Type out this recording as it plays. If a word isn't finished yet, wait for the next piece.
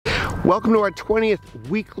Welcome to our 20th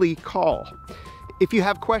weekly call. If you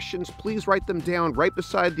have questions, please write them down right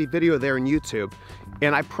beside the video there in YouTube.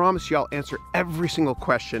 And I promise you I'll answer every single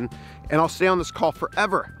question, and I'll stay on this call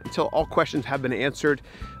forever until all questions have been answered.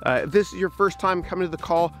 If this is your first time coming to the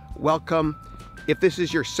call, welcome. If this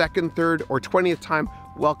is your second, third, or 20th time,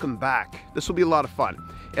 welcome back. This will be a lot of fun.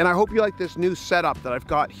 And I hope you like this new setup that I've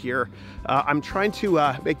got here. I'm trying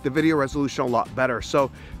to make the video resolution a lot better. So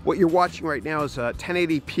what you're watching right now is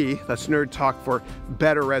 1080p, that's Nerd Talk for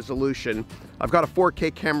better resolution. I've got a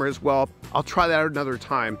 4K camera as well. I'll try that out another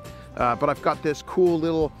time. But I've got this cool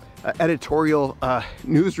little editorial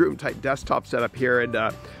newsroom type desktop setup here, and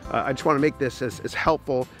I just want to make this as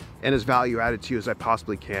helpful and as value added to you as I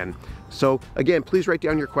possibly can. So again, please write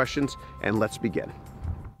down your questions and let's begin.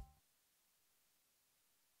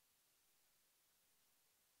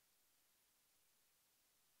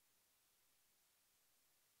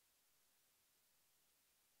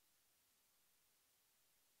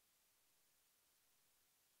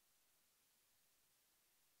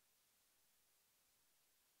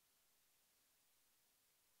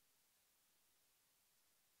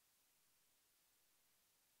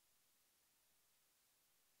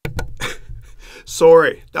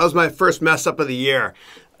 Sorry, that was my first mess up of the year.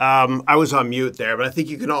 I was on mute there, but I think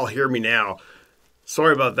you can all hear me now.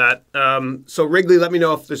 Sorry about that. So Wrigley, let me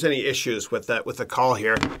know if there's any issues with the call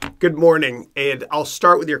here. Good morning, and I'll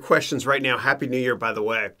start with your questions right now. Happy New Year, by the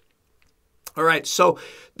way. All right, so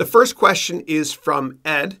the first question is from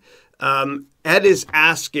Ed. Ed is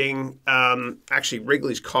asking, actually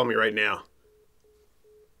Wrigley's calling me right now.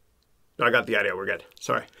 No, I got the audio, we're good,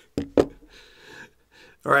 sorry.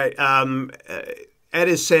 All right, Ed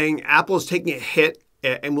is saying Apple is taking a hit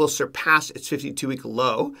and will surpass its 52-week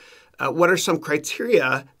low. What are some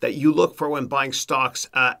criteria that you look for when buying stocks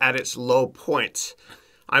at its low point?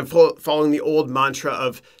 I'm following the old mantra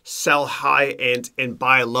of sell high and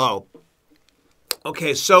buy low.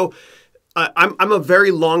 Okay, so I'm a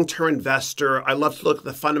very long-term investor. I love to look at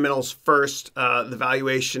the fundamentals first, the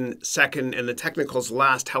valuation second, and the technicals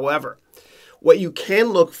last. However, what you can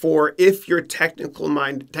look for if you're technically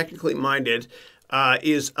minded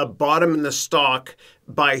is a bottom in the stock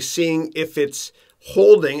by seeing if it's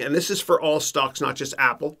holding, and this is for all stocks, not just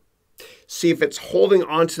Apple. See if it's holding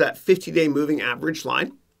onto that 50-day moving average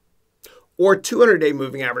line or 200-day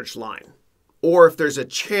moving average line. Or if there's a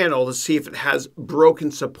channel to see if it has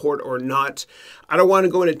broken support or not. I don't want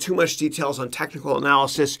to go into too much details on technical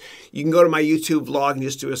analysis. You can go to my YouTube vlog and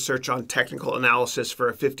just do a search on technical analysis for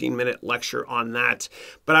a 15-minute lecture on that.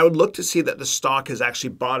 But I would look to see that the stock has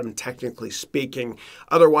actually bottomed, technically speaking.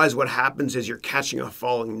 Otherwise, what happens is you're catching a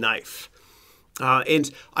falling knife.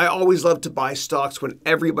 And I always love to buy stocks when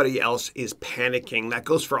everybody else is panicking. That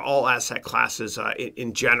goes for all asset classes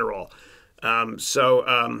in general.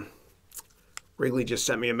 Wrigley just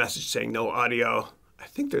sent me a message saying no audio. I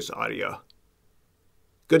think there's audio.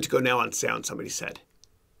 Good to go now on sound, somebody said.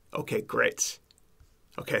 Okay, great.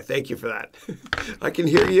 Okay, thank you for that. I can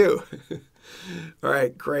hear you. All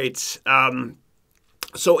right, great.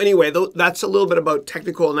 So anyway, that's a little bit about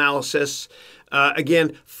technical analysis.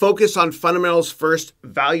 Again, focus on fundamentals first,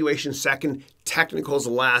 valuation second, technicals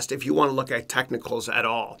last, if you want to look at technicals at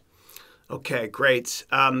all. Okay, great.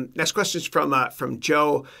 Next question is from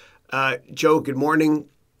Joe. Joe, good morning.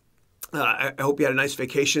 I hope you had a nice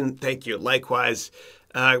vacation. Thank you. Likewise.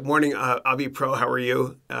 Good morning, Avi Pro. How are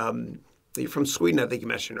you? You're from Sweden, I think you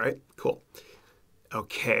mentioned, right? Cool.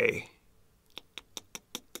 Okay.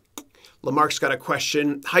 Lamarck's got a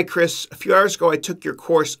question. Hi, Chris. A few hours ago, I took your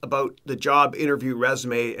course about the job interview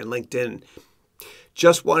resume and LinkedIn.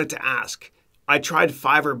 Just wanted to ask. I tried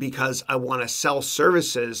Fiverr because I want to sell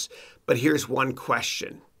services, but here's one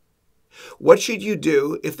question. What should you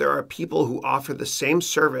do if there are people who offer the same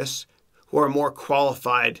service who are more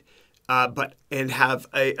qualified and have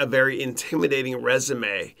a very intimidating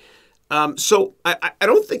resume? So I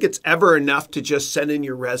don't think it's ever enough to just send in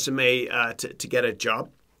your resume to get a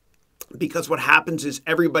job, because what happens is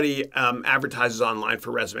everybody advertises online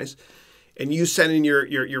for resumes, and you send in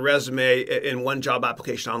your resume in one job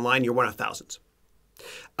application online, you're one of thousands.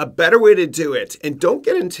 A better way to do it, and don't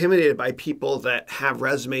get intimidated by people that have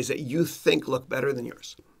resumes that you think look better than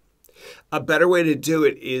yours. A better way to do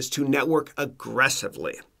it is to network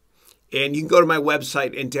aggressively. And you can go to my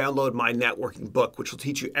website and download my networking book, which will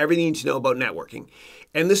teach you everything you need to know about networking.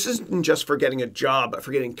 And this isn't just for getting a job, but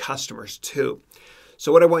for getting customers too.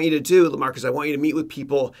 So what I want you to do, Lamarck, is I want you to meet with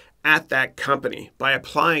people at that company by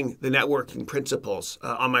applying the networking principles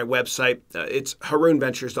on my website. It's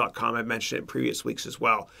harounventures.com. I've mentioned it in previous weeks as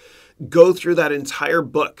well. Go through that entire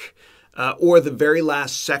book or the very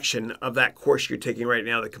last section of that course you're taking right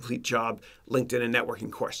now, the Complete Job LinkedIn and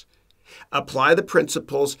Networking course. Apply the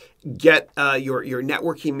principles, get your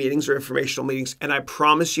networking meetings or informational meetings, and I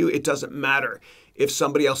promise you it doesn't matter if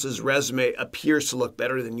somebody else's resume appears to look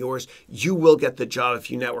better than yours. You will get the job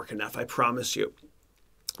if you network enough, I promise you.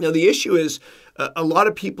 Now, the issue is a lot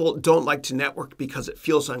of people don't like to network because it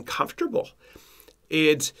feels uncomfortable.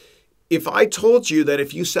 If I told you that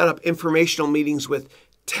if you set up informational meetings with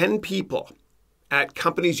 10 people at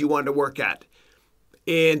companies you wanted to work at,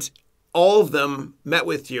 and all of them met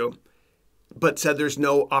with you, but said there's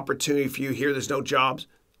no opportunity for you here, there's no jobs,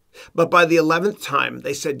 but by the 11th time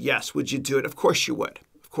they said yes, would you do it? Of course you would.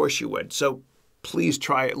 Of course you would. So please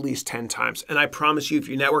try at least 10 times. And I promise you, if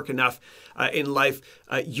you network enough in life,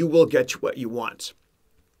 you will get what you want.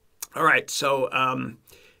 All right, so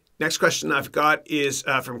next question I've got is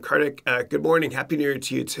from Kartik. Good morning. Happy New Year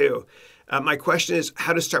to you too. My question is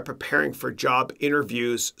how to start preparing for job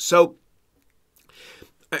interviews. So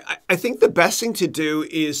I think the best thing to do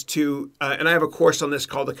is to, and I have a course on this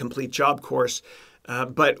called the Complete Job course,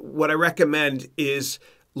 but what I recommend is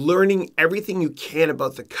learning everything you can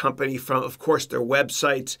about the company from, of course, their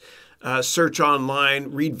website, search online,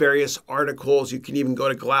 read various articles. You can even go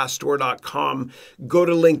to glassdoor.com, go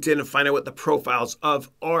to LinkedIn and find out what the profiles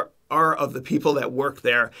are of the people that work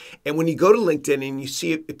there. And when you go to LinkedIn and you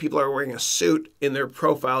see if people are wearing a suit in their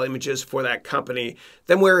profile images for that company,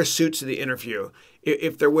 then wear a suit to the interview.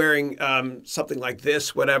 If they're wearing something like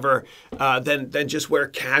this, whatever, then just wear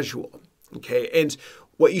casual. Okay. And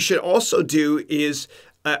what you should also do is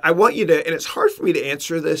I want you to, and it's hard for me to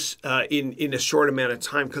answer this in a short amount of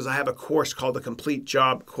time because I have a course called the Complete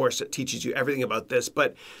Job course that teaches you everything about this.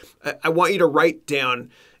 But I want you to write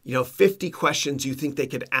down 50 questions you think they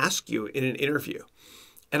could ask you in an interview.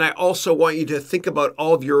 And I also want you to think about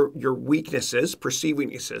all of your weaknesses, perceived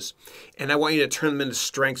weaknesses, and I want you to turn them into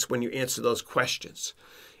strengths when you answer those questions.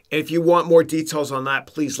 And if you want more details on that,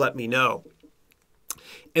 please let me know.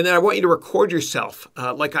 And then I want you to record yourself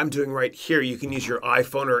like I'm doing right here. You can use your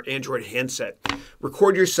iPhone or Android handset.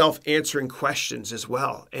 Record yourself answering questions as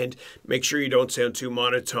well. And make sure you don't sound too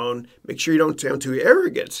monotone. Make sure you don't sound too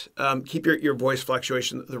arrogant. Keep your voice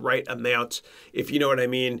fluctuation the right amount, if you know what I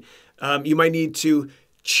mean. You might need to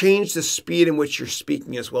change the speed in which you're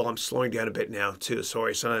speaking as well. I'm slowing down a bit now too.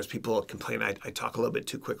 Sorry, sometimes people complain I talk a little bit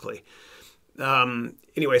too quickly.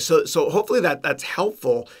 Anyway, so hopefully that's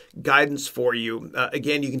helpful guidance for you.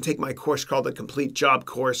 Again, you can take my course called the Complete Job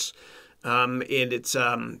course, and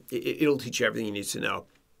it'll teach you everything you need to know.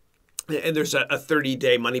 And there's a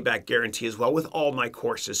 30-day money-back guarantee as well with all my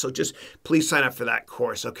courses. So just please sign up for that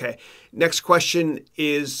course, okay? Next question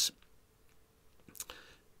is,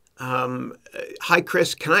 hi,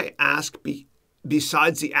 Chris. Can I ask,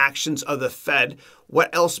 besides the actions of the Fed,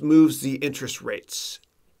 what else moves the interest rates?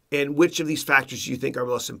 And which of these factors do you think are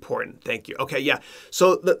most important? Thank you. Okay, yeah.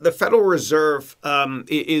 So the Federal Reserve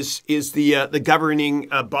is the governing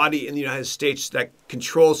body in the United States that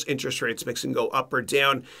controls interest rates, makes them go up or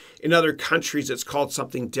down. In other countries, it's called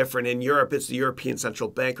something different. In Europe, it's the European Central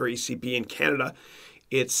Bank, or ECB. In Canada,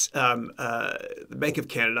 it's the Bank of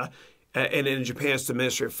Canada. And in Japan, it's the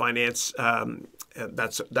Ministry of Finance,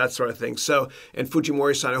 that sort of thing. So, and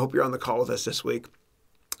Fujimori-san, I hope you're on the call with us this week.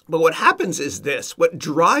 But what happens is this: what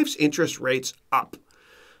drives interest rates up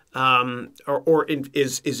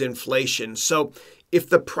is inflation. So if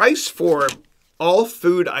the price for all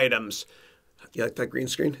food items, you like that green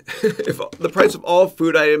screen? If the price of all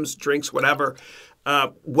food items, drinks, whatever,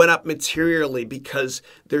 went up materially because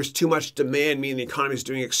there's too much demand, meaning the economy is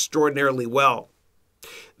doing extraordinarily well,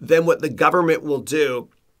 then what the government will do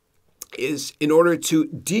is, in order to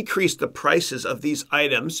decrease the prices of these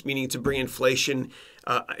items, meaning to bring inflation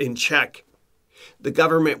in check, the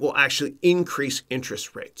government will actually increase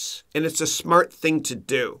interest rates. And it's a smart thing to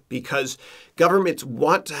do because governments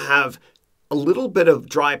want to have a little bit of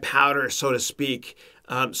dry powder, so to speak,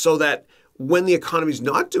 so that when the economy is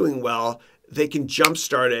not doing well, they can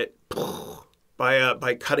jumpstart it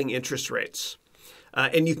by cutting interest rates.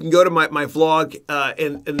 And you can go to my vlog,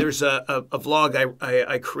 and there's a vlog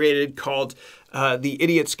I created called The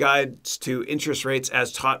Idiot's Guide to Interest Rates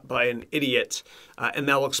as Taught by an Idiot, and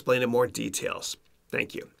that'll explain in more details.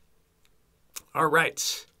 Thank you. All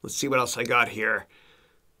right, let's see what else I got here.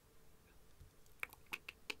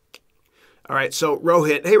 All right, so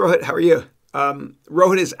Rohit. Hey, Rohit, how are you?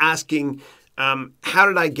 Rohit is asking, how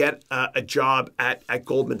did I get a job at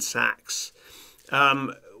Goldman Sachs?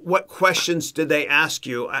 What questions did they ask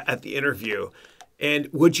you at the interview? And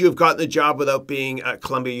would you have gotten the job without being a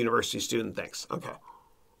Columbia University student? Thanks. Okay.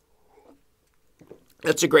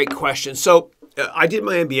 That's a great question. So I did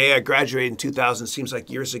my MBA. I graduated in 2000, seems like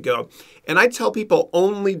years ago. And I tell people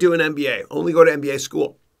only do an MBA, only go to MBA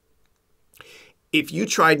school. If you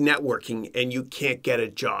tried networking and you can't get a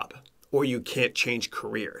job or you can't change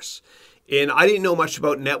careers, and I didn't know much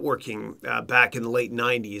about networking back in the late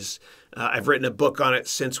 90s. I've written a book on it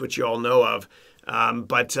since, which you all know of.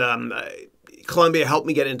 But Columbia helped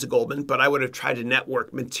me get into Goldman, but I would have tried to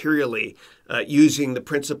network materially using the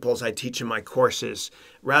principles I teach in my courses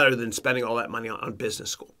rather than spending all that money on business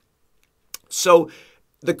school. So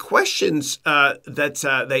the questions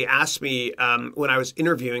that they asked me when I was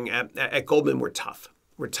interviewing at Goldman were tough.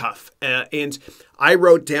 And I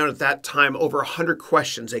wrote down at that time over 100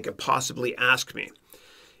 questions they could possibly ask me.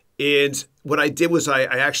 And what I did was I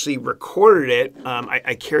actually recorded it.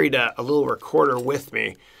 I carried a little recorder with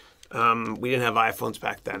me. We didn't have iPhones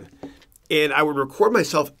back then. And I would record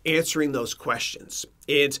myself answering those questions.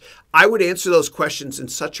 And I would answer those questions in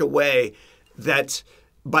such a way that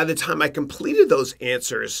by the time I completed those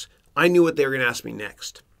answers, I knew what they were going to ask me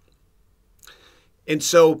next. And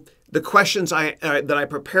so the questions that I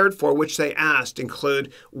prepared for, which they asked,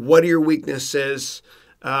 include what are your weaknesses,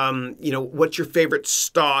 what's your favorite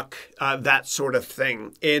stock, that sort of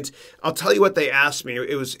thing. And I'll tell you what they asked me.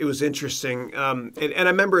 It was interesting. And I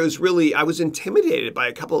remember I was intimidated by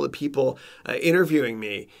a couple of the people interviewing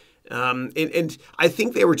me. And I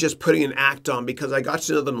think they were just putting an act on because I got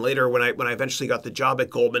to know them later when I eventually got the job at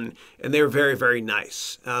Goldman, and they were very, very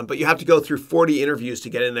nice. But you have to go through 40 interviews to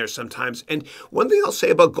get in there sometimes. And one thing I'll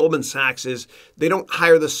say about Goldman Sachs is they don't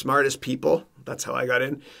hire the smartest people. That's how I got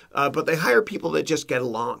in. But they hire people that just get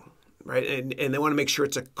along, right? And they want to make sure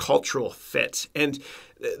it's a cultural fit. And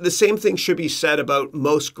the same thing should be said about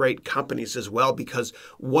most great companies as well, because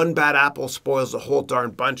one bad apple spoils the whole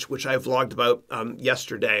darn bunch, which I vlogged about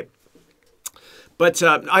yesterday. But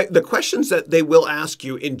the questions that they will ask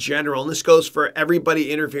you in general, and this goes for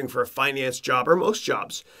everybody interviewing for a finance job or most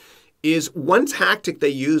jobs, is one tactic they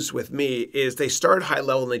use with me is they start high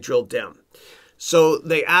level and they drill down. So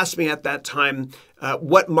they asked me at that time,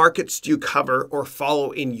 what markets do you cover or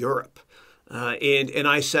follow in Europe? And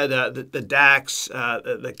I said the DAX,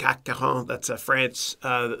 the CAC 40, that's France,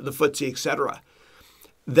 the FTSE, etc.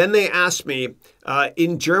 Then they asked me,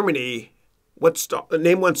 in Germany,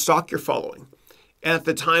 name one stock you're following. And at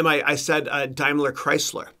the time, I said Daimler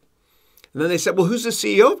Chrysler. And then they said, well, who's the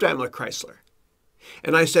CEO of Daimler Chrysler?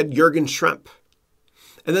 And I said, Jürgen Schrempp.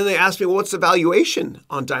 And then they asked me, well, what's the valuation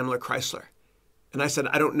on Daimler Chrysler? And I said,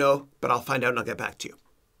 I don't know, but I'll find out and I'll get back to you.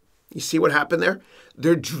 You see what happened there?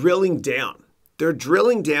 They're drilling down. They're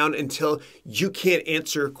drilling down until you can't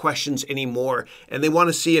answer questions anymore. And they want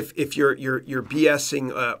to see if you're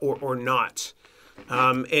BSing or not.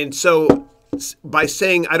 And so by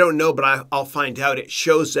saying, I don't know, but I'll find out, it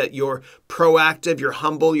shows that you're proactive, you're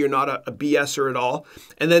humble, you're not a BSer at all.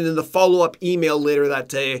 And then in the follow-up email later that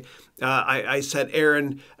day, I said,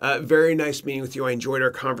 Aaron, very nice meeting with you. I enjoyed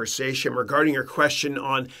our conversation regarding your question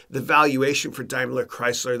on the valuation for Daimler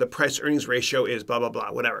Chrysler. The price-earnings ratio is blah, blah,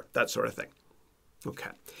 blah, whatever, that sort of thing. Okay.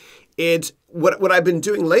 And what I've been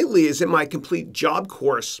doing lately is in my complete job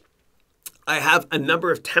course, I have a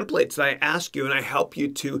number of templates that I ask you and I help you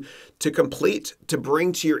to complete, to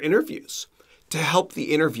bring to your interviews, to help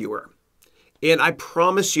the interviewer. And I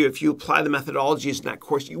promise you, if you apply the methodologies in that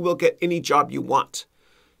course, you will get any job you want.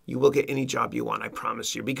 You will get any job you want, I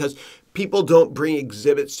promise you, because people don't bring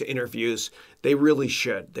exhibits to interviews. They really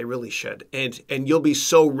should. They really should. And you'll be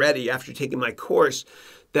so ready after taking my course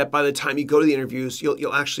that by the time you go to the interviews,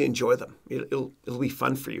 you'll actually enjoy them. It'll be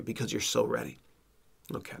fun for you because you're so ready.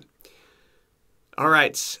 Okay. All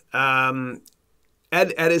right.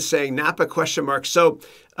 Ed is saying Napa question mark. So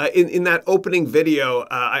in that opening video,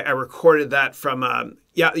 I recorded that from,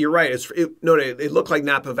 yeah, you're right. It looked like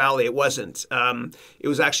Napa Valley. It wasn't. It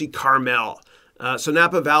was actually Carmel. So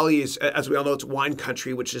Napa Valley is, as we all know, it's wine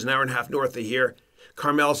country, which is an hour and a half north of here.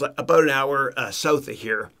 Carmel's about an hour south of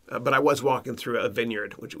here. But I was walking through a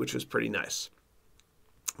vineyard, which was pretty nice.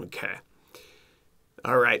 Okay.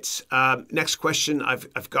 All right. Next question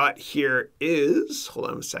I've got here is, hold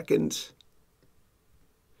on a second.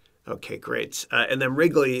 Okay, great. And then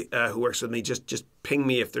Wrigley, who works with me, just ping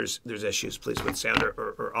me if there's issues, please, with sound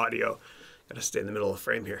or audio. Got to stay in the middle of the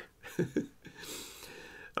frame here.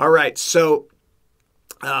 All right. So,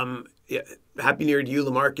 yeah, Happy New Year to you,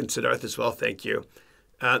 Lamarck, and Siddharth as well. Thank you.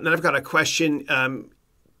 Then I've got a question.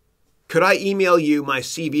 Could I email you my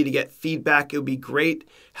CV to get feedback? It would be great.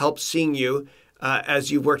 Help seeing you.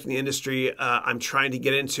 As you've worked in the industry, I'm trying to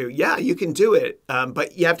get into. Yeah, you can do it,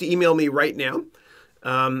 but you have to email me right now,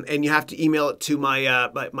 and you have to email it to my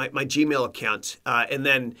my Gmail account, and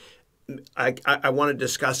then I want to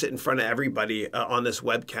discuss it in front of everybody on this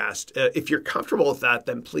webcast. If you're comfortable with that,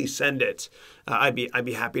 then please send it. I'd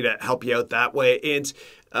be happy to help you out that way. And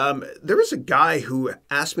there was a guy who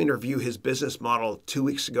asked me to review his business model 2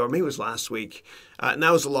 weeks ago, or maybe it was last week, and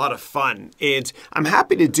that was a lot of fun. And I'm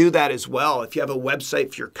happy to do that as well. If you have a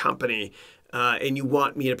website for your company and you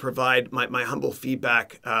want me to provide my humble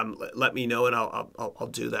feedback, let me know, and I'll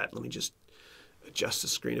do that. Let me just adjust the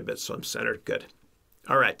screen a bit so I'm centered. Good.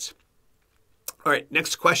 All right. All right.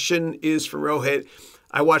 Next question is from Rohit.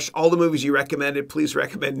 I watched all the movies you recommended. Please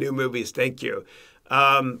recommend new movies. Thank you.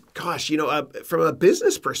 Gosh, from a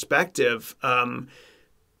business perspective,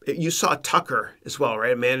 you saw Tucker as well,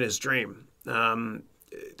 right? A Man in His Dream. I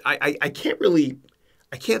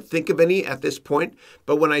can't think of any at this point,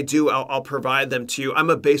 but when I do, I'll provide them to you. I'm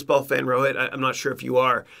a baseball fan, Rohit. I'm not sure if you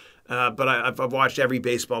are. But I've watched every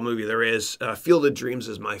baseball movie there is. Field of Dreams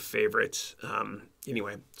is my favorite.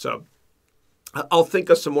 Anyway, so I'll think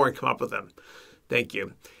of some more and come up with them. Thank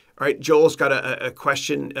you. All right, Joel's got a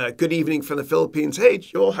question. Good evening from the Philippines. Hey,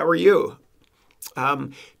 Joel, how are you?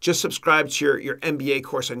 Just subscribed to your MBA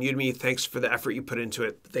course on Udemy. Thanks for the effort you put into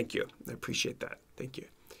it. Thank you. I appreciate that. Thank you.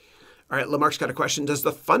 All right, Lamarck's got a question. Does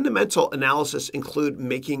the fundamental analysis include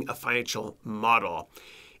making a financial model?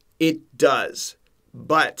 It does.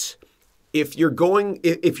 But if you're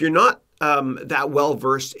not that well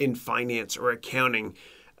versed in finance or accounting,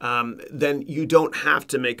 then you don't have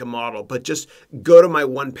to make a model. But just go to my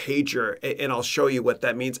one pager and I'll show you what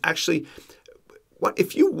that means. Actually,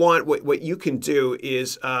 if you want, what you can do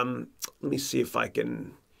is let me see if I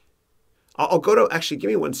can. I'll go to, actually, give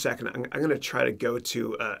me 1 second. I'm going to try to go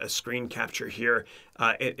to a screen capture here,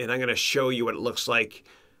 and I'm going to show you what it looks like.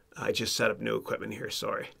 I just set up new equipment here.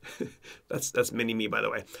 Sorry. That's mini me, by the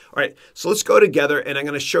way. All right. So let's go together and I'm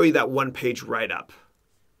going to show you that one page write-up.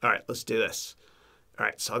 All right. Let's do this. All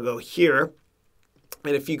right. So I'll go here.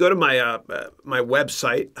 And if you go to my my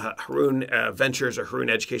website, Haroun Ventures or Haroun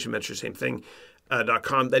Education Ventures, same thing,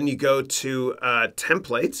 .com, then you go to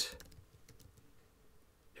template.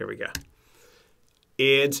 Here we go.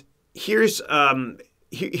 And here's the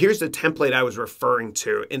template I was referring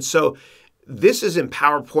to. And so this is in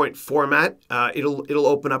PowerPoint format. It'll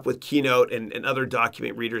open up with Keynote and other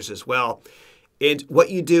document readers as well. And what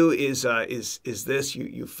you do is this.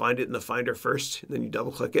 You find it in the Finder first, and then you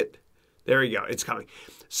double click it. There you go. It's coming.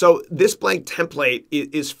 So this blank template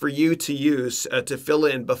is for you to use to fill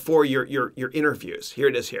in before your interviews. Here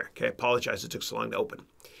it is here. Okay, I apologize it took so long to open.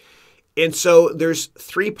 And so there's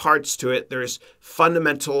 3 parts to it. There's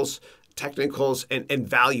fundamentals, technicals, and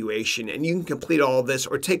valuation. And you can complete all of this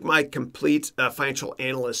or take my complete financial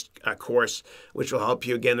analyst course, which will help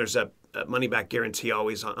you. Again, there's a money back guarantee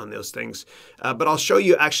always on those things. But I'll show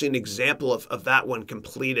you actually an example of that one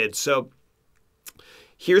completed. So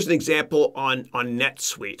here's an example on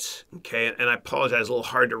NetSuite. Okay, and I apologize, a little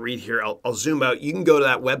hard to read here. I'll zoom out. You can go to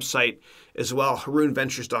that website as well,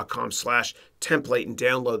 harounventures.com/template, and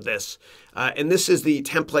download this. And this is the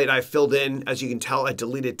template I filled in. As you can tell, I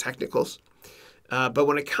deleted technicals. But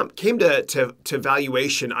when it came to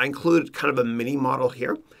valuation, I included kind of a mini model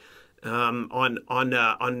here on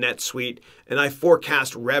NetSuite, and I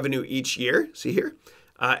forecast revenue each year. See here,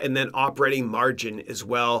 and then operating margin as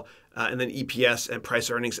well, and then EPS and price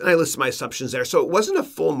earnings. And I listed my assumptions there. So it wasn't a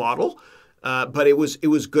full model, but it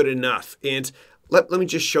was good enough. And let me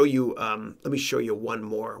just show you. Let me show you one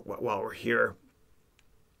more while we're here.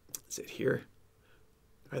 Is it here?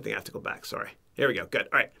 I think I have to go back. Sorry. Here we go. Good.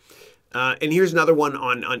 All right. And here's another one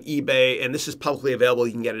on eBay, and this is publicly available.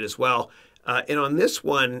 You can get it as well. And on this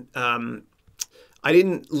one, I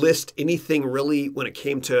didn't list anything really when it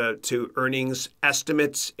came to earnings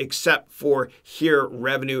estimates, except for here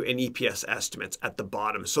revenue and EPS estimates at the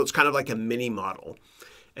bottom. So it's kind of like a mini model.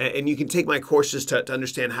 And you can take my courses to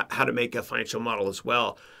understand how to make a financial model as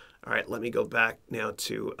well. All right, let me go back now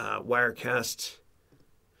to Wirecast.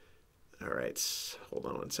 All right, hold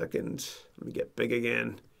on 1 second. Let me get big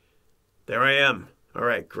again. There I am. All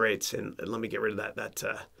right, great. And let me get rid of that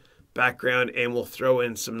background, and we'll throw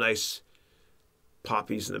in some nice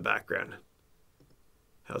poppies in the background.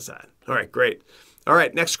 How's that? All right, great. All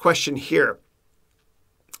right, next question here.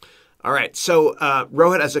 All right, so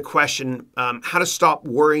Rohit has a question, how to stop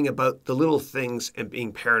worrying about the little things and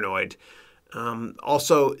being paranoid.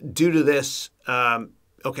 Also, due to this,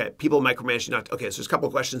 okay, people micromanaging not, okay, so there's a couple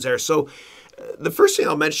of questions there. So the first thing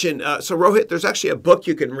I'll mention, so Rohit, there's actually a book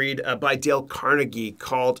you can read by Dale Carnegie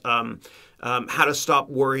called How to Stop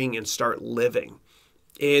Worrying and Start Living.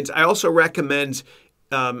 And I also recommend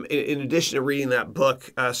in addition to reading that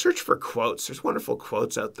book, search for quotes. There's wonderful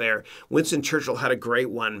quotes out there. Winston Churchill had a great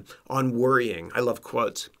one on worrying. I love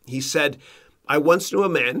quotes. He said, "I once knew a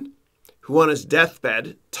man who on his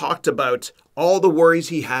deathbed talked about all the worries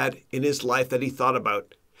he had in his life that he thought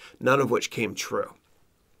about, none of which came true."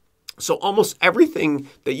 So almost everything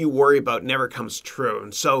that you worry about never comes true.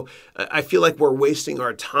 And so I feel like we're wasting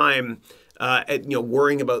our time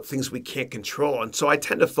worrying about things we can't control. And so I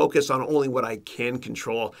tend to focus on only what I can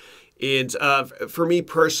control. And for me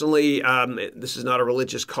personally, this is not a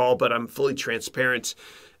religious call, but I'm fully transparent.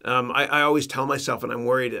 I always tell myself when I'm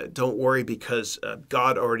worried, don't worry, because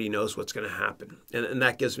God already knows what's going to happen. And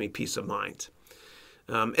that gives me peace of mind.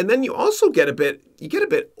 And then you also get a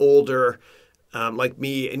bit older, like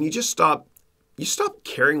me, and you stop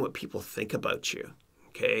caring what people think about you.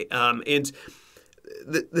 Okay. And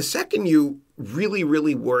the second you really,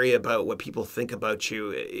 really worry about what people think about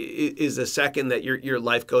you is the second that your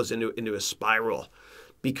life goes into a spiral,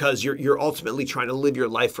 because you're ultimately trying to live your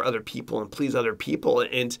life for other people and please other people.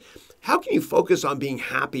 And how can you focus on being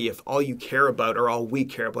happy if all you care about, or all we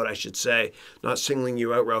care about, I should say, not singling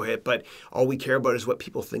you out, Rohit, but all we care about is what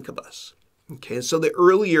people think of us. Okay, and so the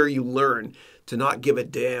earlier you learn to not give a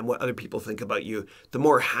damn what other people think about you, the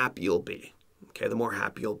more happy you'll be. Okay, the more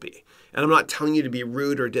happy you'll be. And I'm not telling you to be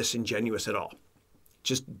rude or disingenuous at all.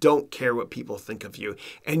 Just don't care what people think of you.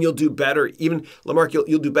 And you'll do better. Even, Lamarck,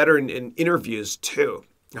 you'll do better in interviews too.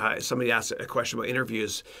 Somebody asked a question about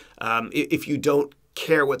interviews. If you don't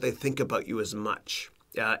care what they think about you as much.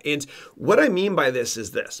 And what I mean by this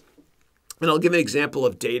is this. And I'll give an example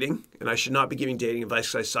of dating. And I should not be giving dating advice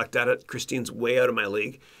because I sucked at it. Christine's way out of my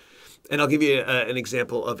league. And I'll give you an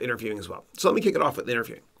example of interviewing as well. So let me kick it off with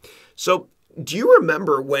interviewing. So do you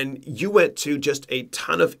remember when you went to just a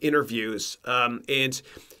ton of interviews and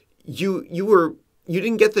you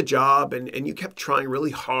didn't get the job and you kept trying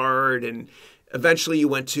really hard, and eventually you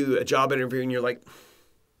went to a job interview and you're like,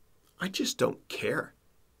 I just don't care.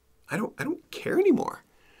 I don't care anymore.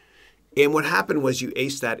 And what happened was you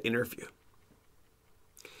aced that interview.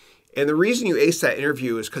 And the reason you aced that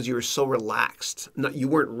interview is because you were so relaxed. You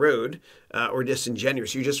weren't rude or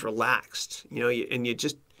disingenuous. You just relaxed, and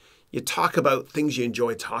you talk about things you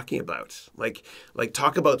enjoy talking about, like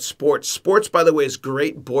talk about sports. Sports, by the way, is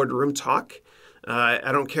great boardroom talk. I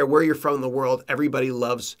don't care where you're from in the world. Everybody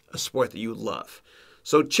loves a sport that you love.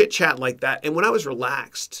 So chit chat like that. And when I was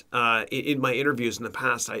relaxed in my interviews in the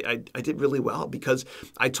past, I did really well because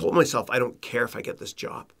I told myself, I don't care if I get this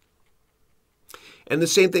job. And the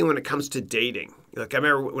same thing when it comes to dating. Like I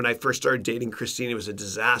remember when I first started dating Christine, it was a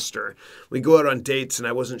disaster. We go out on dates and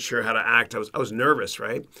I wasn't sure how to act. I was nervous,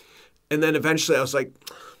 right? And then eventually I was like,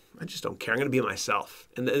 I just don't care. I'm going to be myself.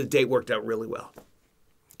 And the date worked out really well.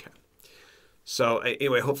 Okay. So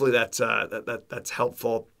anyway, hopefully that's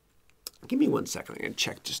helpful. Give me 1 second. I'm going to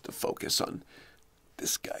check just to focus on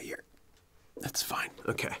this guy here. That's fine.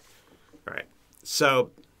 Okay. All right.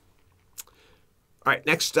 So, all right.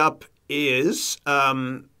 Next up is,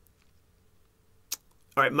 all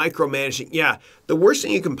right, micromanaging. Yeah, the worst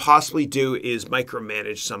thing you can possibly do is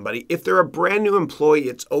micromanage somebody. If they're a brand new employee,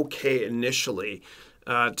 it's okay initially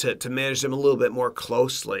to manage them a little bit more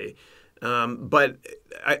closely. But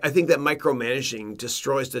I think that micromanaging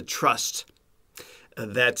destroys the trust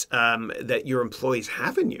that your employees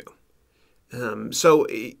have in you. So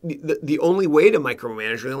the only way to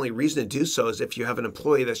micromanage, or the only reason to do so, is if you have an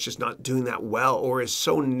employee that's just not doing that well or is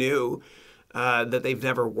so new that they've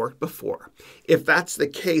never worked before. If that's the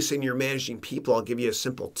case and you're managing people, I'll give you a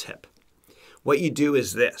simple tip. What you do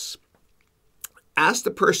is this. Ask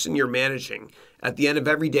the person you're managing at the end of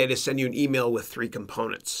every day to send you an email with 3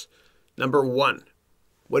 components. Number 1,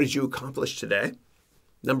 what did you accomplish today?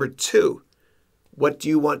 Number 2, what do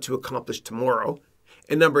you want to accomplish tomorrow?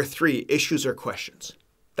 And number 3, issues or questions.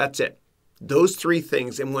 That's it. Those 3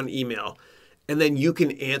 things in one email. And then you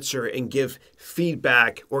can answer and give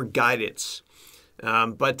feedback or guidance.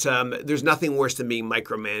 But there's nothing worse than being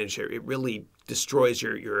micromanaged. It really destroys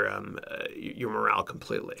your morale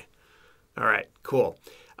completely. All right, cool.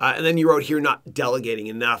 And then you wrote here, not delegating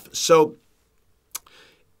enough. So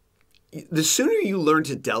the sooner you learn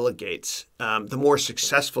to delegate, the more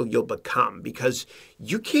successful you'll become, because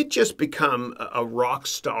you can't just become a rock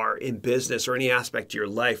star in business or any aspect of your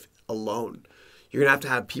life alone. You're going to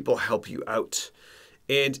have people help you out.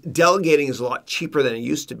 And delegating is a lot cheaper than it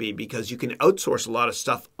used to be because you can outsource a lot of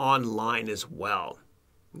stuff online as well.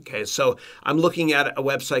 Okay, so I'm looking at a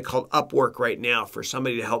website called Upwork right now for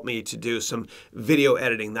somebody to help me to do some video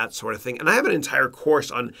editing, that sort of thing. And I have an entire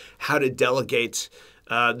course on how to delegate.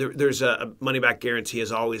 There's a money-back guarantee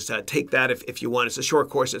as always. Take that if you want. It's a short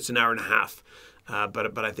course. It's an hour and a half.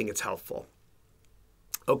 but I think it's helpful.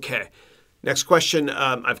 Okay, next question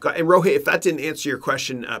I've got, and Rohit, if that didn't answer your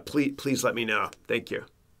question, please let me know. Thank you.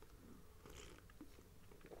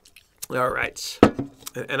 All right,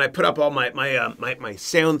 and I put up all my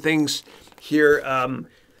sound things here.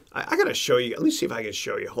 I gotta show you. Let me see if I can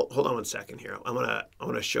show you. Hold on one second here. I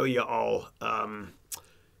wanna show you all.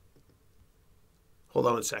 Hold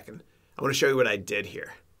on one second. I want to show you what I did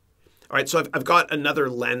here. All right, so I've got another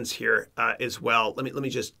lens here as well. Let me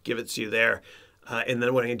just give it to you there, and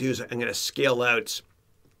then what I'm going to do is I'm going to scale out,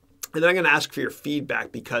 and then I'm going to ask for your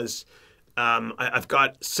feedback because I've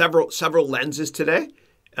got several lenses today,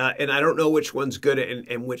 and I don't know which one's good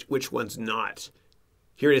and which one's not.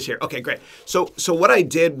 Here it is here. Okay, great. So what I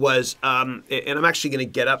did was, and I'm actually going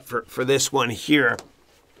to get up for this one here,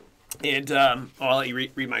 and I'll let you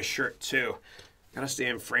read my shirt too. Gotta stay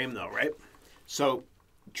in frame though, right? So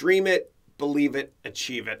dream it, believe it,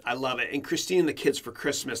 achieve it. I love it. And Christine and the kids for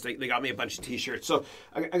Christmas, they got me a bunch of t-shirts. So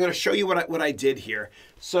I'm gonna show you what I did here.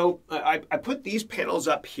 So I put these panels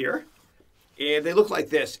up here and they look like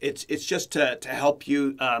this. It's just to help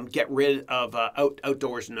you get rid of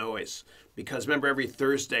outdoors noise. Because remember, every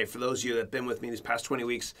Thursday, for those of you that have been with me these past 20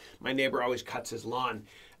 weeks, my neighbor always cuts his lawn.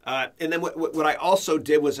 And then what I also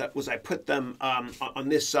did was I put them on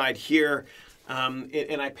this side here.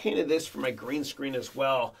 And I painted this for my green screen as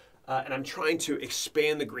well, and I'm trying to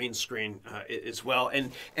expand the green screen as well.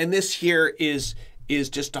 And this here is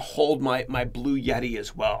just to hold my Blue Yeti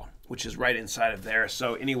as well, which is right inside of there.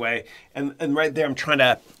 So anyway, and right there I'm trying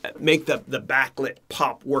to make the backlit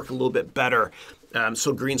pop work a little bit better,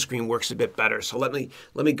 so green screen works a bit better. So let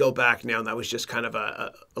me go back now. And that was just kind of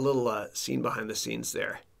a little scene behind the scenes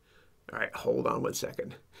there. All right, hold on one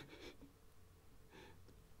second.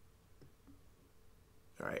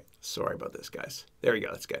 All right, sorry about this, guys. There we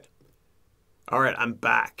go, that's good. All right, I'm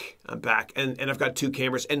back. And I've got two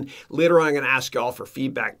cameras. And later on, I'm gonna ask you all for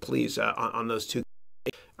feedback, please, on those two.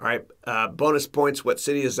 All right, bonus points, what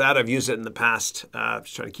city is that? I've used it in the past.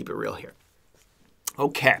 Just trying to keep it real here.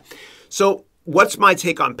 Okay, so what's my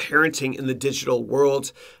take on parenting in the digital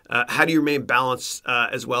world? How do you remain balanced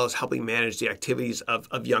as well as helping manage the activities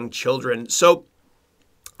of young children? So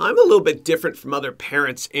I'm a little bit different from other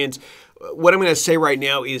parents, and what I'm going to say right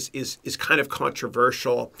now is kind of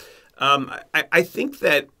controversial. I think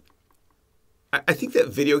that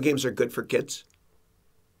video games are good for kids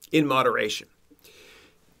in moderation,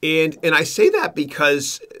 and I say that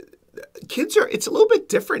because it's a little bit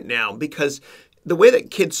different now because the way that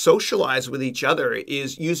kids socialize with each other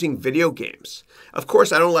is using video games. Of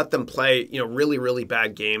course, I don't let them play, really, really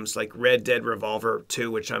bad games like Red Dead Revolver 2,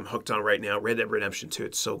 which I'm hooked on right now. Red Dead Redemption 2,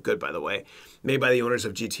 it's so good, by the way. Made by the owners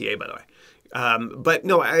of GTA, by the way. But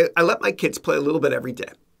no, I let my kids play a little bit every day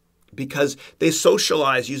because they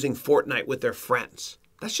socialize using Fortnite with their friends.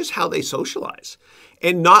 That's just how they socialize.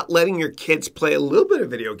 And not letting your kids play a little bit of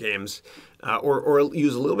video games or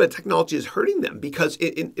use a little bit of technology is hurting them because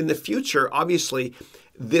in the future, obviously,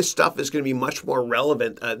 this stuff is going to be much more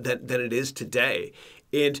relevant than it is today.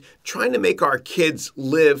 And trying to make our kids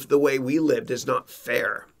live the way we lived is not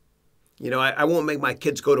fair. I won't make my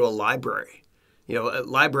kids go to a library.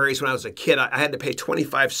 Libraries, when I was a kid, I had to pay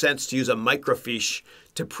 25 cents to use a microfiche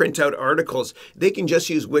to print out articles. They can just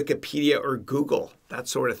use Wikipedia or Google, that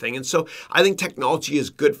sort of thing. And so I think technology is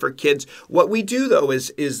good for kids. What we do, though,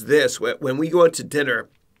 is this. When we go out to dinner,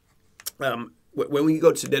 all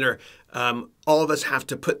of us have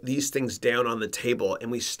to put these things down on the table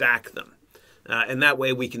and we stack them. And that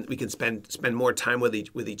way we can spend more time with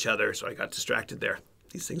each other. So I got distracted there.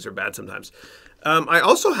 These things are bad sometimes. I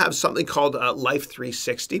also have something called Life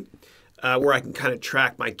 360. Where I can kind of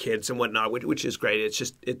track my kids and whatnot, which is great.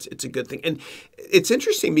 It's a good thing. And it's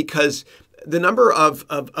interesting because the number of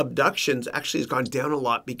abductions actually has gone down a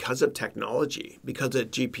lot because of technology, because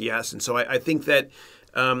of GPS. And so I think that,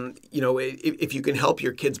 if you can help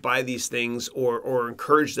your kids buy these things or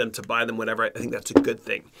encourage them to buy them, whatever, I think that's a good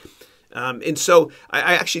thing. And so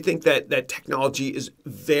I actually think that technology is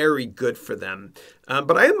very good for them.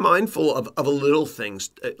 But I am mindful of little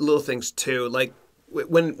things too, like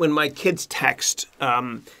when my kids text,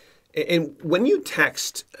 and when you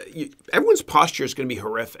text, everyone's posture is going to be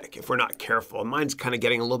horrific if we're not careful. Mine's kind of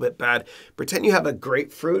getting a little bit bad. Pretend you have a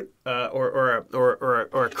grapefruit or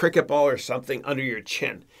a cricket ball or something under your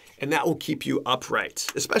chin, and that will keep you upright,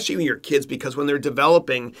 especially with your kids, because when they're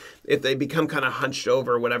developing, if they become kind of hunched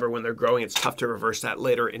over or whatever when they're growing, it's tough to reverse that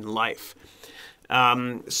later in life.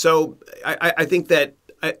 So I think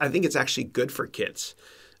it's actually good for kids.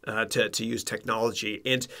 To use technology.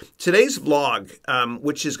 And today's vlog,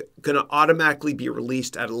 which is going to automatically be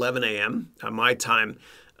released at 11 a.m. My time,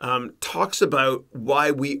 talks about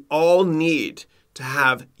why we all need to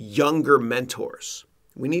have younger mentors.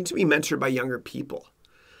 We need to be mentored by younger people.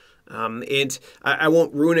 And I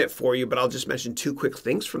won't ruin it for you, but I'll just mention two quick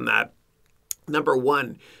things from that. Number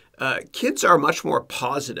one, kids are much more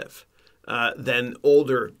positive than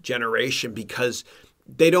older generation because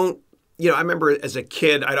they don't, I remember as a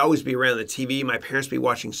kid, I'd always be around the TV. My parents would be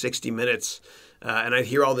watching 60 Minutes, and I'd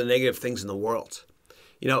hear all the negative things in the world.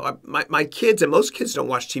 My kids, and most kids don't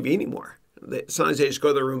watch TV anymore. Sometimes they just go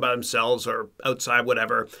to their room by themselves or outside,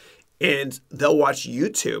 whatever, and they'll watch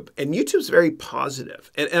YouTube. And YouTube's very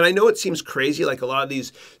positive. And I know it seems crazy, like a lot of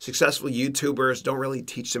these successful YouTubers don't really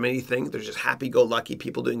teach them anything. They're just happy-go-lucky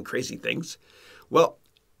people doing crazy things. Well,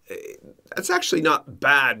 that's actually not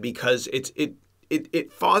bad because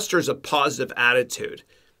it fosters a positive attitude,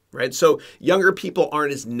 right? So younger people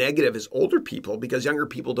aren't as negative as older people because younger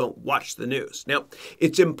people don't watch the news. Now,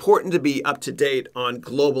 it's important to be up to date on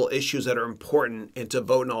global issues that are important and to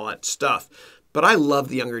vote and all that stuff. But I love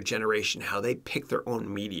the younger generation, how they pick their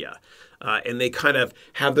own media. And they kind of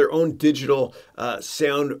have their own digital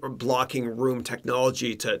sound blocking room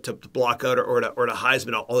technology to block out or to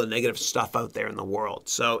Heisman all the negative stuff out there in the world.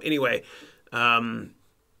 So anyway,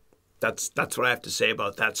 that's what I have to say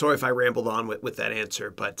about that. Sorry if I rambled on with that answer,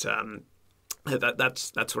 but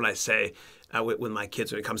that's what I say with my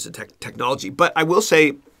kids when it comes to technology. But I will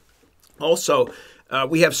say also,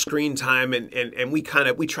 we have screen time and we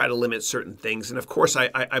try to limit certain things. And of course,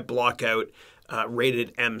 I block out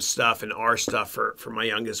rated M stuff and R stuff for my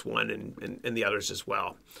youngest one and the others as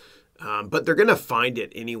well. But they're going to find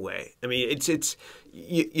it anyway. I mean,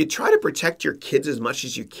 you try to protect your kids as much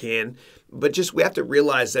as you can, but we have to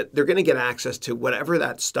realize that they're going to get access to whatever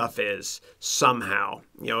that stuff is somehow.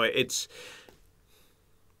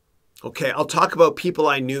 Okay, I'll talk about people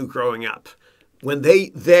I knew growing up. When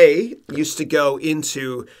they used to go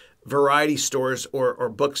into variety stores or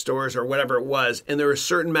bookstores or whatever it was, and there were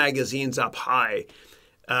certain magazines up high,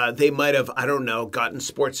 they might have, I don't know, gotten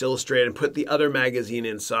Sports Illustrated and put the other magazine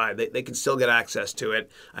inside. They can still get access to it.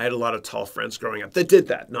 I had a lot of tall friends growing up that did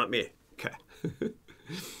that, not me. Okay.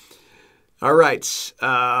 All right.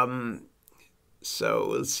 So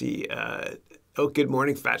let's see. Good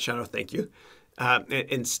morning, Fat Shadow. Thank you.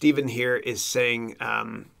 And Stephen here is saying,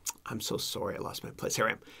 I'm so sorry, I lost my place. Here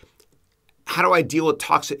I am. How do I deal with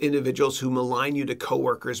toxic individuals who malign you to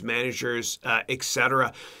coworkers, managers,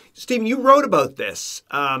 etc.? Stephen, you wrote about this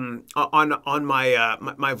on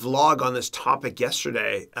my vlog on this topic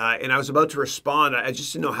yesterday, and I was about to respond. I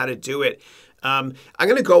just didn't know how to do it. I'm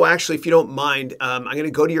going to go, actually, if you don't mind, I'm going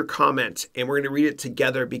to go to your comment, and we're going to read it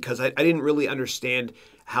together because I didn't really understand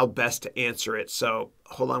how best to answer it. So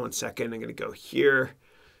hold on one second. I'm going to go here,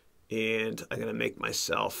 and I'm going to make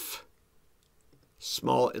myself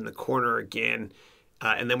small in the corner again,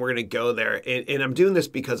 and then we're going to go there. And I'm doing this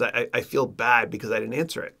because I feel bad because I didn't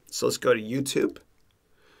answer it. So let's go to YouTube,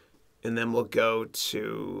 and then we'll go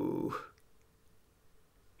to,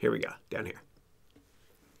 here we go, down here.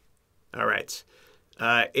 All right.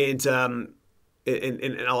 And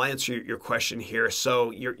I'll answer your question here.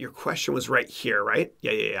 So your question was right here, right?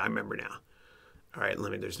 Yeah, I remember now. All right,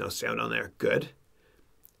 there's no sound on there. Good.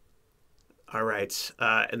 All right,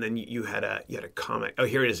 and then you had a comment. Oh,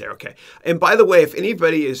 here it is there, okay. And by the way, if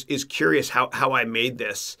anybody is curious how I made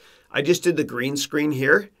this, I just did the green screen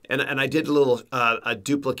here, and I did a little a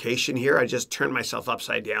duplication here. I just turned myself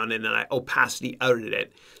upside down, and then I opacity outed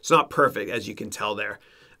it. It's not perfect, as you can tell there.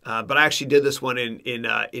 But I actually did this one in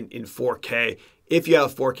 4K. If you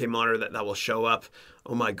have a 4K monitor, that will show up.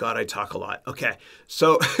 Oh my God, I talk a lot. Okay,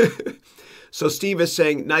 so so Steve is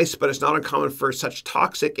saying, nice, but it's not uncommon for such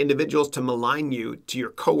toxic individuals to malign you to your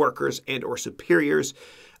coworkers and or superiors,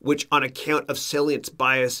 which on account of salience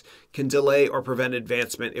bias can delay or prevent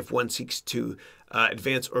advancement if one seeks to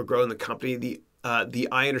advance or grow in the company. The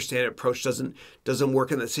I understand approach doesn't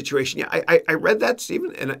work in that situation. Yeah, I read that,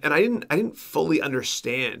 Stephen, and I didn't fully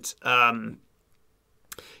understand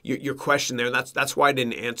your question there. And that's why I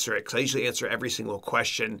didn't answer it, because I usually answer every single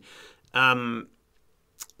question.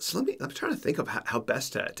 So I'm trying to think of how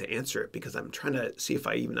best to answer it, because I'm trying to see if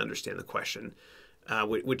I even understand the question,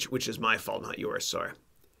 which is my fault, not yours. Sorry.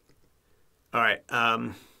 All right.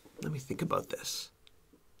 Let me think about this.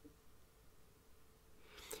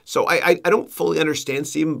 So I don't fully understand,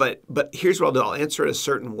 Stephen, but here's what I'll do. I'll answer it a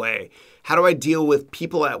certain way. How do I deal with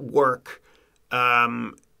people at work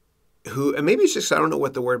who, and maybe it's just I don't know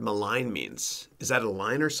what the word malign means. Is that a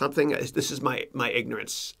line or something? This is my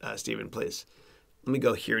ignorance, Stephen, please. Let me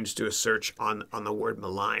go here and just do a search on the word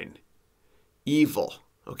malign. Evil.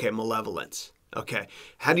 Okay, malevolence. Okay.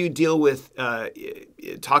 How do you deal with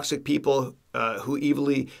toxic people who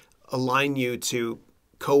evilly align you to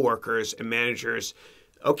coworkers and managers.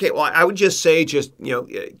 Okay, well, I would just say,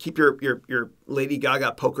 keep your Lady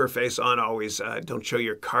Gaga poker face on always. Don't show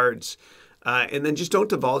your cards, and then just don't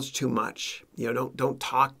divulge too much. Don't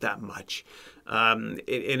talk that much. And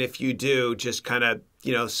if you do, just kind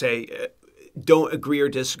of say. Don't agree or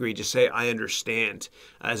disagree. Just say, I understand,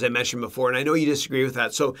 as I mentioned before. And I know you disagree with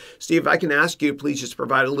that. So, Steve, if I can ask you, please just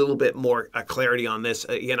provide a little bit more clarity on this.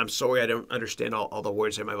 Again, I'm sorry I don't understand all the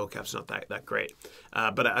words there. My vocab's not that great.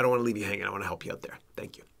 But I don't want to leave you hanging. I want to help you out there.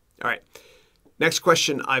 Thank you. All right. Next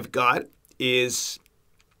question I've got is,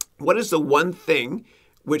 what is the one thing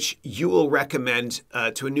which you will recommend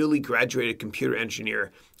to a newly graduated computer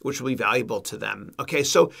engineer which will be valuable to them? Okay,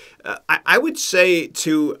 so I would say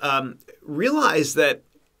to realize that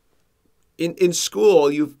in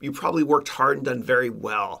school, you probably worked hard and done very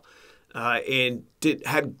well and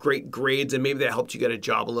had great grades, and maybe that helped you get a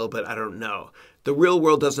job a little bit. I don't know. The real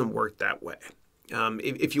world doesn't work that way.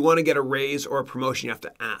 If you want to get a raise or a promotion, you have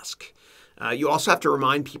to ask. You also have to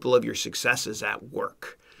remind people of your successes at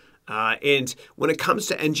work. And when it comes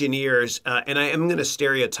to engineers, and I am going to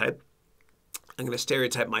stereotype, I'm going to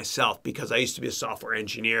stereotype myself because I used to be a software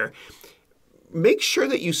engineer. Make sure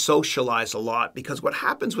that you socialize a lot, because what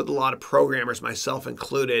happens with a lot of programmers, myself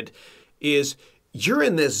included, is you're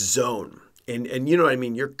in this zone and you know what I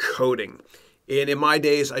mean? You're coding. And in my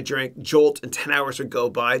days, I drank Jolt and 10 hours would go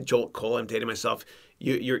by. Jolt Cola, I'm dating myself.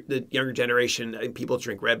 You're the younger generation, I think people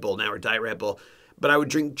drink Red Bull now or Diet Red Bull. But I would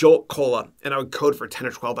drink Jolt Cola and I would code for 10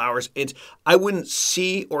 or 12 hours and I wouldn't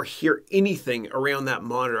see or hear anything around that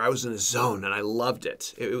monitor. I was in a zone and I loved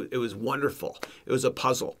it. It was wonderful. It was a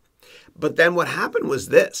puzzle. But then what happened was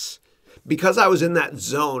this. Because I was in that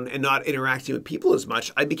zone and not interacting with people as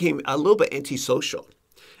much, I became a little bit antisocial.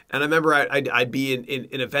 And I remember I'd be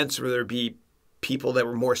in events where there'd be people that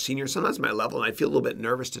were more senior, sometimes my level, and I'd feel a little bit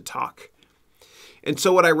nervous to talk. And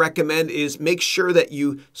so what I recommend is make sure that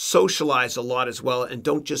you socialize a lot as well and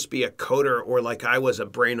don't just be a coder or like I was, a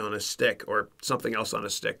brain on a stick or something else on a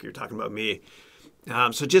stick. You're talking about me.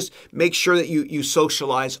 So just make sure that you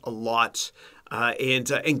socialize a lot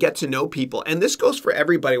and get to know people. And this goes for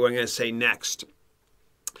everybody, what I'm going to say next.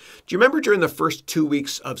 Do you remember during the first 2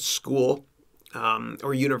 weeks of school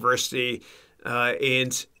or university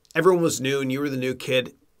and everyone was new and you were the new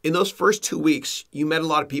kid? In those first 2 weeks, you met a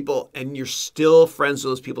lot of people and you're still friends with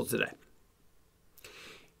those people today.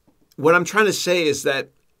 What I'm trying to say is that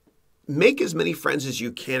make as many friends as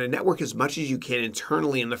you can and network as much as you can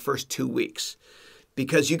internally in the first 2 weeks,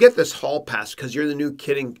 because you get this hall pass because you're the new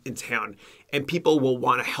kid in town and people will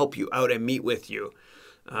want to help you out and meet with you.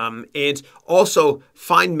 And also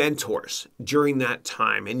find mentors during that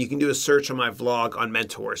time. And you can do a search on my vlog on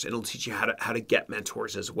mentors. It'll teach you how to get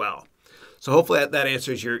mentors as well. So hopefully that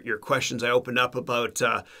answers your questions. I opened up about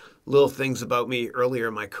little things about me earlier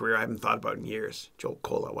in my career I haven't thought about in years. Jolt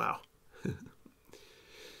Cola, wow.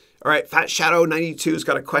 All right, Fat Shadow 92's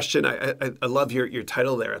got a question. I love your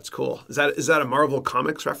title there. That's cool. Is that a Marvel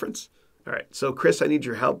Comics reference? All right, so Chris, I need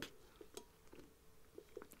your help.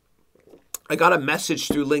 I got a message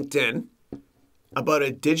through LinkedIn about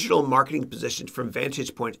a digital marketing position from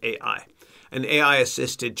Vantage Point AI, an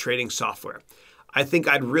AI-assisted trading software. I think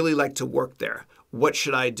I'd really like to work there. What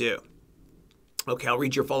should I do? Okay, I'll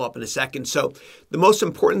read your follow-up in a second. So the most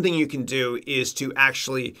important thing you can do is to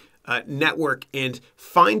actually network and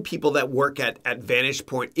find people that work at Vantage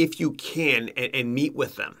Point if you can and meet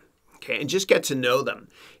with them, okay, and just get to know them.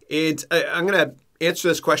 And I'm going to answer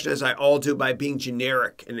this question as I all do by being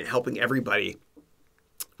generic and helping everybody,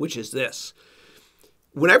 which is this.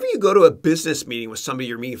 Whenever you go to a business meeting with somebody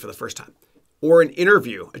you're meeting for the first time, or an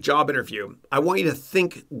interview, a job interview, I want you to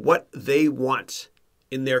think what they want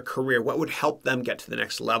in their career, what would help them get to the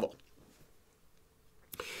next level.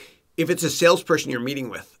 If it's a salesperson you're meeting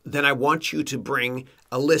with, then I want you to bring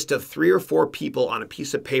a list of 3 or 4 people on a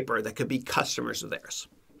piece of paper that could be customers of theirs.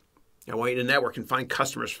 I want you to network and find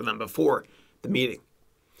customers for them before the meeting.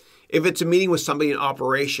 If it's a meeting with somebody in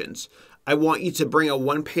operations, I want you to bring a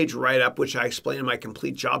 1-page write-up, which I explain in my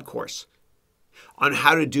complete job course, on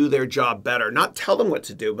how to do their job better. Not tell them what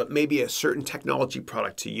to do, but maybe a certain technology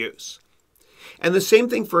product to use. And the same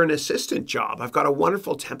thing for an assistant job. I've got a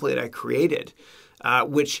wonderful template I created,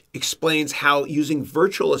 which explains how using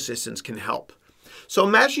virtual assistants can help. So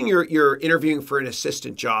imagine you're interviewing for an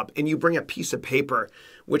assistant job and you bring a piece of paper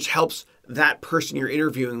which helps that person you're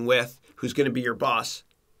interviewing with, who's going to be your boss,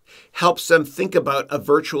 helps them think about a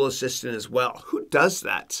virtual assistant as well. Who does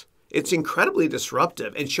that? It's incredibly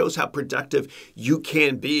disruptive and shows how productive you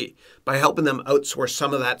can be by helping them outsource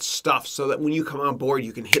some of that stuff so that when you come on board,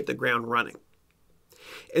 you can hit the ground running.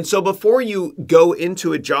 And so before you go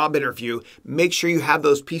into a job interview, make sure you have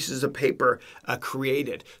those pieces of paper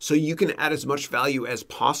created so you can add as much value as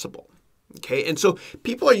possible. Okay, and so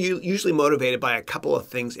people are usually motivated by a couple of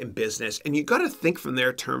things in business, and you got to think from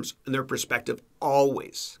their terms and their perspective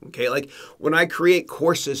always. Okay, like when I create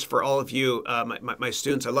courses for all of you, my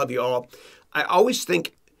students, I love you all. I always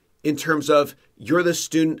think in terms of you're the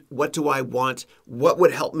student, what do I want? What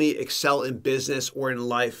would help me excel in business or in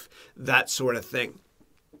life? That sort of thing.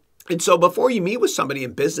 And so before you meet with somebody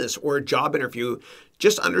in business or a job interview,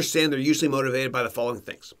 just understand they're usually motivated by the following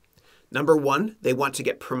things. Number one, they want to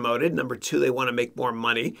get promoted. Number two, they want to make more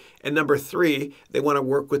money. And number three, they want to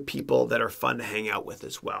work with people that are fun to hang out with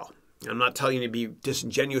as well. I'm not telling you to be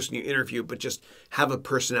disingenuous in your interview, but just have a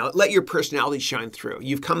personality. Let your personality shine through.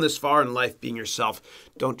 You've come this far in life being yourself.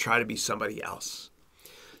 Don't try to be somebody else.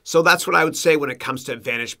 So that's what I would say when it comes to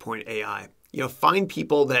Vantage Point AI. Find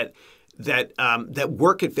people that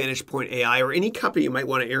work at Vantage Point AI or any company you might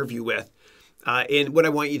want to interview with. And what I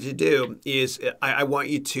want you to do is I want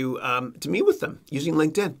you to meet with them using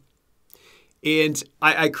LinkedIn. And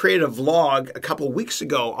I created a vlog a couple of weeks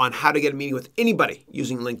ago on how to get a meeting with anybody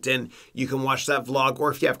using LinkedIn. You can watch that vlog,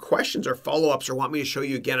 or if you have questions or follow-ups or want me to show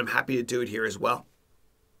you again, I'm happy to do it here as well.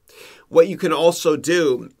 What you can also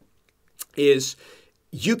do is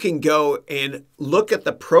you can go and look at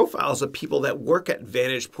the profiles of people that work at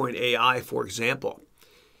Vantage Point AI, for example.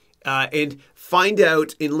 And find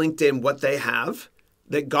out in LinkedIn what they have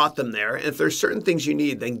that got them there. And if there's certain things you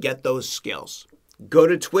need, then get those skills. Go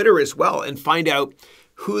to Twitter as well and find out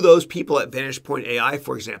who those people at Vantage Point AI,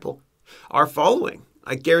 for example, are following.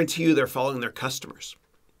 I guarantee you they're following their customers.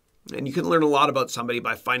 And you can learn a lot about somebody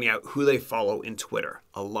by finding out who they follow in Twitter,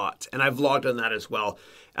 a lot. And I've vlogged on that as well.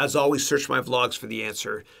 As always, search my vlogs for the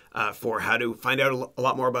answer for how to find out a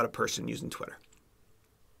lot more about a person using Twitter.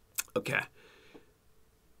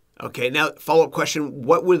 Okay, now follow-up question,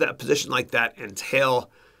 what would a position like that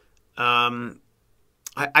entail? I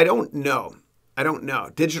don't know.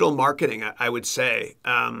 Digital marketing, I would say.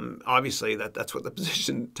 Obviously, that's what the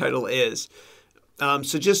position title is.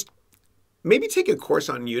 So just maybe take a course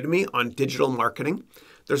on Udemy on digital marketing.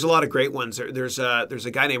 There's a lot of great ones. There's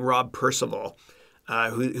a guy named Rob Percival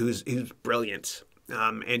who's brilliant.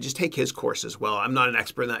 And just take his course as well. I'm not an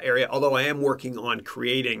expert in that area, although I am working on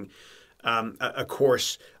creating a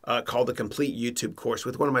course called the Complete YouTube Course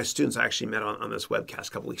with one of my students I actually met on this webcast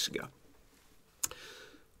a couple weeks ago.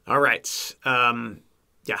 All right.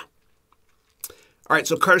 Yeah. All right.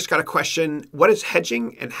 So Carter's got a question. What is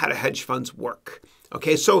hedging and how do hedge funds work?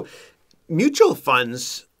 Okay. So mutual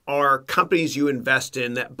funds are companies you invest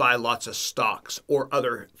in that buy lots of stocks or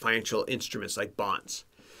other financial instruments like bonds.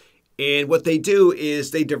 And what they do is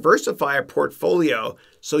they diversify a portfolio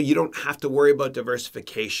so you don't have to worry about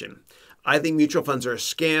diversification. I think mutual funds are a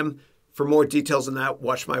scam. For more details on that,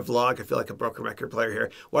 watch my vlog. I feel like a broken record player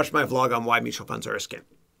here. Watch my vlog on why mutual funds are a scam.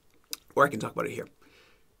 Or I can talk about it here.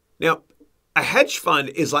 Now, a hedge fund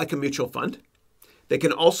is like a mutual fund. They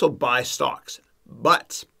can also buy stocks.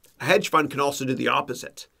 But a hedge fund can also do the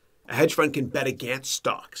opposite. A hedge fund can bet against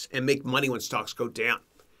stocks and make money when stocks go down.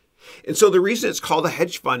 And so the reason it's called a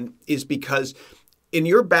hedge fund is because in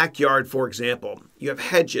your backyard, for example, you have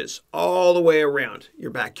hedges all the way around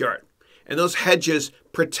your backyard. And those hedges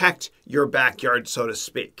protect your backyard, so to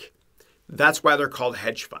speak. That's why they're called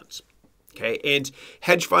hedge funds. Okay, and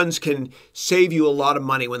hedge funds can save you a lot of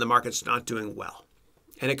money when the market's not doing well.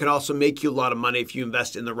 And it can also make you a lot of money if you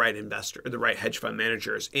invest in the right investor, or the right hedge fund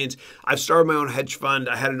managers. And I've started my own hedge fund.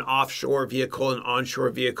 I had an offshore vehicle, an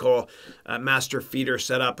onshore vehicle, master feeder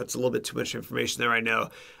set up. It's a little bit too much information there, I know.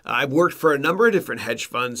 I've worked for a number of different hedge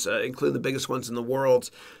funds, including the biggest ones in the world.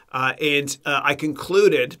 And I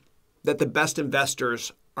concluded that the best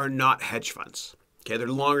investors are not hedge funds. Okay, they're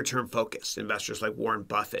longer term focused investors like Warren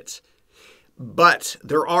Buffett. But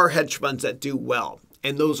there are hedge funds that do well,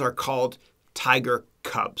 and those are called tiger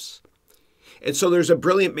cubs. And so there's a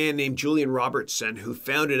brilliant man named Julian Robertson who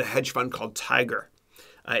founded a hedge fund called Tiger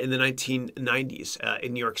in the 1990s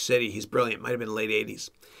in New York City. He's brilliant, might have been the late 80s.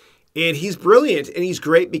 And he's brilliant and he's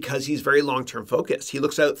great because he's very long-term focused. He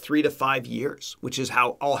looks out 3 to 5 years, which is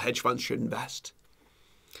how all hedge funds should invest.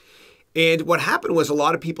 And what happened was a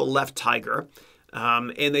lot of people left Tiger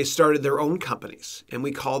and they started their own companies. And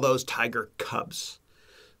we call those Tiger Cubs.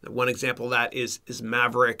 One example of that is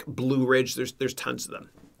Maverick, Blue Ridge. There's tons of them.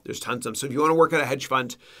 There's tons of them. So if you want to work at a hedge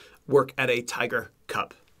fund, work at a Tiger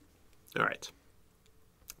Cub. All right.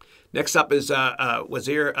 Next up is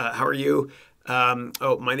Wazir. How are you?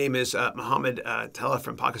 My name is Mohammed Tella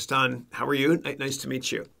from Pakistan. How are you? Nice to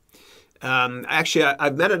meet you. Actually,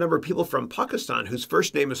 I've met a number of people from Pakistan whose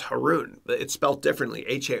first name is Haroun. It's spelled differently,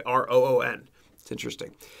 Haroon. It's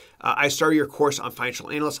interesting. I started your course on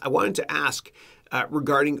financial analysts. I wanted to ask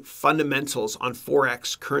regarding fundamentals on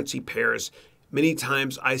Forex currency pairs. Many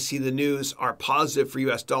times I see the news are positive for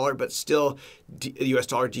US dollar, but still the US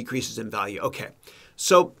dollar decreases in value. Okay,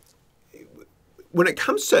 so when it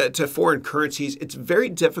comes to foreign currencies, it's very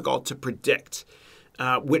difficult to predict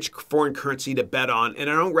which foreign currency to bet on, and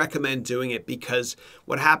I don't recommend doing it because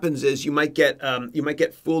what happens is you might get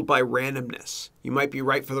fooled by randomness. You might be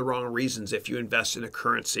right for the wrong reasons if you invest in a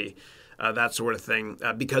currency, that sort of thing,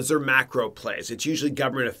 because they're macro plays. It's usually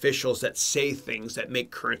government officials that say things that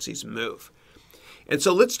make currencies move. And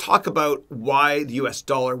so let's talk about why the US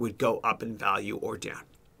dollar would go up in value or down.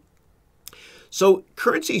 So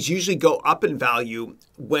currencies usually go up in value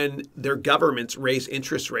when their governments raise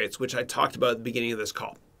interest rates, which I talked about at the beginning of this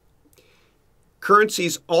call.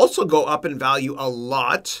 Currencies also go up in value a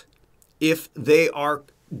lot if they are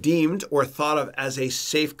deemed or thought of as a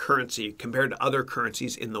safe currency compared to other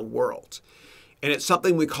currencies in the world. And it's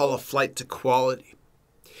something we call a flight to quality.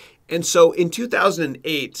 And so in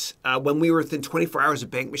 2008, when we were within 24 hours of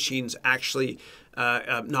bank machines actually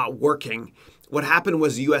not working, what happened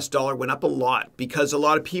was the US dollar went up a lot because a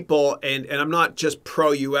lot of people, and I'm not just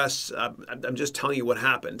pro-US, I'm just telling you what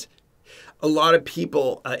happened. A lot of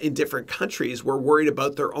people in different countries were worried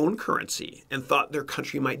about their own currency and thought their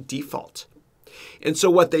country might default. And so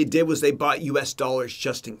what they did was they bought US dollars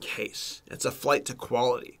just in case. It's a flight to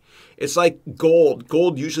quality. It's like gold.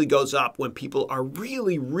 Gold usually goes up when people are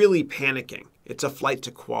really, really panicking. It's a flight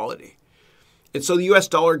to quality. And so the US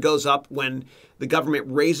dollar goes up when the government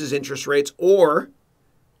raises interest rates or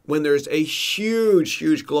when there's a huge,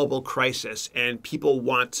 huge global crisis and people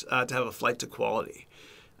want to have a flight to quality.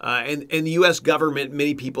 And the US government,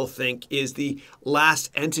 many people think, is the last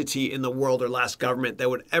entity in the world or last government that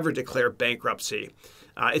would ever declare bankruptcy.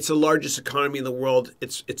 It's the largest economy in the world.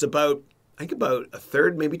 It's about, I think about a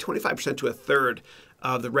third, maybe 25% to a third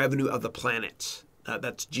of the revenue of the planet.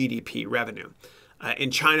 That's GDP revenue.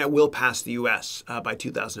 And China will pass the US by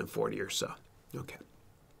 2040 or so. Okay.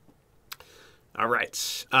 All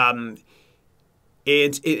right. Mohammed,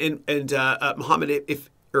 Mohammed,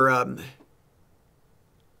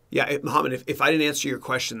 Mohammed, if I didn't answer your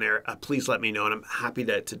question there, please let me know, and I'm happy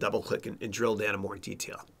to double click and drill down in more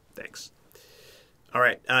detail. Thanks. All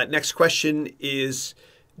right. Next question is,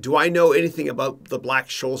 do I know anything about the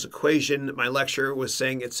Black-Scholes equation? My lecturer was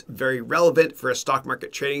saying it's very relevant for a stock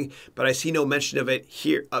market trading, but I see no mention of it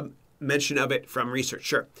here. Mention of it from research.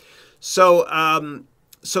 Sure. So,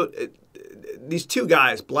 these two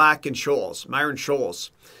guys, Black and Scholes, Myron Scholes,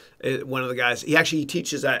 one of the guys, he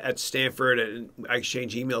teaches at Stanford, and I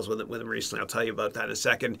exchanged emails with him recently. I'll tell you about that in a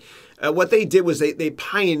second. What they did was they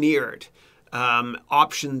pioneered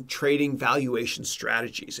option trading valuation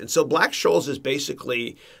strategies. And so Black-Scholes is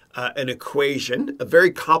basically an equation, a very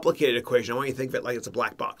complicated equation. I want you to think of it like it's a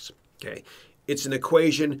black box. Okay, it's an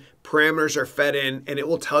equation, parameters are fed in, and it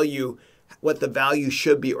will tell you what the value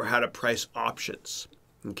should be or how to price options.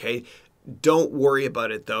 Okay, don't worry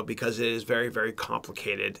about it though, because it is very, very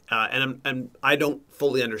complicated, and I don't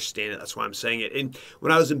fully understand it. That's why I'm saying it. And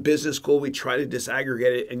when I was in business school, we tried to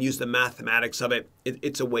disaggregate it and use the mathematics of it.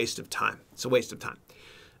 It's a waste of time. It's a waste of time.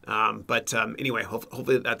 Anyway,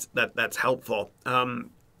 hopefully that's helpful.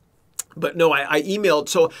 But no, I emailed.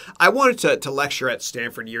 So I wanted to lecture at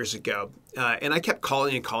Stanford years ago, and I kept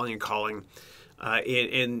calling and calling and calling.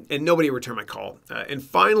 And nobody returned my call. And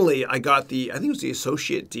finally, I got I think it was the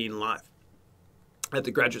associate dean live at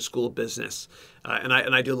the Graduate School of Business. And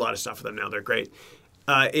I do a lot of stuff with them now. They're great.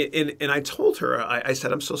 And I told her, I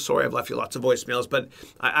said, I'm so sorry I've left you lots of voicemails, but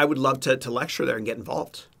I would love to lecture there and get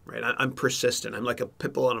involved. Right? I'm persistent. I'm like a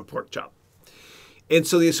pit bull on a pork chop. And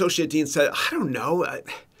so the associate dean said, I don't know.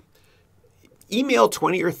 Email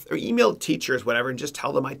 20 or email teachers, whatever, and just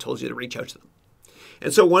tell them I told you to reach out to them.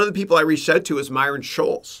 And so one of the people I reached out to was Myron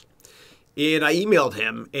Scholes. And I emailed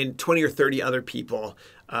him and 20 or 30 other people.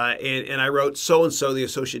 And I wrote, so-and-so, the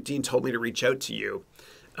associate dean told me to reach out to you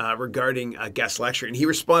regarding a guest lecture. And he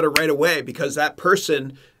responded right away because that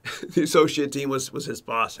person, the associate dean, was his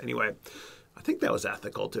boss. Anyway, I think that was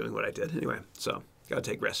ethical doing what I did. Anyway, so got to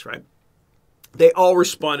take risks, right? They all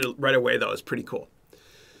responded right away, though. It's pretty cool.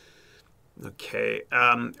 Okay.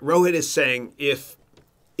 Rohit is saying, if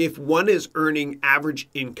one is earning average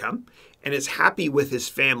income and is happy with his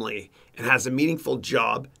family and has a meaningful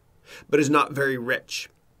job, but is not very rich,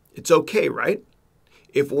 it's okay, right?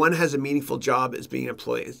 If one has a meaningful job as being an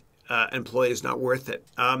employee is not worth it.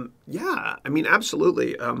 Yeah, I mean,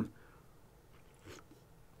 absolutely.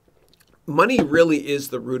 money really is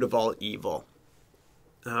the root of all evil.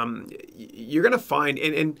 You're going to find,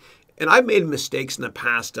 and I've made mistakes in the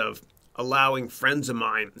past of allowing friends of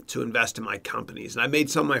mine to invest in my companies. And I made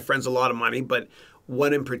some of my friends a lot of money, but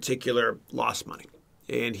one in particular lost money.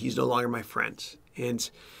 And he's no longer my friend. And,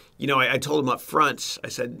 I told him up front, I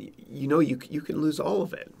said, you can lose all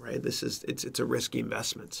of it, right? It's a risky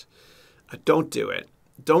investment. Don't do it.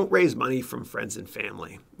 Don't raise money from friends and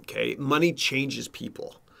family, okay? Money changes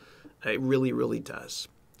people. It really, really does.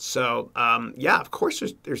 So, of course,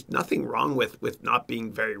 there's nothing wrong with not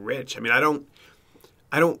being very rich. I mean,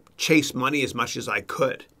 I don't chase money as much as I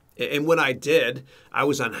could. And when I did, I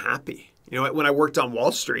was unhappy. When I worked on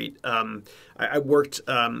Wall Street, I worked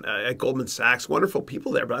at Goldman Sachs, wonderful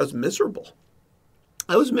people there, but I was miserable.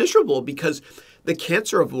 I was miserable because the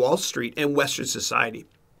cancer of Wall Street and Western society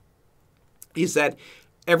is that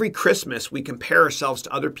every Christmas we compare ourselves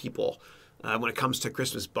to other people when it comes to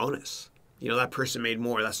Christmas bonus. That person made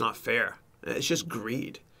more. That's not fair. It's just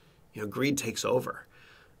greed. Greed takes over.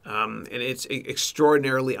 And it's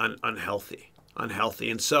extraordinarily unhealthy.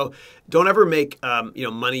 And so don't ever make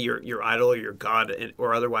money your idol or your god,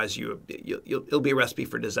 or otherwise it'll be a recipe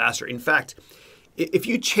for disaster. In fact, if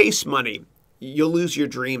you chase money, you'll lose your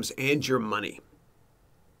dreams and your money.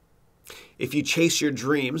 If you chase your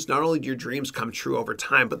dreams, not only do your dreams come true over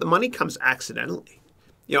time, but the money comes accidentally.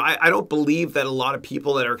 I don't believe that a lot of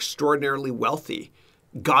people that are extraordinarily wealthy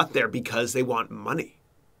got there because they want money.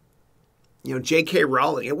 J.K.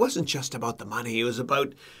 Rowling, it wasn't just about the money. It was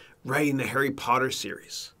about writing the Harry Potter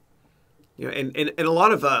series. And a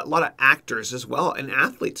lot of actors as well, and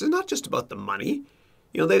athletes. It's not just about the money.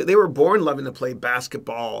 They were born loving to play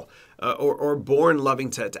basketball or born loving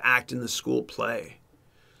to act in the school play.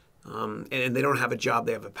 And they don't have a job,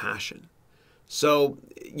 they have a passion. So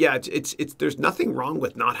yeah, there's nothing wrong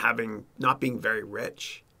with not being very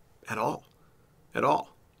rich at all.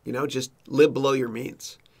 Just live below your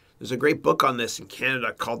means. There's a great book on this in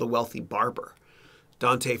Canada called The Wealthy Barber.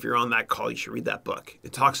 Dante, if you're on that call, you should read that book.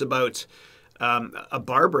 It talks about a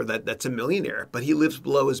barber that's a millionaire, but he lives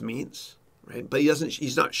below his means, right? But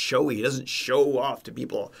he's not showy. He doesn't show off to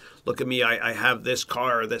people. Look at me, I have this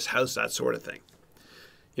car or this house, that sort of thing.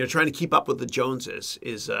 Trying to keep up with the Joneses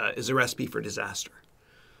is a recipe for disaster.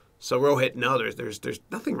 So Rohit, no, there's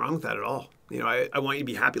nothing wrong with that at all. I want you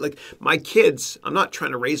to be happy. Like my kids, I'm not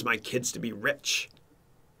trying to raise my kids to be rich.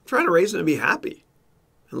 I'm trying to raise them to be happy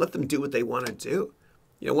and let them do what they want to do.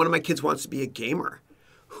 One of my kids wants to be a gamer.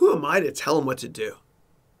 Who am I to tell him what to do?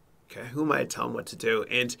 Okay, who am I to tell him what to do?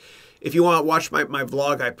 And if you want to watch my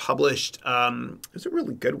vlog, I published, it was a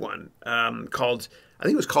really good one called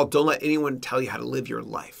Don't Let Anyone Tell You How to Live Your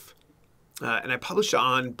Life. And I published it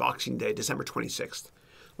on Boxing Day, December 26th.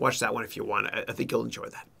 Watch that one if you want. I think you'll enjoy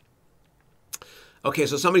that. Okay,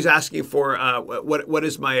 so somebody's asking for what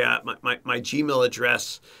is my Gmail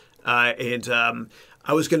address.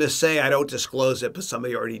 I was going to say I don't disclose it, but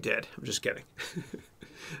somebody already did. I'm just kidding.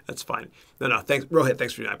 That's fine. No, thanks, Rohit.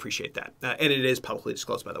 Thanks for that. I appreciate that. And it is publicly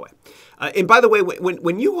disclosed, by the way. And by the way,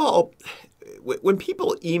 when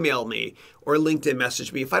people email me or LinkedIn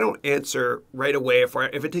message me, if I don't answer right away,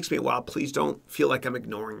 if it takes me a while, please don't feel like I'm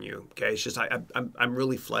ignoring you. Okay, it's just I'm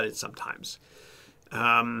really flooded sometimes.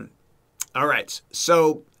 All right.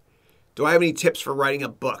 So, do I have any tips for writing a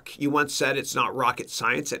book? You once said it's not rocket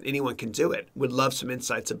science and anyone can do it. Would love some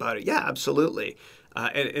insights about it. Yeah, absolutely.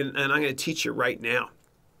 And I'm going to teach you right now.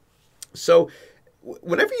 So,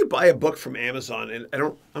 whenever you buy a book from Amazon, and I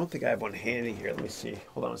don't think I have one handy here. Let me see.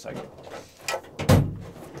 Hold on a second.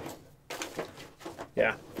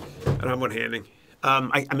 Yeah, I don't have one handy.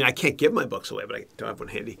 I can't give my books away, but I don't have one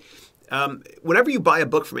handy. Whenever you buy a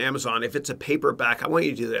book from Amazon, if it's a paperback, I want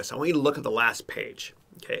you to do this. I want you to look at the last page,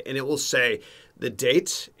 okay? And it will say the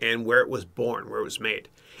date and where it was born, where it was made.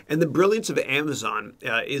 And the brilliance of Amazon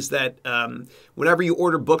is that whenever you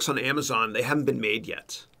order books on Amazon, they haven't been made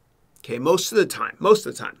yet. Okay, most of the time,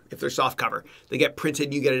 if they're soft cover, they get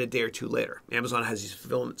printed, you get it a day or two later. Amazon has these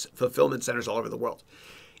fulfillment centers all over the world.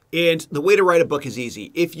 And the way to write a book is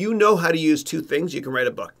easy. If you know how to use two things, you can write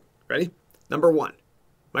a book. Ready? Number one,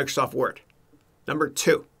 Microsoft Word. Number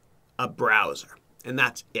two, a browser. And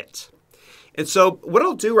that's it. And so what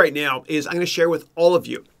I'll do right now is I'm going to share with all of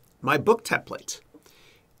you my book template.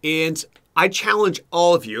 And I challenge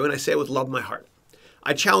all of you, and I say it with love in my heart,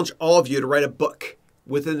 I challenge all of you to write a book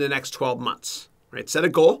within the next 12 months. Right? Set a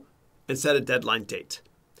goal and set a deadline date.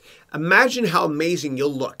 Imagine how amazing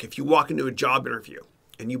you'll look if you walk into a job interview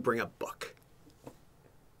and you bring a book.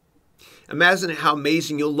 Imagine how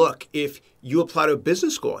amazing you'll look if you apply to a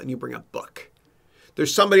business school and you bring a book.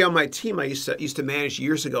 There's somebody on my team I used to manage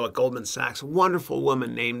years ago at Goldman Sachs, a wonderful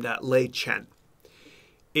woman named Lei Chen.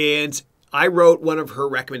 And I wrote one of her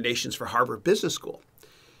recommendations for Harvard Business School.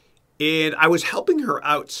 And I was helping her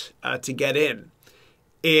out to get in.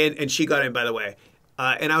 And she got in, by the way.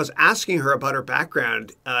 And I was asking her about her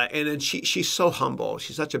background. And then she's so humble.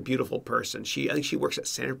 She's such a beautiful person. I think she works at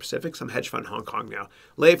Standard Pacific, some hedge fund in Hong Kong now.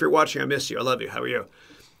 Lei, if you're watching, I miss you. I love you. How are you?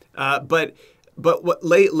 But what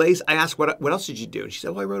Lei, I asked, what else did you do? And she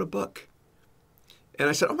said, well, I wrote a book. And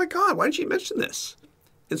I said, oh my God, why didn't you mention this?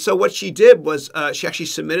 And so what she did was she actually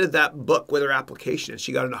submitted that book with her application, and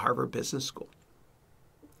she got into Harvard Business School.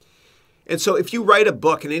 And so if you write a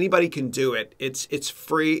book, and anybody can do it, it's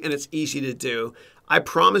free and it's easy to do. I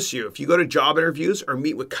promise you, if you go to job interviews or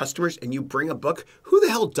meet with customers and you bring a book, who the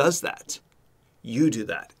hell does that? You do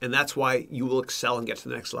that. And that's why you will excel and get to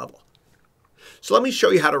the next level. So let me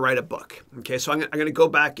show you how to write a book. Okay, so I'm going to go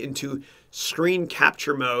back into screen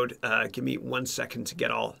capture mode. Give me 1 second to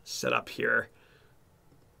get all set up here.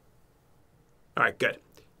 All right, good.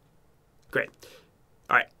 Great.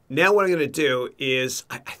 All right, now what I'm going to do is,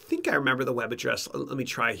 I think I remember the web address. Let me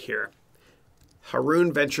try here.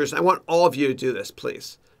 Haroun Ventures. I want all of you to do this,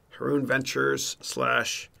 please. Haroun Ventures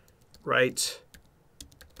 / write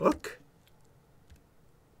book.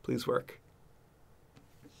 Please work.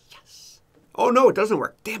 Yes. Oh, no, it doesn't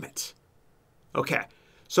work. Damn it. Okay.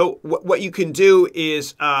 So what you can do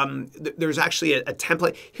is there's actually a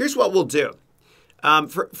template. Here's what we'll do.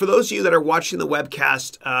 For those of you that are watching the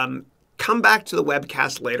webcast, come back to the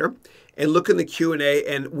webcast later and look in the Q&A,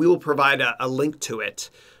 and we will provide a link to it.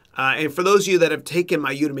 And for those of you that have taken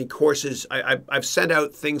my Udemy courses, I've sent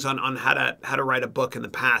out things on how to write a book in the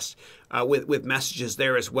past with messages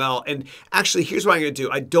there as well. And actually, here's what I'm going to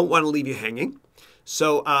do. I don't want to leave you hanging.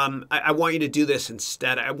 So I want you to do this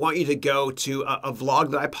instead. I want you to go to a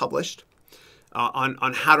vlog that I published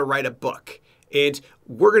on how to write a book. And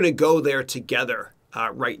we're going to go there together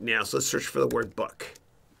right now. So let's search for the word book.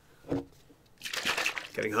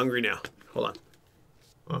 Getting hungry now. Hold on.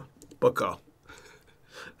 Oh, booko.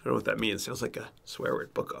 I don't know what that means. Sounds like a swear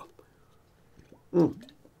word. Booko.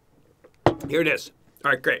 Here it is.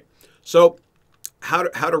 All right, great. So how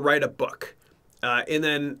to write a book. And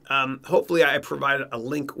then hopefully I provided a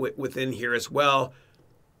link within here as well.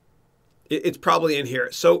 It's probably in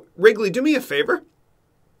here. So Wrigley, do me a favor.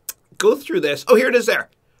 Go through this. Oh, here it is there.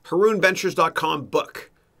 HarounVentures.com book.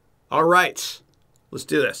 All right. Let's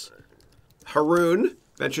do this.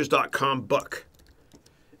 HarounVentures.com book.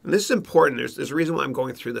 And this is important. There's a reason why I'm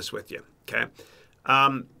going through this with you. Okay.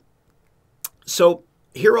 So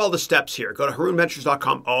here are all the steps here. Go to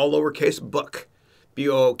HarounVentures.com, all lowercase book.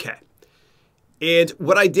 B-O-O-K. And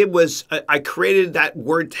what I did was I created that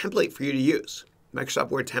Word template for you to use. Microsoft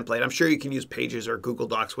Word template. I'm sure you can use Pages or Google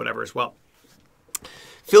Docs, whatever as well.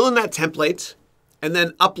 Fill in that template and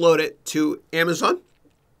then upload it to Amazon.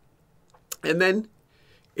 And then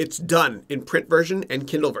it's done in print version and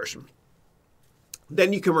Kindle version.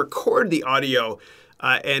 Then you can record the audio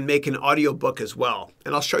and make an audio book as well.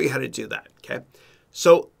 And I'll show you how to do that. Okay.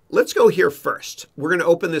 So let's go here first. We're going to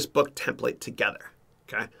open this book template together.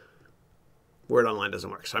 Okay. Word Online doesn't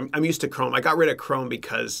work. So I'm used to Chrome. I got rid of Chrome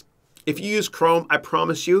because if you use Chrome, I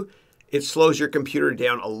promise you, it slows your computer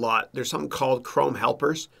down a lot. There's something called Chrome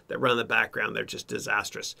helpers that run in the background. They're just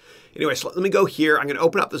disastrous. Anyway, so let me go here. I'm going to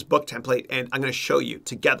open up this book template, and I'm going to show you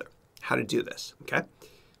together how to do this. Okay.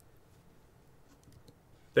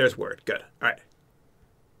 There's Word. Good. All right.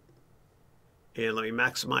 And let me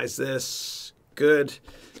maximize this. Good.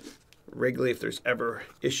 Wrigley, if there's ever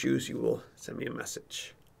issues, you will send me a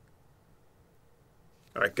message.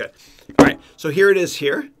 All right, good. All right, so here it is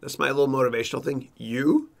here. That's my little motivational thing.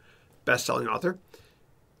 You, best-selling author.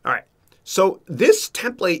 All right, so this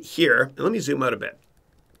template here, and let me zoom out a bit.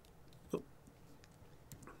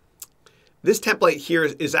 This template here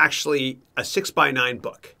is actually a 6x9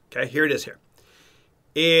 book. Okay, here it is here.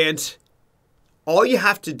 And all you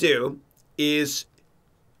have to do is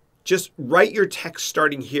just write your text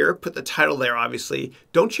starting here. Put the title there, obviously.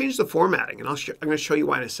 Don't change the formatting, and I'm going to show you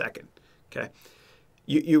why in a second. Okay.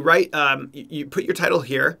 You write, you put your title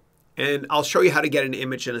here, and I'll show you how to get an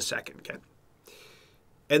image in a second, okay?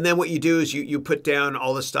 And then what you do is you put down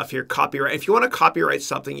all this stuff here, copyright. If you want to copyright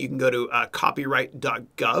something, you can go to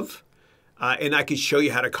copyright.gov, and I can show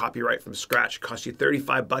you how to copyright from scratch. It costs you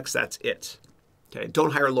 $35, that's it. Okay,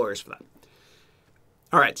 don't hire lawyers for that.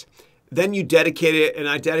 All right, then you dedicate it, and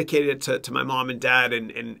I dedicated it to my mom and dad,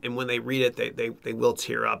 and when they read it, they will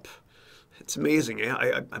tear up. It's amazing.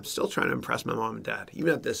 I'm still trying to impress my mom and dad,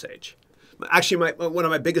 even at this age. Actually, one of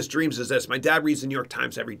my biggest dreams is this. My dad reads the New York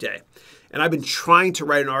Times every day. And I've been trying to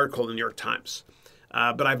write an article in the New York Times.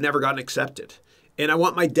 but I've never gotten accepted. And I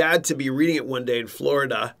want my dad to be reading it one day in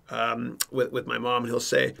Florida with my mom, and he'll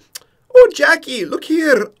say, "Oh, Jackie, look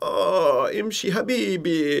here. Oh, Imshi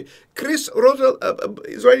Habibi. Chris wrote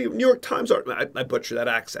he's writing New York Times art." I butcher that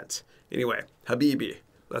accent. Anyway, Habibi.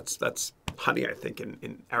 That's honey, I think,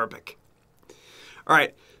 in Arabic. All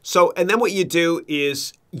right. So, and then what you do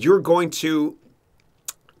is you're going to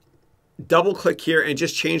double click here and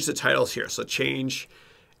just change the titles here. So change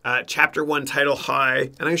chapter 1 title high.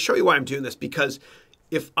 And I'm going to show you why I'm doing this, because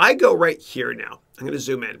if I go right here now, I'm going to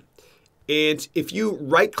zoom in. And if you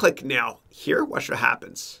right click now here, watch what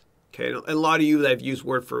happens. Okay. And a lot of you that have used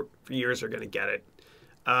Word for years are going to get it.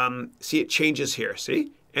 See, it changes here.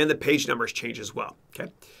 See? And the page numbers change as well.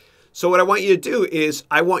 Okay. So what I want you to do is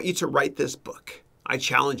I want you to write this book. I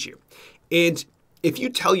challenge you. And if you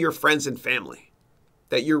tell your friends and family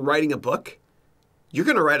that you're writing a book, you're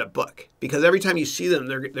going to write a book, because every time you see them,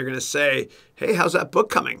 they're going to say, "Hey, how's that book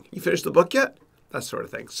coming? You finished the book yet?" That sort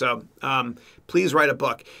of thing. So please write a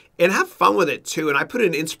book and have fun with it too. And I put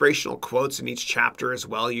in inspirational quotes in each chapter as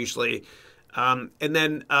well, usually. And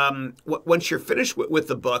then once you're finished with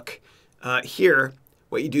the book here,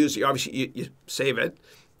 what you do is you save it.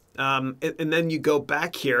 And then you go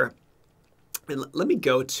back here. And let me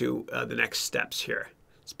go to the next steps here.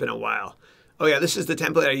 It's been a while. Oh yeah, this is the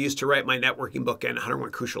template I used to write my networking book and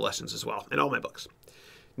 101 Crucial Lessons as well, and all my books.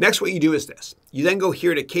 Next, what you do is this. You then go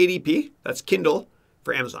here to KDP, that's Kindle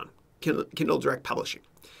for Amazon, Kindle Direct Publishing.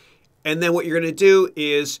 And then what you're going to do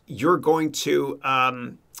is you're going to, I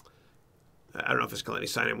don't know if it's going to let me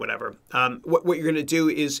sign in, whatever. What you're going to do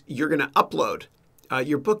is you're going to upload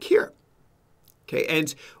your book here. Okay,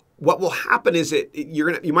 and what will happen is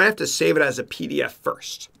you might have to save it as a PDF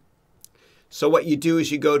first. So what you do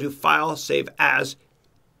is you go to File, Save As,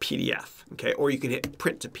 PDF, okay? Or you can hit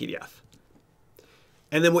Print to PDF.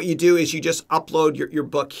 And then what you do is you just upload your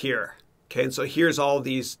book here, okay? And so here's all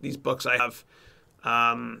these books I have.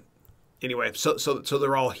 Anyway, so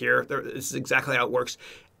they're all here. This is exactly how it works.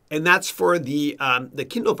 And that's for the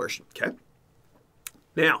Kindle version, okay?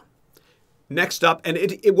 Now, next up, and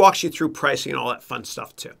it walks you through pricing and all that fun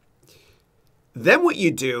stuff too. Then what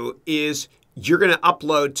you do is you're going to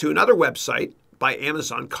upload to another website by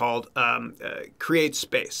Amazon called Create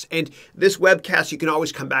Space. And this webcast, you can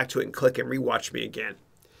always come back to it and click and rewatch me again.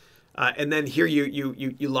 And then here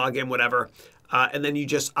you log in, whatever, and then you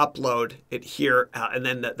just upload it here, and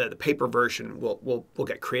then the paper version will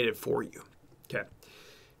get created for you. Okay.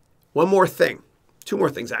 One more thing, two more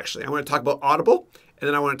things actually. I want to talk about Audible, and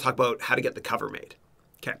then I want to talk about how to get the cover made.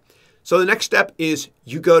 Okay. So the next step is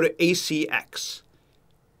you go to ACX.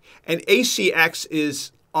 And ACX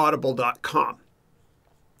is audible.com.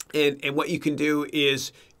 And what you can do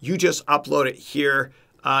is you just upload it here.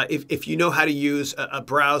 If you know how to use a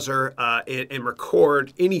browser and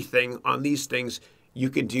record anything on these things, you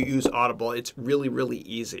can use Audible. It's really, really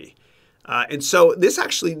easy. And so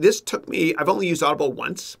this took me, I've only used Audible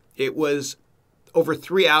once. It was over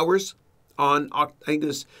 3 hours on, I think it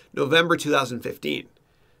was November 2015.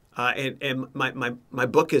 And my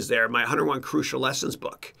book is there, my 101 Crucial Lessons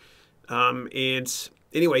book. And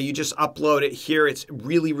anyway, you just upload it here. It's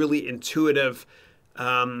really, really intuitive.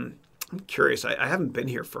 I'm curious. I haven't been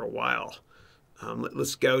here for a while.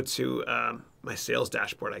 Let's go to my sales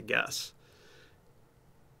dashboard, I guess.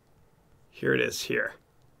 Here it is here.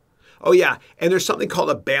 Oh, yeah. And there's something called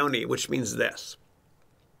a bounty, which means this.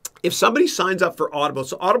 If somebody signs up for Audible,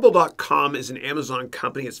 so audible.com is an Amazon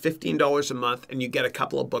company. It's $15 a month, and you get a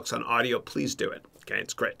couple of books on audio. Please do it. Okay,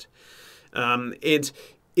 it's great. And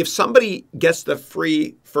if somebody gets the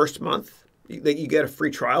free first month, you get a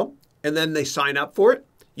free trial, and then they sign up for it,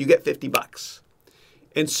 you get $50.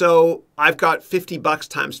 And so I've got $50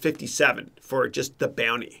 times 57 for just the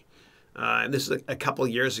bounty. And this is a couple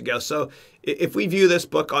of years ago. So if we view this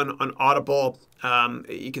book on Audible,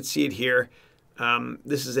 you can see it here.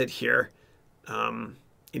 This is it here.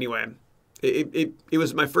 Anyway, it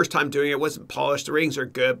was my first time doing it. It wasn't polished. The ratings are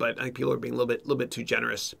good, but I think people are being a little bit too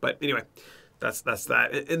generous. But anyway, that's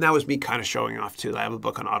that. And that was me kind of showing off too. I have a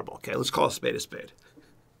book on Audible. Okay, let's call a spade a spade.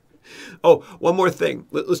 Oh, one more thing.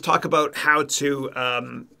 Let's talk about how to,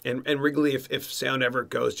 and Wrigley, if sound ever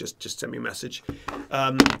goes, just send me a message.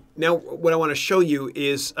 Now, what I want to show you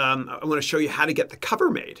is, I want to show you how to get the cover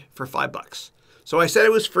made for $5. So I said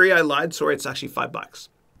it was free. I lied. Sorry, it's actually $5.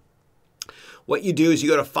 What you do is you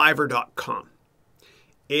go to Fiverr.com.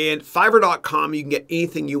 And Fiverr.com, you can get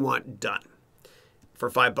anything you want done for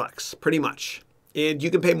 $5, pretty much. And you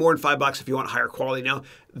can pay more than $5 if you want higher quality. Now,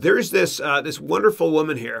 there's this this wonderful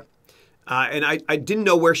woman here, and I didn't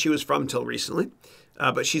know where she was from until recently,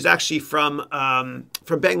 but she's actually from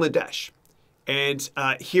Bangladesh, And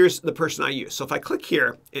here's the person I use. So if I click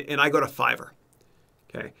here and I go to Fiverr,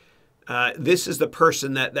 okay, this is the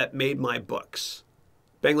person that made my books.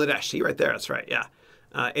 Bangladesh, see right there, that's right, yeah.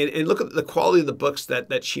 And look at the quality of the books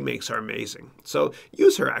that she makes are amazing. So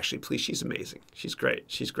use her, actually, please. She's amazing. She's great.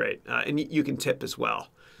 She's great. And you can tip as well.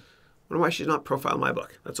 I wonder why she's not profiling my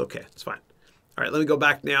book. That's okay. It's fine. All right, let me go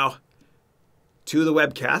back now to the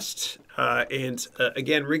webcast.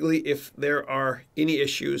 Again, Wrigley, if there are any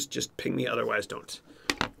issues, just ping me. Otherwise, don't.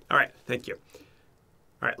 All right, thank you.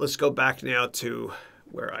 All right, let's go back now to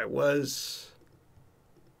where I was.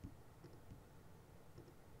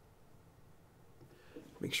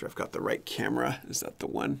 Make sure I've got the right camera. Is that the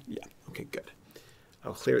one? Yeah. Okay, good.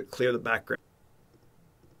 I'll clear the background.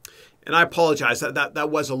 And I apologize. That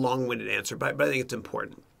was a long-winded answer, but I think it's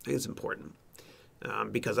important. I think it's important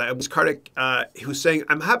because I was Kartik, who's saying,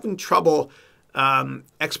 I'm having trouble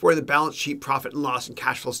exporting the balance sheet, profit and loss, and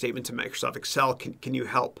cash flow statement to Microsoft Excel. Can you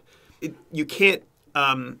help? You can't.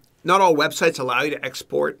 Not all websites allow you to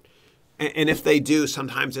export. And if they do,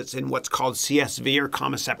 sometimes it's in what's called CSV or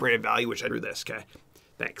comma separated value, which I do this, okay?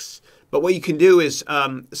 Thanks. But what you can do is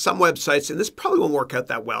some websites, and this probably won't work out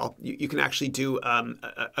that well, you can actually do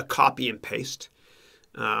a copy and paste.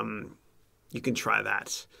 You can try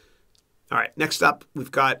that. All right, next up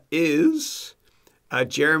we've got is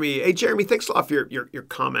Jeremy. Hey, Jeremy, thanks a lot for your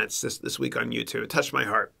comments this week on YouTube. It touched my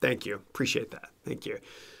heart. Thank you. Appreciate that. Thank you.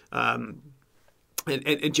 And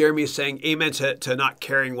Jeremy is saying amen to not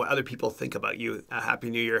caring what other people think about you.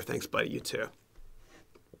 Happy New Year. Thanks, buddy. You too.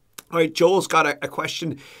 All right, Joel's got a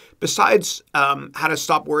question. Besides How to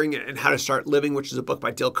Stop Worrying and How to Start Living, which is a book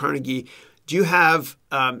by Dale Carnegie, do you have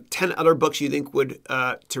 10 other books you think would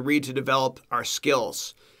to read to develop our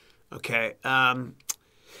skills? Okay.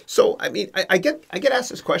 So, I mean, I get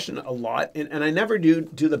asked this question a lot, and I never do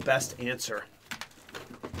the best answer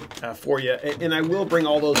for you. And I will bring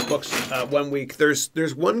all those books one week.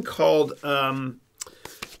 There's one called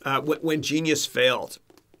When Genius Failed.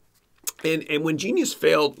 And When Genius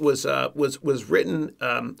Failed was written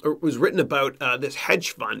about this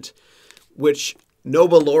hedge fund, which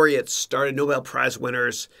Nobel laureates started, Nobel Prize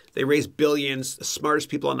winners. They raised billions, the smartest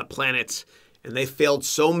people on the planet, and they failed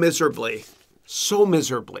so miserably,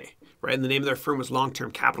 right? And the name of their firm was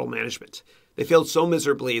Long-Term Capital Management. They failed so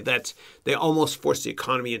miserably that they almost forced the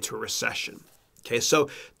economy into a recession. Okay, so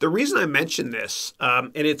the reason I mention this,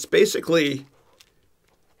 and it's basically,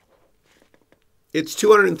 it's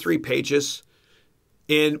 203 pages,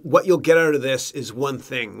 and what you'll get out of this is one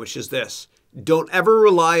thing, which is this. Don't ever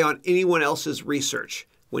rely on anyone else's research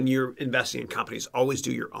when you're investing in companies. Always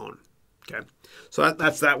do your own, okay? So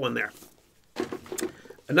that's that one there.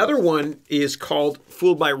 Another one is called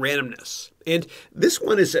Fooled by Randomness. And this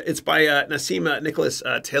one it's by Nassim Nicholas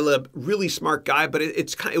Taleb, really smart guy, but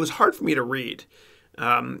it was hard for me to read.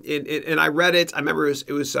 And I read it. I remember it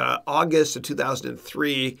was August of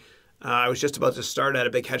 2003. I was just about to start at a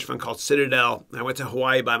big hedge fund called Citadel. I went to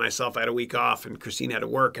Hawaii by myself. I had a week off, and Christine had to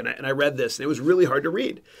work. And I read this, and it was really hard to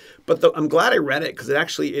read. But I'm glad I read it because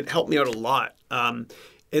it helped me out a lot. And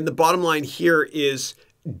the bottom line here is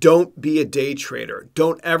don't be a day trader.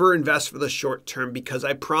 Don't ever invest for the short term because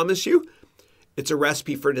I promise you, it's a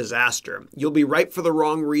recipe for disaster. You'll be right for the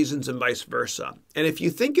wrong reasons and vice versa. And if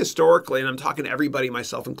you think historically, and I'm talking to everybody,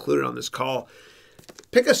 myself included on this call,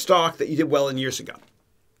 pick a stock that you did well in years ago.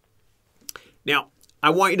 Now,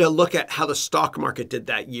 I want you to look at how the stock market did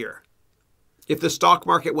that year. If the stock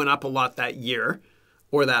market went up a lot that year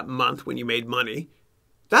or that month when you made money,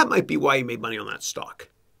 that might be why you made money on that stock.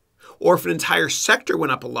 Or if an entire sector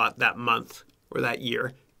went up a lot that month or that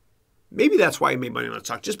year, maybe that's why you made money on that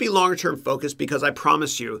stock. Just be longer term focused because I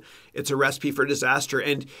promise you it's a recipe for disaster.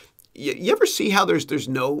 And you ever see how there's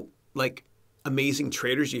no like amazing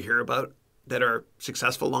traders you hear about that are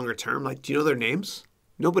successful longer term? Like, do you know their names?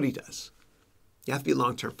 Nobody does. You have to be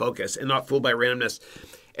long-term focused and not fooled by randomness.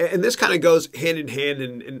 And this kind of goes hand in hand.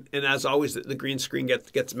 And as always, the green screen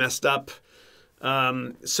gets messed up.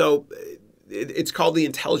 So it's called The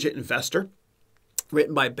Intelligent Investor,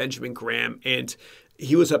 written by Benjamin Graham. And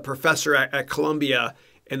he was a professor at Columbia.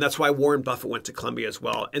 And that's why Warren Buffett went to Columbia as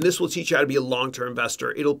well. And this will teach you how to be a long-term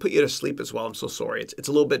investor. It'll put you to sleep as well. I'm so sorry. It's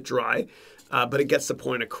a little bit dry, but it gets the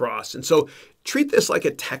point across. And so treat this like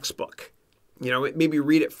a textbook. You know, maybe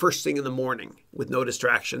read it first thing in the morning with no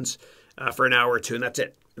distractions for an hour or two, and that's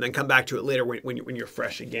it. And then come back to it later when you're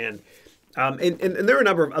fresh again. And there are a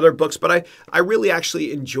number of other books, but I really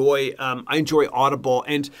actually enjoy Audible.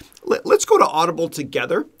 And let's go to Audible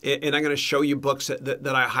together, and I'm going to show you books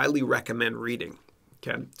that I highly recommend reading.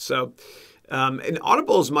 Okay, so and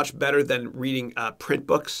Audible is much better than reading print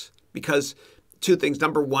books because two things.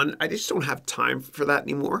 Number one, I just don't have time for that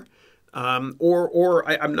anymore. I'm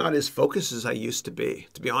not as focused as I used to be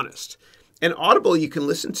honest. And Audible, you can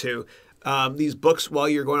listen to these books while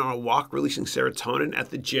you're going on a walk, releasing serotonin, at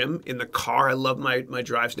the gym, in the car. I love my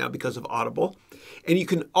drives now because of Audible. And you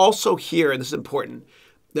can also hear, and this is important,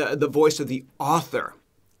 the voice of the author,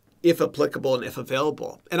 if applicable and if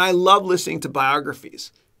available. And I love listening to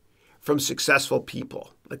biographies from successful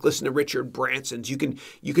people. Like listen to Richard Branson's. You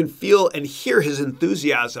can feel and hear his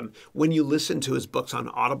enthusiasm when you listen to his books on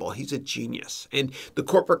Audible. He's a genius. And the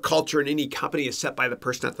corporate culture in any company is set by the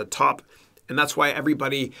person at the top. And that's why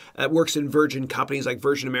everybody that works in Virgin companies like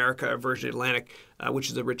Virgin America or Virgin Atlantic, which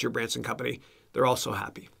is a Richard Branson company, they're all so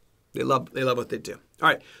happy. They love what they do. All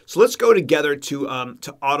right, so let's go together to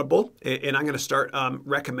Audible, and I'm going to start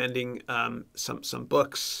recommending some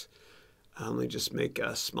books. Let me just make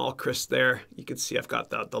a small Chris there. You can see I've got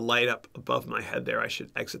the light up above my head there. I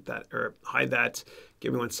should exit that or hide that.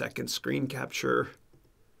 Give me 1 second. Screen capture.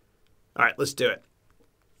 All right, let's do it.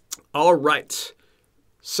 All right,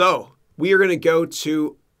 so we are going to go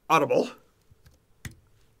to Audible.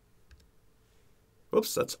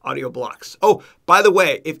 Oops, that's audio blocks. Oh, by the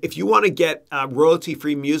way, if you want to get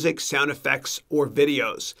royalty-free music, sound effects, or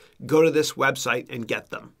videos, go to this website and get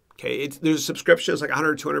them. Okay, there's a subscription. It's like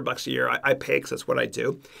 $100, $200 a year. I pay because that's what I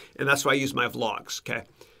do, and that's why I use my vlogs. Okay,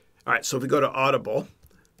 all right. So if we go to Audible,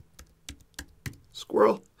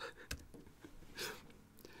 squirrel.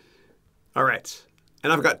 All right,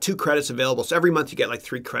 and I've got 2 credits available. So every month you get like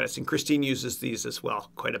 3 credits, and Christine uses these as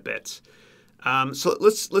well quite a bit. So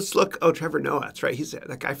let's look. Oh, Trevor Noah. That's right. He's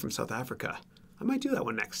that guy from South Africa. I might do that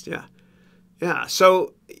one next. Yeah.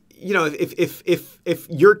 So if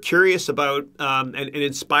you're curious about and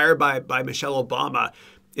inspired by Michelle Obama,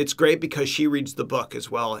 it's great because she reads the book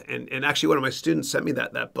as well. And actually, one of my students sent me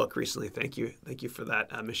that book recently. Thank you for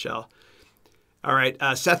that, Michelle. All right,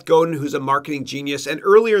 Seth Godin, who's a marketing genius. And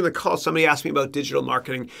earlier in the call, somebody asked me about digital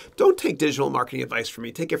marketing. Don't take digital marketing advice from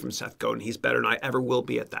me. Take it from Seth Godin. He's better than I ever will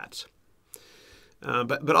be at that.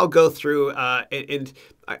 But I'll go through, and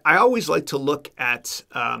I always like to look at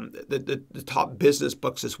the top business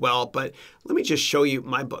books as well. But let me just show you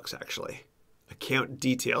my books, actually. Account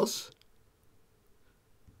details.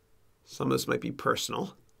 Some of this might be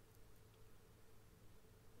personal.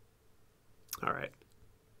 All right.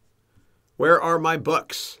 Where are my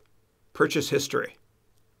books? Purchase history.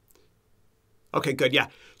 Okay, good. Yeah.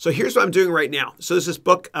 So here's what I'm doing right now. So there's this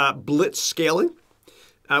book, Blitz Scaling,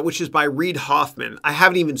 which is by Reid Hoffman. I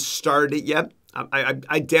haven't even started it yet.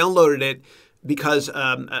 I downloaded it because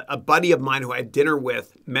a buddy of mine who I had dinner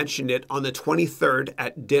with mentioned it on the 23rd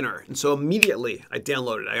at dinner. And so immediately I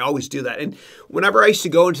downloaded it. I always do that. And whenever I used to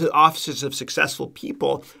go into the offices of successful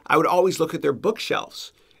people, I would always look at their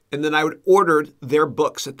bookshelves. And then I would order their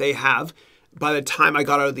books that they have by the time I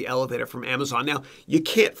got out of the elevator from Amazon. Now, you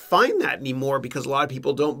can't find that anymore because a lot of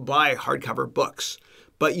people don't buy hardcover books.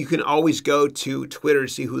 But you can always go to Twitter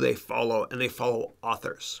to see who they follow, and they follow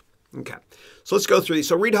authors. Okay, so let's go through these.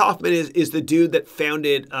 So Reid Hoffman is the dude that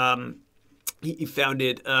founded he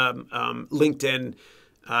founded LinkedIn,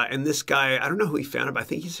 and this guy, I don't know who he founded, but I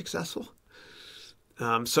think he's successful.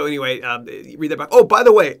 So anyway, read that book. Oh, by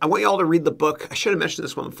the way, I want you all to read the book. I should have mentioned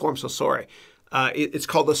this one before. I'm so sorry. It's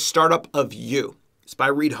called The Startup of You. It's by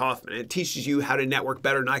Reid Hoffman. It teaches you how to network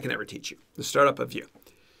better than I can ever teach you. The Startup of You.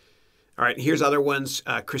 All right, here's other ones.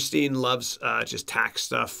 Christine loves just tax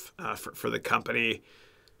stuff for the company.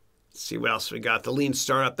 Let's see what else we got. The Lean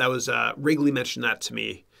Startup. That was Wrigley mentioned that to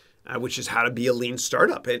me, which is how to be a lean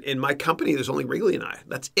startup. In my company, there's only Wrigley and I.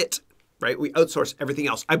 That's it, right? We outsource everything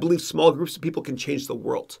else. I believe small groups of people can change the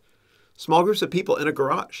world. Small groups of people in a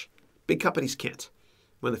garage. Big companies can't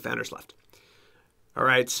when the founders left. All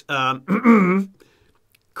right.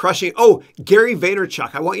 Crushing. Oh, Gary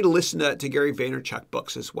Vaynerchuk. I want you to listen to Gary Vaynerchuk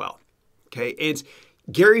books as well. Okay, and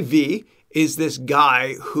Gary V is this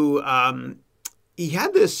guy who he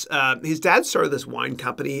had this. His dad started this wine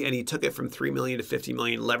company, and he took it from 3 million to 50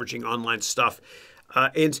 million, leveraging online stuff.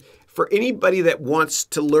 And for anybody that wants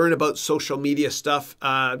to learn about social media stuff,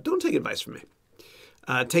 don't take advice from me.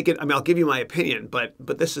 Take it. I mean, I'll give you my opinion, but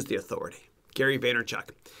this is the authority. Gary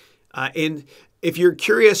Vaynerchuk. And if you're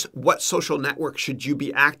curious, what social network should you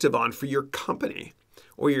be active on for your company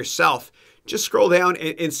or yourself? Just scroll down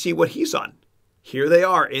and see what he's on. Here they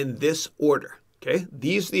are in this order. Okay,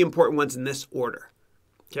 these are the important ones in this order.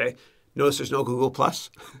 Okay, notice there's no Google Plus.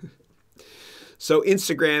 So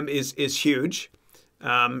Instagram is huge.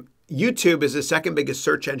 YouTube is the second biggest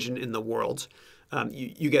search engine in the world.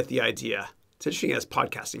 You get the idea. It's interesting he has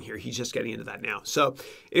podcasting here. He's just getting into that now. So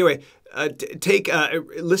anyway,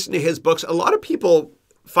 listen to his books. A lot of people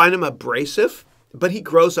find him abrasive. but he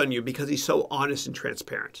grows on you because he's so honest and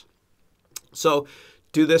transparent. So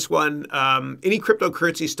do this one. Any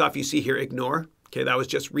cryptocurrency stuff you see here, ignore. Okay, that was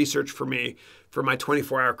just research for me for my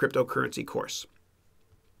 24-hour cryptocurrency course.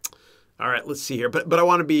 All right, let's see here. But I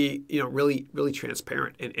want to be, really, really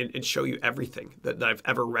transparent and show you everything that I've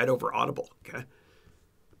ever read over Audible, okay?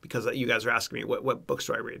 Because you guys are asking me, what books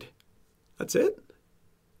do I read? That's it?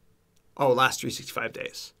 Oh, last 365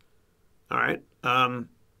 days. All right.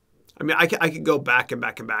 I could go back and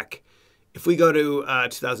back and back. If we go to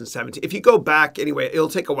 2017, if you go back anyway, it'll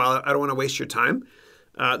take a while. I don't want to waste your time.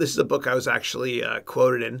 This is a book I was actually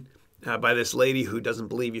quoted in by this lady who doesn't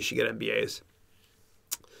believe you should get MBAs.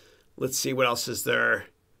 Let's see, what else is there?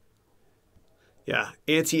 Yeah,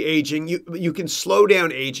 anti-aging. You can slow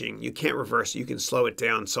down aging. You can't reverse it. You can slow it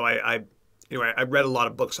down. So I read a lot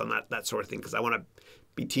of books on that sort of thing because I want to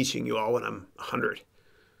be teaching you all when I'm 100.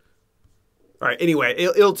 All right. Anyway,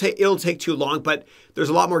 it'll take too long, but there's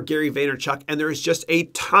a lot more Gary Vaynerchuk, and there is just a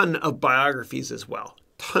ton of biographies as well.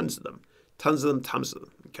 Tons of them.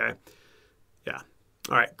 Okay. Yeah.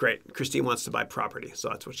 All right. Great. Christine wants to buy property, so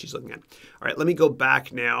that's what she's looking at. All right. Let me go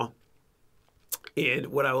back now. And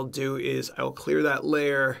what I will do is I will clear that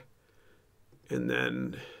layer and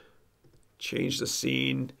then change the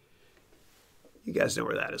scene. You guys know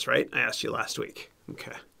where that is, right? I asked you last week.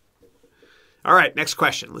 Okay. All right, next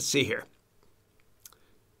question. Let's see here.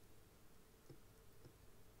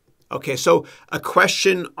 Okay, so a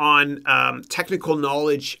question on Technical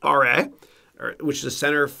Knowledge RA, which is a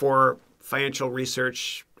Center for Financial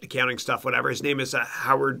Research, Accounting stuff, whatever. His name is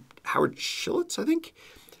Howard Schilitz, I think.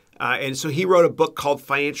 And so he wrote a book called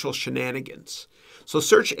Financial Shenanigans. So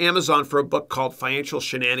search Amazon for a book called Financial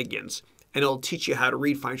Shenanigans, and it'll teach you how to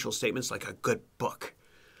read financial statements like a good book.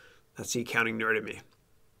 That's the accounting nerd in me.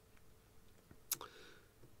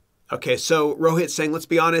 Okay, so Rohit saying, let's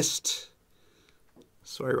be honest.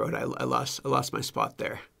 Sorry, Rohit, I lost my spot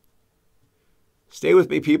there. Stay with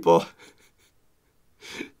me, people.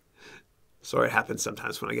 Sorry, it happens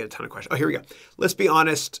sometimes when I get a ton of questions. Oh, here we go. Let's be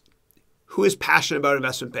honest. Who is passionate about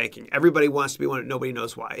investment banking? Everybody wants to be one. Nobody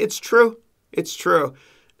knows why. It's true. It's true.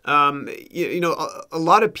 A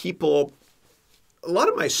lot of people, a lot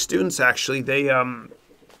of my students actually, they want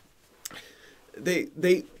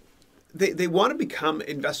to become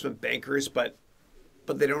investment bankers, but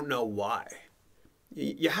they don't know why.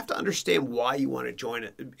 You have to understand why you want to join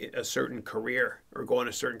a certain career or go on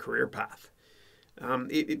a certain career path.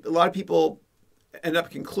 A lot of people end up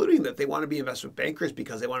concluding that they want to be investment bankers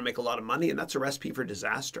because they want to make a lot of money, and that's a recipe for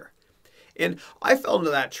disaster. And I fell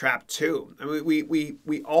into that trap too. I mean,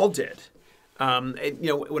 we all did.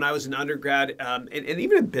 When I was an undergrad and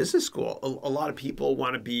even in business school, a lot of people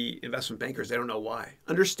want to be investment bankers. They don't know why.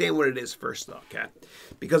 Understand what it is first, though, okay?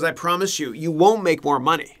 Because I promise you, you won't make more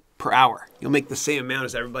money per hour. You'll make the same amount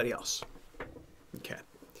as everybody else. Okay.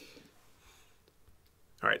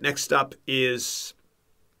 All right. Next up is.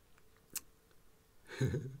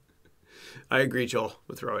 I agree, Joel,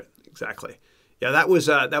 with Rohit. Exactly. Yeah, that was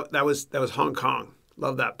Hong Kong.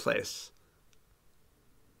 Love that place.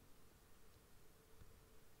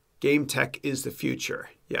 Game tech is the future.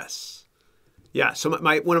 Yes. Yeah. So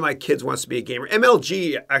one of my kids wants to be a gamer.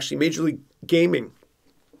 MLG, actually, Major League Gaming,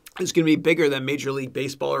 is going to be bigger than Major League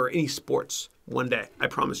Baseball or any sports one day. I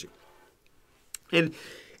promise you. And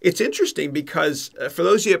it's interesting because for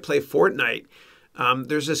those of you that play Fortnite,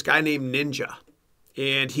 there's this guy named Ninja.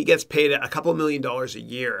 And he gets paid a couple $1 million a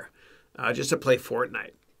year just to play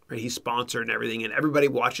Fortnite. Right? He's sponsored and everything, and everybody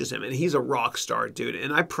watches him. And he's a rock star, dude.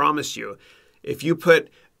 And I promise you, if you put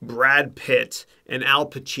Brad Pitt and Al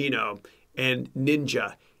Pacino and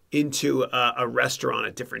Ninja into a restaurant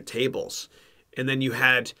at different tables, and then you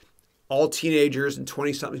had all teenagers and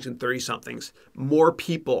 20-somethings and 30-somethings, more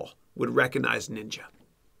people would recognize Ninja.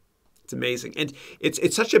 It's amazing. And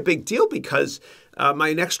it's such a big deal because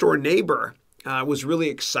my next door neighbor was really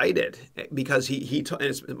excited because and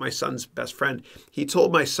it's my son's best friend. He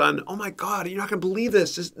told my son, "Oh my God, you're not going to believe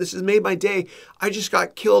this. This has made my day. I just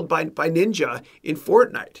got killed by Ninja in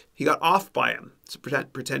Fortnite. He got off by him. It's a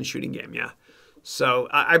pretend shooting game, yeah." So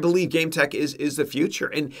I believe game tech is the future,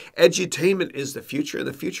 and edutainment is the future, and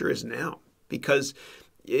the future is now because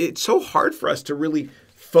it's so hard for us to really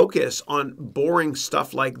focus on boring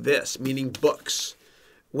stuff like this, meaning books,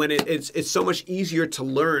 when it's so much easier to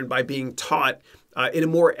learn by being taught in a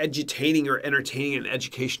more edutaining or entertaining and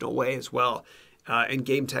educational way as well. And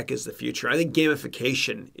game tech is the future. I think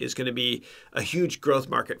gamification is going to be a huge growth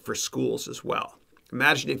market for schools as well.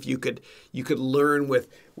 Imagine if you could learn with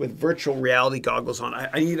virtual reality goggles on.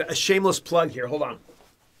 I need a shameless plug here. Hold on.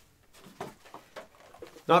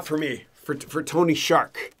 Not for me, for Tony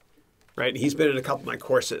Shark. right? He's been in a couple of my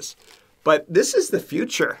courses. But this is the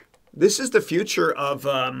future. This is the future of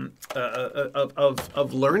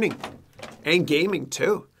learning and gaming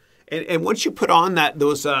too. And once you put on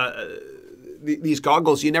these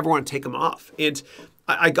goggles, you never want to take them off. And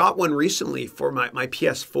I got one recently for my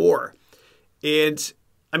PS4. And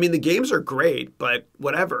I mean, the games are great, but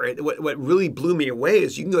whatever. What really blew me away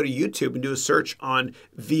is you can go to YouTube and do a search on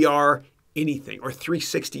VR anything or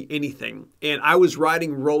 360 anything. And I was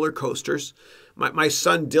riding roller coasters. My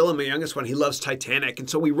son Dylan, my youngest one, he loves Titanic. And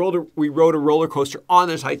so we rode a roller coaster on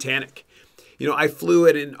the Titanic. You know, I flew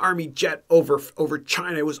in an army jet over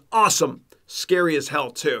China. It was awesome. Scary as hell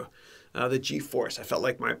too. The G-force. I felt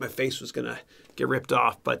like my face was going to get ripped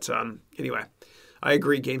off. But anyway, I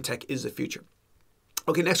agree. Game tech is the future.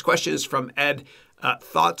 Okay, next question is from Ed.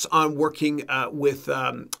 Thoughts on working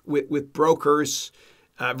with brokers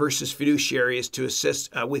versus fiduciaries to assist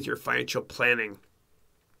with your financial planning?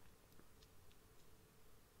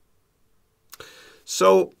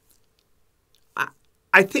 So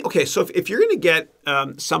I think, okay, so if you're going to get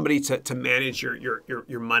somebody to manage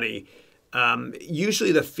your money,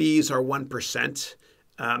 usually the fees are 1%.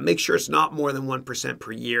 Make sure it's not more than 1%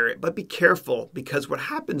 per year, but be careful because what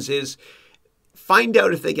happens is find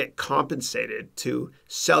out if they get compensated to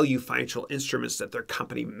sell you financial instruments that their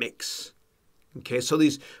company makes. Okay, so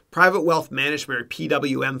these private wealth management or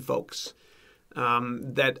PWM folks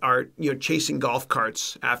that are chasing golf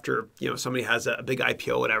carts after somebody has a big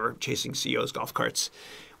IPO, whatever, chasing CEOs golf carts.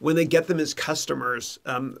 When they get them as customers,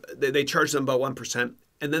 they charge them about 1%,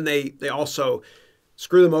 and then they also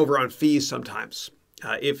screw them over on fees sometimes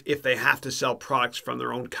if they have to sell products from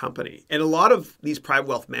their own company. And a lot of these private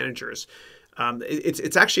wealth managers,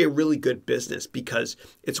 it's actually a really good business because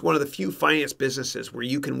it's one of the few finance businesses where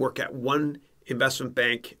you can work at one investment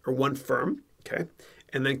bank or one firm, okay,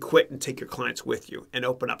 and then quit and take your clients with you and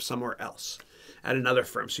open up somewhere else at another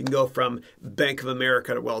firm. So you can go from Bank of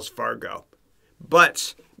America to Wells Fargo.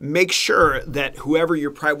 But make sure that whoever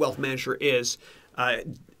your private wealth manager is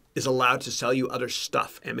allowed to sell you other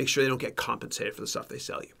stuff, and make sure they don't get compensated for the stuff they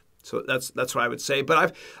sell you. So that's what I would say.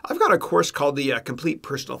 But I've got a course called the Complete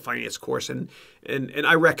Personal Finance course, and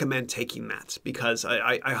I recommend taking that because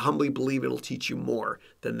I humbly believe it'll teach you more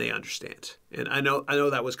than they understand. And I know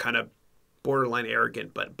that was kind of borderline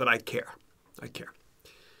arrogant, but I care.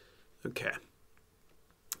 Okay.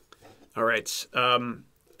 All right.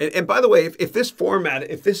 And by the way, if this format,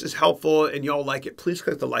 if this is helpful and y'all like it, please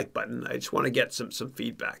click the like button. I just want to get some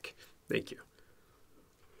feedback. Thank you.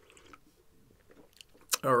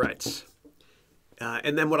 All right.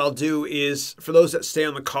 And then what I'll do is, for those that stay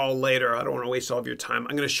on the call later, I don't want to waste all of your time.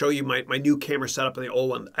 I'm going to show you my new camera setup and the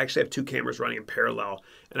old one. I actually have two cameras running in parallel,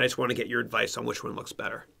 and I just want to get your advice on which one looks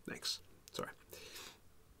better. Thanks. Sorry.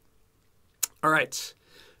 All right.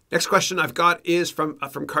 Next question I've got is from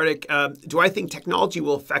Kartik. Do I think technology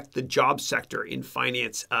will affect the job sector in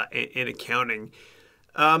finance and accounting?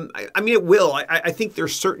 I mean, it will. I think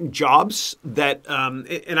there's certain jobs that,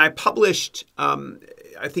 and I published,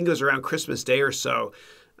 I think it was around Christmas Day or so,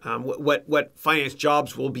 what finance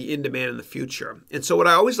jobs will be in demand in the future. And so what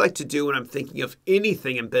I always like to do when I'm thinking of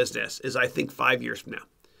anything in business is I think 5 years from now.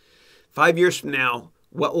 5 years from now,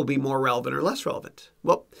 what will be more relevant or less relevant?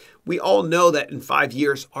 Well, we all know that in 5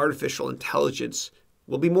 years, artificial intelligence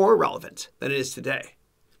will be more relevant than it is today.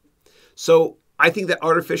 So I think that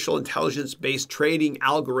artificial intelligence-based trading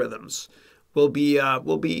algorithms will be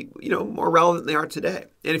more relevant than they are today.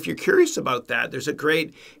 And if you're curious about that, there's a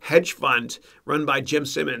great hedge fund run by Jim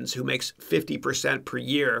Simmons who makes 50% per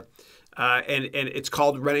year, and it's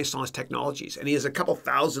called Renaissance Technologies. And he has a couple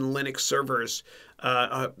thousand Linux servers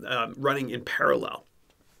running in parallel.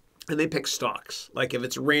 And they pick stocks. Like if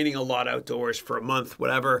it's raining a lot outdoors for a month,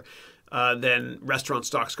 whatever, then restaurant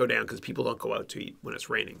stocks go down because people don't go out to eat when it's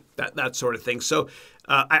raining, that sort of thing. So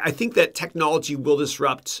I think that technology will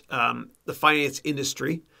disrupt the finance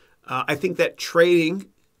industry. I think that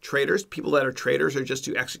traders, people that are traders or just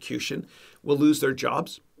do execution, will lose their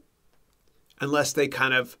jobs unless they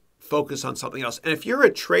kind of focus on something else. And if you're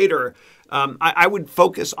a trader, I would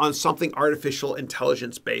focus on something artificial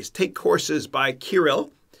intelligence based. Take courses by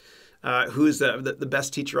Kirill, who's the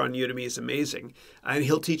best teacher on Udemy, is amazing. And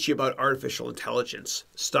he'll teach you about artificial intelligence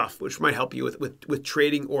stuff, which might help you with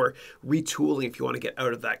trading or retooling if you want to get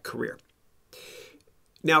out of that career.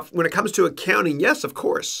 Now, when it comes to accounting, yes, of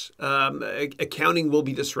course, accounting will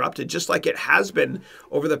be disrupted, just like it has been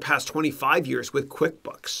over the past 25 years with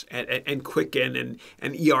QuickBooks and Quicken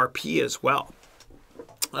and ERP as well.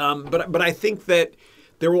 But I think that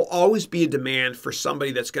there will always be a demand for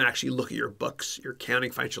somebody that's going to actually look at your books, your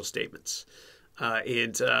accounting financial statements.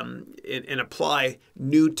 and apply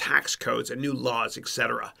new tax codes and new laws,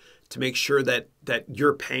 etc., to make sure that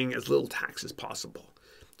you're paying as little tax as possible.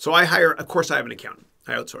 So I hire, of course, I have an accountant.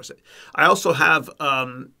 I outsource it. I also have,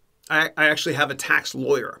 I actually have a tax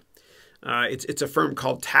lawyer. It's a firm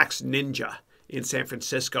called Tax Ninja in San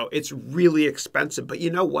Francisco. It's really expensive, but you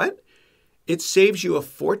know what? It saves you a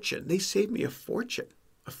fortune. They saved me a fortune.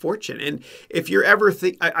 And if you're ever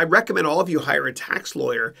I recommend all of you hire a tax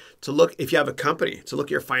lawyer to look, if you have a company, to look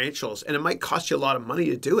at your financials. And it might cost you a lot of money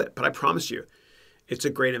to do it, but I promise you, it's a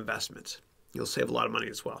great investment. You'll save a lot of money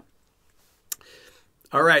as well.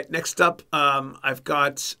 All right, next up, I've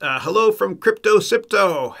got hello from Crypto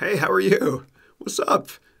Sipto. Hey, how are you? What's up?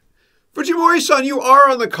 Fujimori-san, you are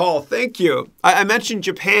on the call. Thank you. I mentioned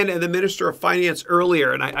Japan and the Minister of Finance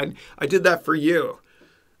earlier, and I did that for you.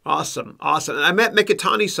 Awesome. And I met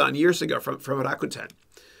Mikitani-san years ago from Rakuten.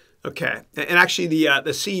 Okay, and actually the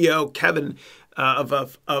CEO Kevin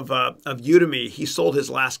of Udemy, he sold his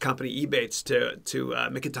last company Ebates to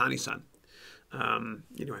Mikitani-san.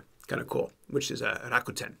 Anyway, kind of cool, which is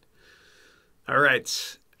Rakuten. All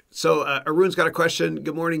right. So Haroun's got a question.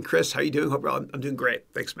 Good morning, Chris. How you doing? Hope I'm doing great.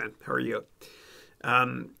 Thanks, man. How are you?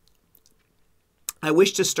 I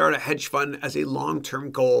wish to start a hedge fund as a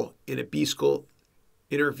long-term goal in a B school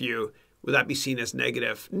interview. Would that be seen as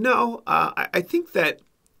negative? No, I think it's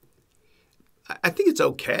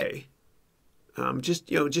okay.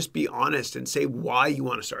 Just be honest and say why you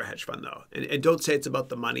want to start a hedge fund, though, and don't say it's about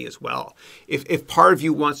the money as well. If part of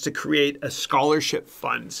you wants to create a scholarship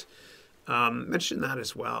fund, mention that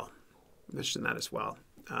as well.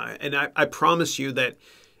 And I promise you that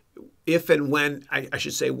if and when, I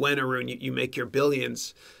should say when, Haroun, you make your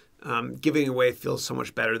billions, giving away feels so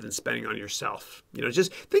much better than spending on yourself.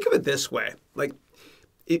 Just think of it this way. Like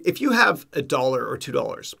if you have $1 or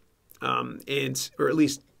 $2, or at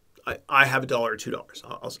least I have $1 or $2,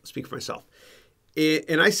 I'll speak for myself,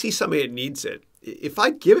 and I see somebody that needs it, if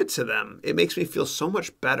I give it to them, it makes me feel so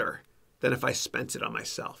much better than if I spent it on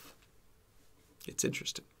myself. It's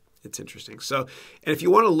interesting. So, and if you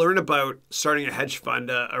want to learn about starting a hedge fund,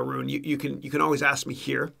 Haroun, you can always ask me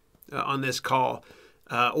here on this call,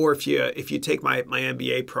 or if you take my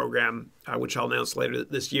MBA program, which I'll announce later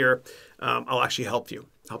this year, I'll actually help you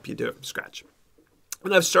do it from scratch.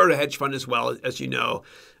 And I've started a hedge fund as well, as you know.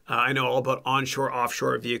 I know all about onshore,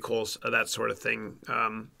 offshore vehicles, that sort of thing.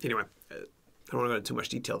 Anyway, I don't want to go into too much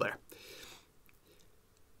detail there.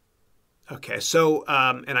 Okay, so,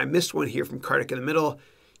 and I missed one here from Kartik in the middle.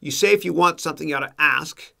 You say if you want something, you ought to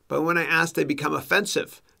ask, but when I ask, they become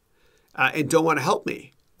offensive and don't want to help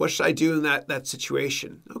me. What should I do in that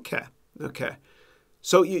situation? Okay.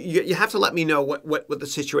 So you have to let me know what the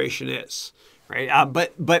situation is, right?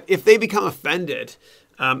 But if they become offended,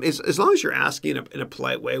 as long as you're asking in a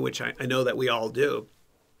polite way, which I know that we all do,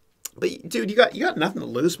 but dude, you got nothing to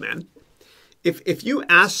lose, man. If you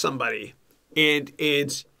ask somebody and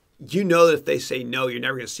you know that if they say no, you're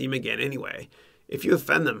never going to see them again anyway. If you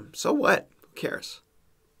offend them, so what? Who cares?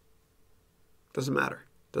 Doesn't matter.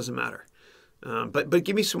 But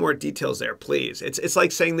give me some more details there, please. It's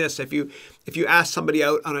like saying this: if you ask somebody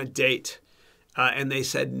out on a date and they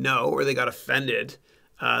said no, or they got offended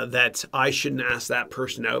that I shouldn't ask that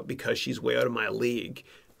person out because she's way out of my league,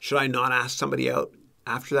 should I not ask somebody out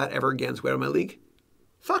after that ever again? Is way out of my league?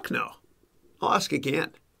 Fuck no. I'll ask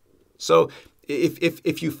again. So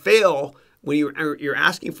if you fail when you're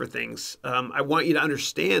asking for things, I want you to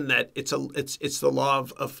understand that it's the law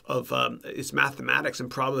of it's mathematics and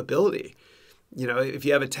probability. If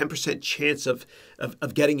you have a 10% chance of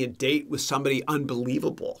getting a date with somebody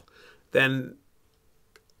unbelievable, then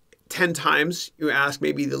 10 times you ask,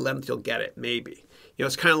 maybe the 11th you'll get it. Maybe.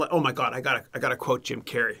 It's kind of like, oh my God, I gotta quote Jim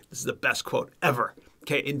Carrey. This is the best quote ever.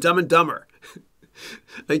 Okay, in Dumb and Dumber,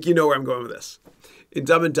 I think you know where I'm going with this. In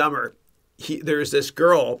Dumb and Dumber, there's this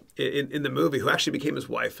girl in the movie who actually became his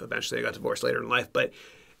wife. Eventually, they got divorced later in life. But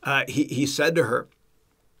he said to her,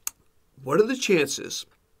 "What are the chances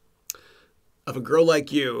of a girl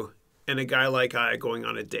like you and a guy like I going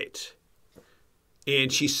on a date?"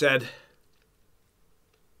 And she said,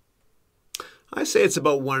 "I say it's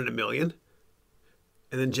about 1 in a million."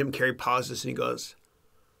 And then Jim Carrey pauses and he goes,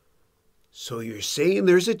 "So you're saying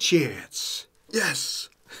there's a chance?" Yes.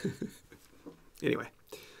 Anyway.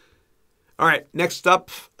 All right, next up,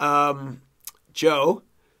 Joe.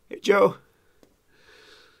 Hey, Joe.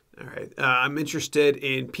 All right, I'm interested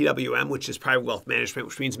in PWM, which is private wealth management,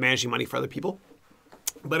 which means managing money for other people.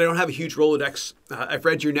 But I don't have a huge Rolodex. I've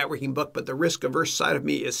read your networking book, but the risk-averse side of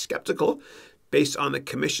me is skeptical based on the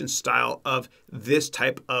commission style of this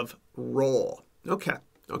type of role. Okay.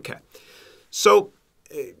 So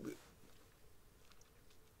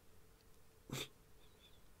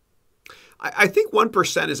I think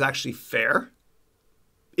 1% is actually fair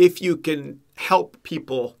if you can help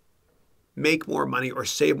people make more money or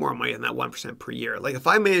save more money than that 1% per year. Like if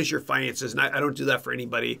I manage your finances, and I don't do that for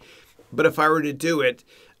anybody, but if I were to do it,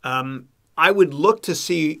 I would look to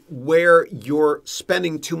see where you're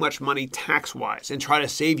spending too much money tax-wise and try to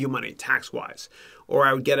save you money tax-wise. Or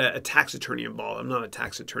I would get a tax attorney involved. I'm not a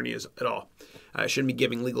tax attorney at all. I shouldn't be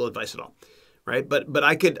giving legal advice at all, right? But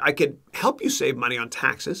I could help you save money on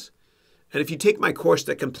taxes. And if you take my course,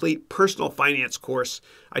 the complete personal finance course,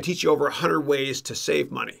 I teach you over 100 ways to save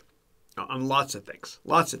money on lots of things,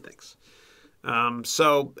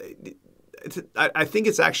 So I think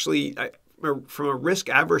it's actually, from a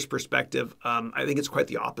risk-averse perspective, I think it's quite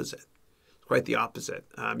the opposite.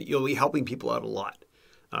 You'll be helping people out a lot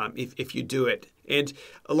if you do it. And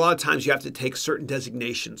a lot of times you have to take certain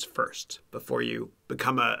designations first before you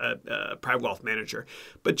become a private wealth manager.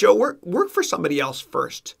 But Joe, work for somebody else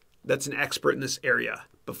first that's an expert in this area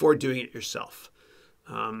before doing it yourself.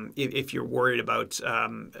 If you're worried about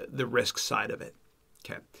the risk side of it.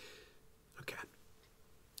 Okay.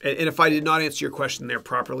 And if I did not answer your question there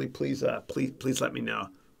properly, please let me know.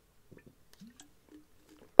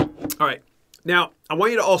 All right. Now, I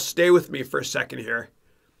want you to all stay with me for a second here.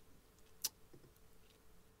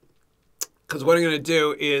 Because what I'm going to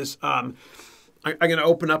do is I'm going to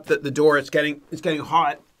open up the door. It's getting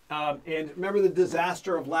hot. And remember the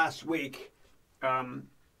disaster of last week.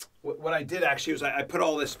 What I did actually was I put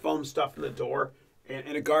all this foam stuff in the door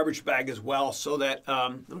and a garbage bag as well, so that I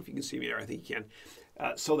don't know if you can see me there. I think you can.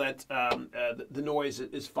 So that the noise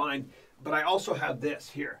is fine. But I also have this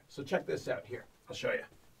here. So check this out here. I'll show you.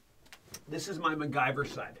 This is my MacGyver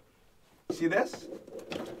side. See this?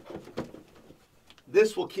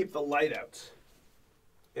 This will keep the light out.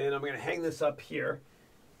 And I'm going to hang this up here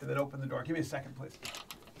and then open the door. Give me a second, please.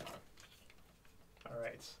 All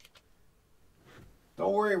right.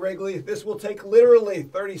 Don't worry, Wrigley. This will take literally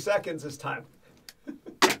 30 seconds this time.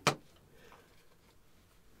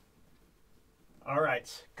 All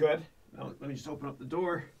right. Good. Now, let me just open up the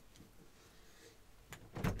door.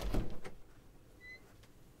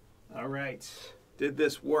 All right. Did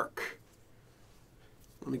this work?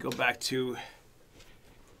 Let me go back to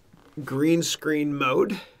green screen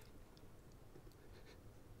mode.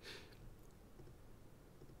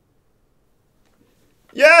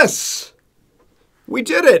 Yes! We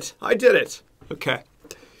did it. I did it. Okay.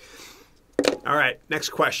 All right. Next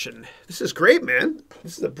question. This is great, man.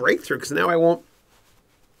 This is a breakthrough because now I won't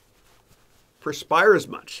perspire as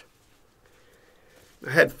much.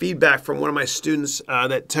 I had feedback from one of my students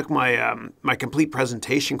that took my my complete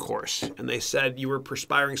presentation course, and they said you were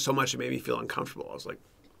perspiring so much it made me feel uncomfortable. I was like,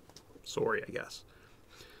 sorry, I guess.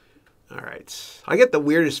 All right. I get the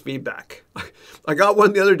weirdest feedback. I got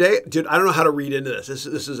one the other day. Dude, I don't know how to read into this.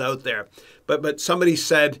 This is out there. But somebody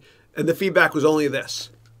said, and the feedback was only this: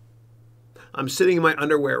 I'm sitting in my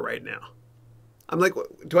underwear right now. I'm like,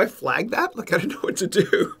 do I flag that? Like, I don't know what to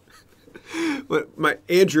do. But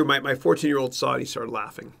Andrew, my 14-year-old saw it. He started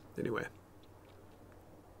laughing. Anyway.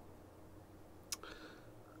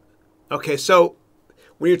 Okay, so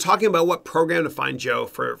when you're talking about what program to find, Joe,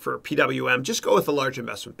 for PWM, just go with a large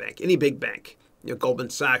investment bank, any big bank. You know, Goldman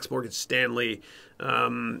Sachs, Morgan Stanley.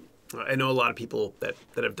 I know a lot of people that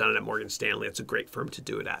have done it at Morgan Stanley. It's a great firm to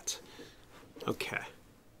do it at. Okay.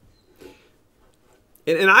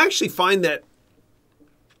 And I actually find that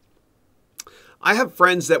I have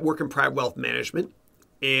friends that work in private wealth management,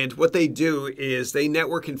 and what they do is they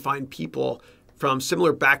network and find people from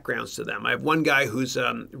similar backgrounds to them. I have one guy who's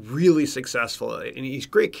really successful, and he's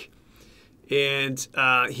Greek, and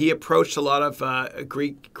he approached a lot of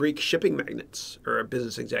Greek shipping magnates or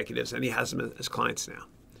business executives, and he has them as clients now.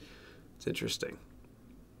 It's interesting.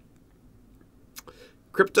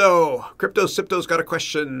 Crypto Sipto's got a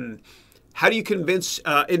question. How do you convince?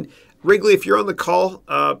 And Wrigley, if you're on the call,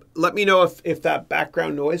 let me know if that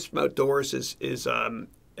background noise from outdoors is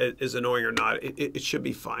annoying or not. It should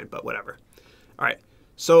be fine, but whatever. All right.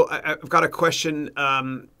 So I've got a question.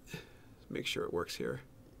 Make sure it works here.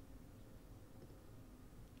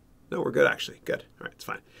 No, we're good, actually. Good. All right, it's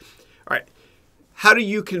fine. All right. How do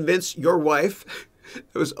you convince your wife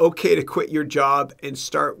it was okay to quit your job and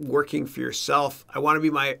start working for yourself? I want to be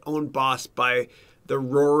my own boss by the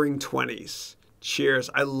Roaring 20s. Cheers.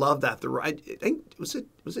 I love that. I think was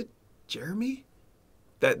it Jeremy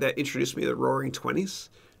that introduced me to the Roaring 20s?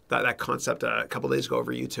 That concept a couple days ago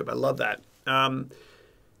over YouTube. I love that.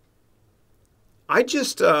 I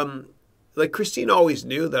just like Christine always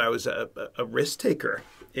knew that I was a risk taker,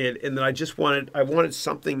 and that I wanted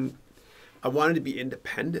something. I wanted to be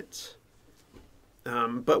independent.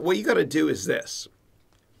 But what you got to do is this.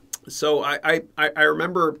 So I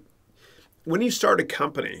remember when you start a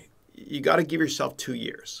company, you got to give yourself 2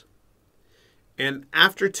 years. And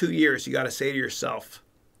after 2 years, you got to say to yourself,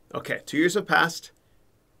 okay, 2 years have passed.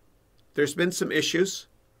 There's been some issues.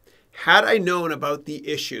 Had I known about the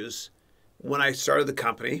issues when I started the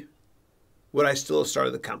company, would I still have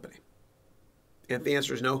started the company? And if the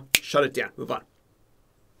answer is no, shut it down, move on.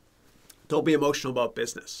 Don't be emotional about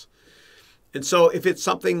business. And so if it's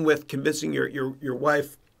something with convincing your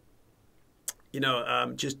wife,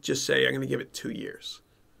 just say, I'm going to give it 2 years.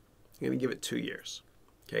 I'm going to give it 2 years.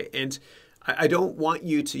 Okay. And I don't want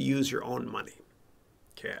you to use your own money.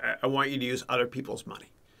 Okay. I want you to use other people's money.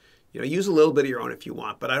 Use a little bit of your own if you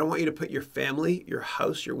want, but I don't want you to put your family, your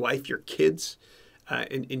house, your wife, your kids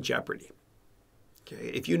in jeopardy. Okay.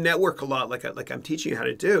 If you network a lot, like I'm teaching you how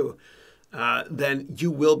to do, then you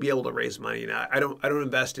will be able to raise money. Now, I don't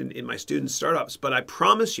invest in my students' startups, but I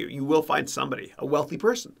promise you will find somebody, a wealthy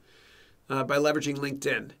person, by leveraging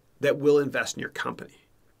LinkedIn that will invest in your company.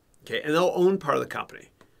 Okay, and they'll own part of the company.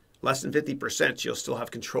 Less than 50%, you'll still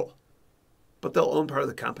have control, but they'll own part of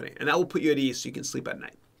the company, and that will put you at ease so you can sleep at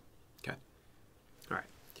night. Okay,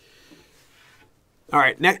 all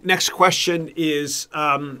right. Next question is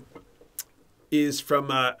from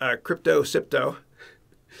Crypto Sipto.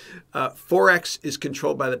 Forex is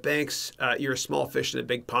controlled by the banks. You're a small fish in a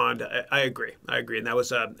big pond. I agree. And that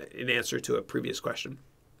was an answer to a previous question.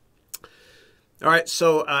 All right.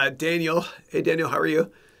 So Daniel. Hey, Daniel, how are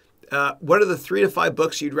you? What are the 3 to 5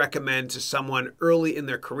 books you'd recommend to someone early in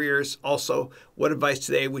their careers? Also, what advice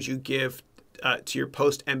today would you give to your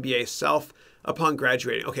post-MBA self upon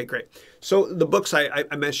graduating? Okay, great. So the books I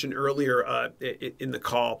mentioned earlier in the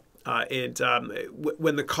call,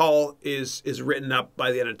 when the call is written up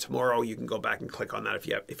by the end of tomorrow, you can go back and click on that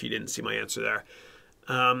if you didn't see my answer there.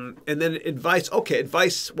 And then advice. Okay,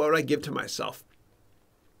 advice. What would I give to myself?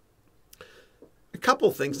 A couple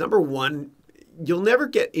of things. Number one, you'll never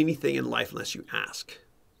get anything in life unless you ask,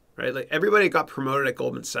 right? Like everybody got promoted at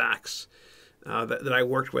Goldman Sachs that I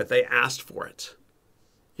worked with, they asked for it.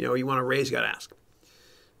 You want to raise, you got to ask.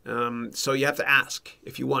 So you have to ask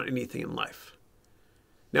if you want anything in life.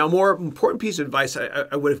 Now, a more important piece of advice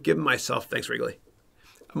I would have given myself, thanks, Wrigley.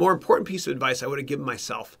 A more important piece of advice I would have given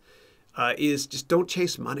myself is just don't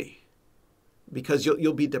chase money, because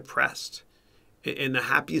you'll be depressed. And the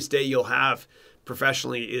happiest day you'll have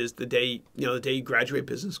professionally is the day you graduate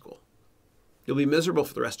business school. You'll be miserable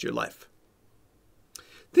for the rest of your life.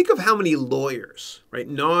 Think of how many lawyers, right?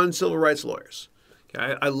 Non-civil rights lawyers.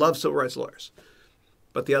 Okay? I love civil rights lawyers,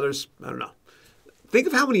 but the others, I don't know. Think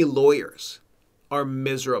of how many lawyers are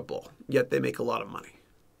miserable, yet they make a lot of money.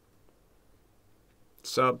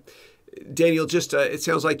 So, Daniel, just it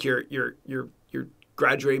sounds like you're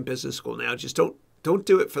graduating business school now. Just don't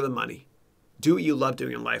do it for the money. Do what you love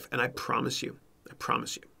doing in life, and I promise you,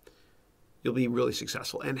 you'll be really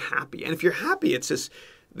successful and happy. And if you're happy, it's this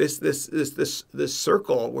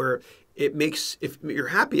circle where if you're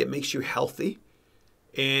happy, it makes you healthy,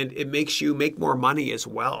 and it makes you make more money as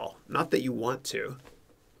well. Not that you want to,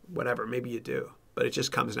 whatever, maybe you do, but it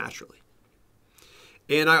just comes naturally.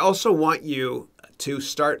 And I also want you to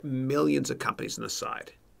start millions of companies on the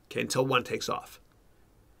side, okay, until one takes off.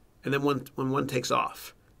 And then when one takes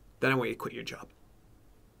off, then I want you to quit your job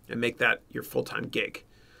and make that your full-time gig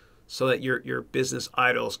so that your business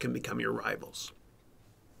idols can become your rivals.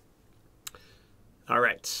 All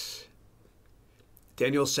right.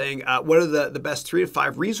 Daniel's saying, what are the best 3 to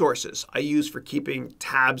 5 resources I use for keeping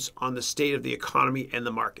tabs on the state of the economy and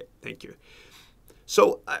the market? Thank you.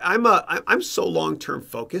 So I'm so long-term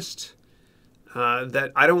focused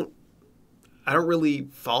that I don't really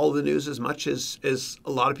follow the news as much as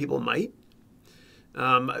a lot of people might.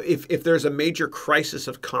 If there's a major crisis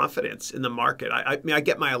of confidence in the market, I mean, I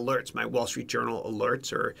get my alerts, my Wall Street Journal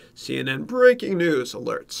alerts or CNN breaking news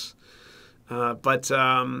alerts. But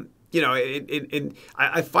I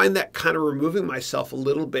find that kind of removing myself a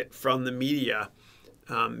little bit from the media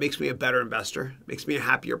makes me a better investor, makes me a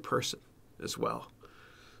happier person as well.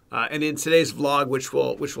 And in today's vlog, which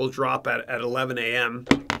will drop at 11 a.m.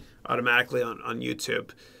 automatically on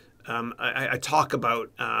YouTube, I talk about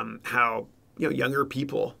how younger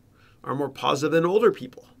people are more positive than older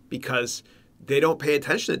people because they don't pay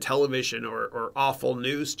attention to television or awful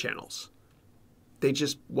news channels. They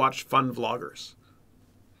just watch fun vloggers.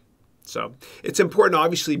 So it's important to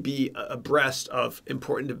obviously be abreast of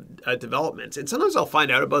important developments. And sometimes I'll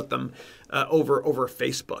find out about them over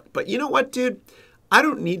Facebook. But you know what, dude? I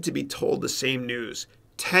don't need to be told the same news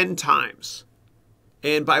 10 times.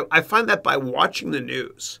 And I find that by watching the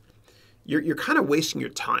news, you're kind of wasting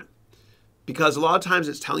your time. Because a lot of times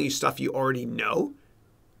it's telling you stuff you already know.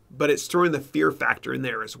 but it's throwing the fear factor in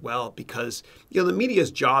there as well because, the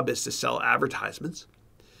media's job is to sell advertisements.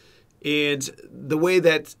 And the way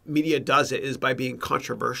that media does it is by being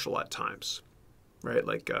controversial at times, right?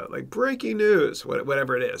 Like breaking news,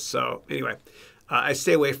 whatever it is. So anyway, I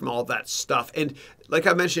stay away from all of that stuff. And like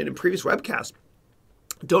I mentioned in previous webcasts,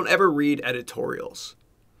 don't ever read editorials.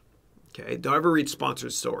 Okay, don't ever read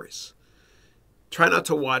sponsored stories. Try not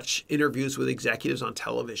to watch interviews with executives on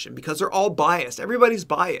television because they're all biased. Everybody's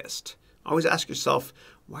biased. Always ask yourself,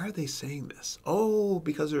 why are they saying this? Oh,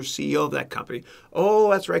 because they're CEO of that company.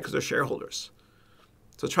 Oh, that's right, because they're shareholders.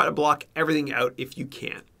 So try to block everything out if you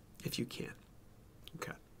can.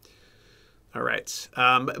 Okay. All right.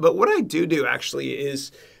 But what I do actually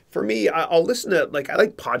is, for me, I'll listen to, I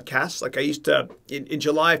like podcasts. Like I used to, in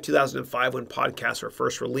July of 2005, when podcasts were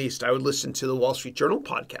first released, I would listen to the Wall Street Journal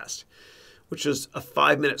podcast, which is a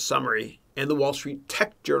 5-minute summary, and the Wall Street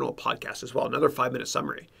Tech Journal podcast as well, another 5-minute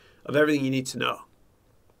summary of everything you need to know,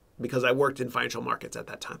 because I worked in financial markets at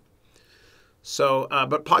that time. So,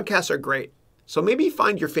 but podcasts are great. So maybe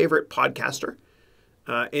find your favorite podcaster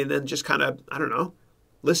and then just kind of, I don't know,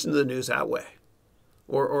 listen to the news that way.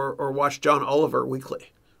 Or watch John Oliver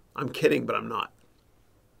weekly. I'm kidding, but I'm not.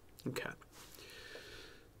 Okay.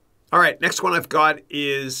 All right, next one I've got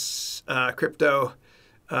is crypto.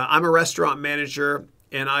 I'm a restaurant manager,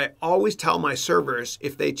 and I always tell my servers,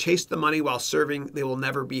 if they chase the money while serving, they will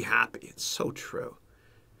never be happy. It's so true.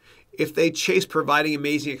 If they chase providing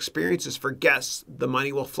amazing experiences for guests, the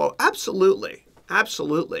money will flow. Absolutely.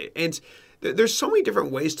 Absolutely. And there's so many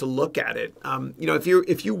different ways to look at it.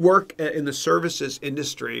 If you work in the services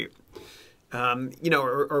industry,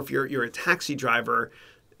 or if you're a taxi driver,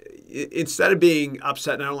 instead of being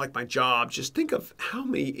upset and I don't like my job, just think of how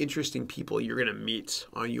many interesting people you're going to meet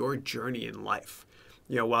on your journey in life,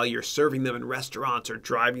 while you're serving them in restaurants or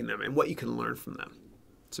driving them, and what you can learn from them.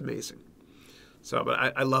 It's amazing. So,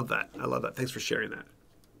 but I love that. I love that. Thanks for sharing that.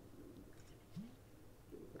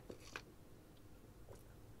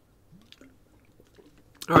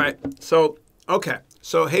 All right. So, okay.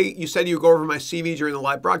 So, hey, you said you would go over my CV during the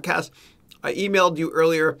live broadcast. I emailed you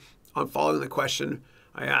earlier on following the question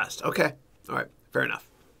I asked. Okay. All right. Fair enough.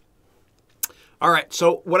 All right.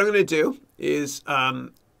 So what I'm going to do is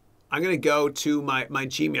I'm going to go to my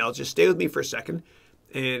Gmail. Just stay with me for a second.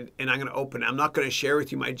 And I'm going to open it. I'm not going to share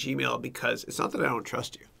with you my Gmail because it's not that I don't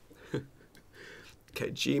trust you.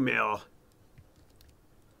 Okay. Gmail.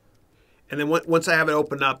 And then once I have it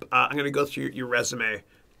open up, I'm going to go through your resume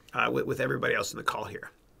with everybody else in the call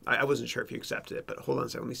here. I wasn't sure if you accepted it, but hold on a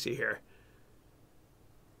second. Let me see here.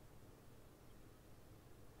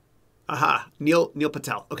 Aha, Neil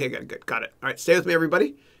Patel. Okay, good, got it. All right, stay with me,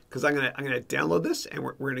 everybody, because I'm gonna download this and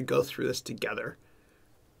we're gonna go through this together.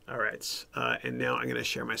 All right, and now I'm gonna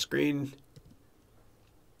share my screen.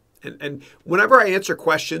 And whenever I answer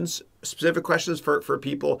questions, specific questions for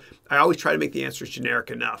people, I always try to make the answers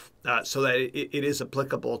generic enough so that it is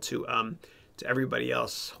applicable to everybody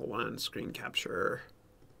else. Hold on, screen capture.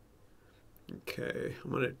 Okay,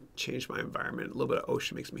 I'm gonna change my environment. A little bit of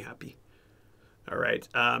ocean makes me happy. All right,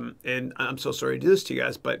 and I'm so sorry to do this to you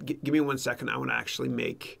guys, but give me 1 second. I want to actually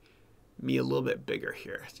make me a little bit bigger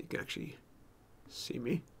here so you can actually see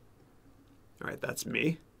me. All right, that's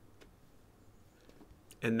me.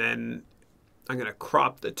 And then I'm going to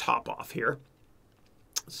crop the top off here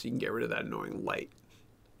so you can get rid of that annoying light.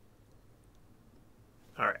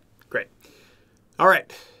 All right, great. All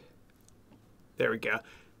right, there we go.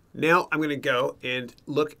 Now I'm going to go and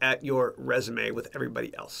look at your resume with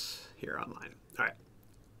everybody else here online.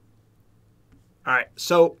 All right.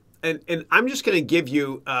 So, and I'm just going to give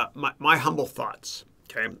you my humble thoughts.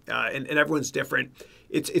 Okay. And everyone's different.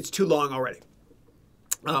 It's too long already.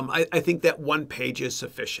 I think that 1 page is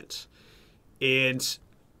sufficient. And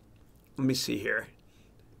let me see here.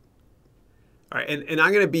 All right. And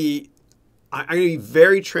I'm going to be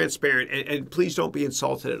very transparent, and please don't be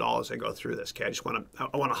insulted at all as I go through this. Okay.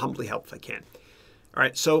 I want to humbly help if I can. All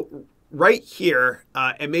right. So right here,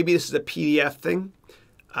 and maybe this is a PDF thing.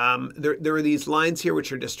 There are these lines here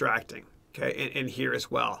which are distracting, okay, and here as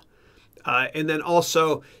well. And then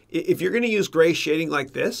also, if you're going to use gray shading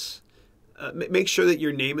like this, make sure that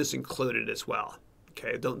your name is included as well.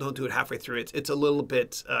 Okay, don't do it halfway through. It's a little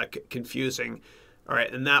bit confusing. All right,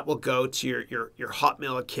 and that will go to your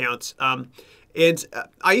Hotmail account. And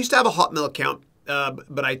I used to have a Hotmail account,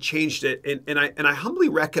 but I changed it, and I humbly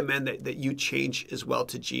recommend that you change as well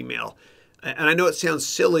to Gmail. And I know it sounds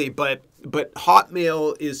silly, but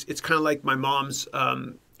Hotmail it's kind of like my mom's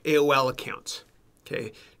AOL account.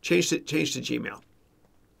 Okay, change to Gmail.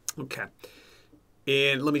 Okay,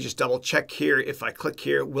 and let me just double check here. If I click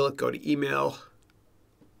here, will it go to email?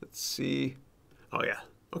 let's see. Oh yeah,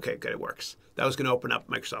 okay, good, it works. That was going to open up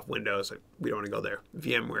Microsoft Windows. We don't want to go there.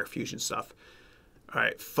 VMware Fusion stuff. All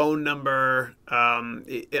right, phone number.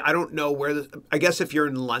 I don't know where. I guess if you're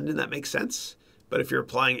in London, that makes sense. But if you're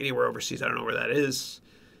applying anywhere overseas, I don't know where that is.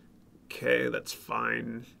 Okay, that's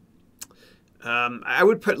fine. I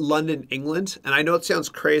would put London, England. And I know it sounds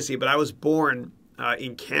crazy, but I was born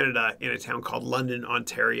in Canada in a town called London,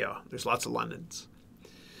 Ontario. There's lots of Londons.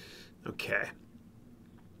 Okay.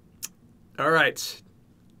 All right.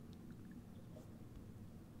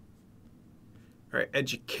 All right,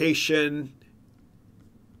 education,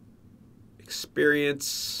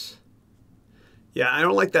 experience. Yeah, I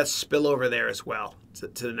don't like that spillover there as well to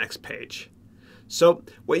the next page. So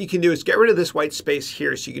what you can do is get rid of this white space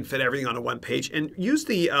here so you can fit everything onto one page and use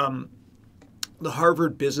the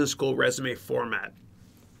Harvard Business School resume format.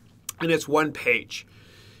 And it's one page.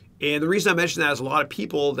 And the reason I mention that is a lot of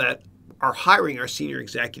people that are hiring our senior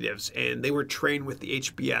executives, and they were trained with the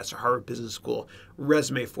HBS, or Harvard Business School,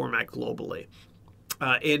 resume format globally.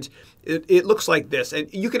 And it looks like this.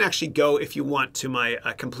 And you can actually go, if you want, to my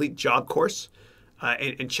complete job course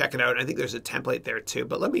and check it out. I think there's a template there too.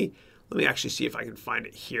 But let me actually see if I can find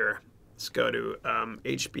it here. Let's go to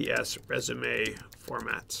HBS resume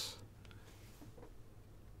format.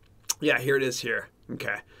 Yeah, here it is here.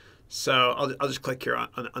 Okay. So I'll just click here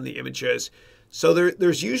on the images. So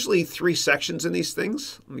there's usually 3 sections in these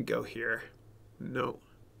things. Let me go here. No.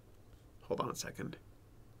 Hold on a second.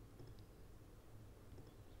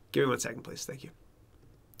 Give me 1 second, please. Thank you.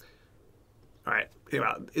 All right. Anyway,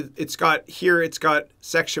 it's got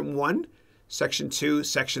section 1, section 2,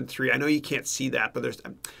 section 3. I know you can't see that, but there's.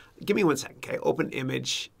 Give me 1 second, okay? Open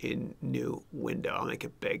image in new window. I'll make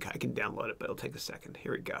it big. I can download it, but it'll take a second.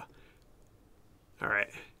 Here we go. All right.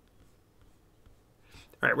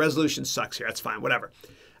 All right. Resolution sucks here. That's fine. Whatever.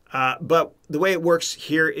 But the way it works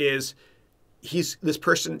here is this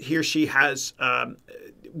person, he or she has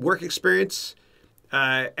work experience,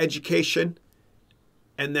 education,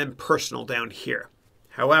 and then personal down here.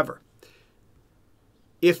 However,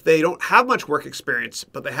 if they don't have much work experience,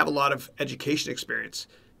 but they have a lot of education experience,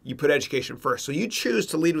 you put education first. So you choose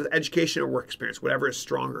to lead with education or work experience, whatever is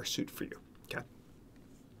stronger suit for you. Okay.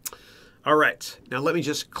 All right. Now let me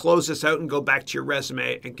just close this out and go back to your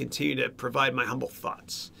resume and continue to provide my humble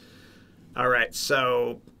thoughts. All right.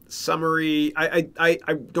 So summary, I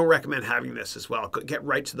don't recommend having this as well. Get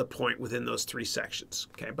right to the point within those 3 sections.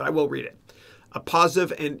 Okay, but I will read it. A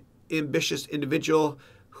positive and ambitious individual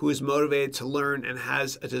who is motivated to learn and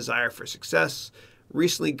has a desire for success.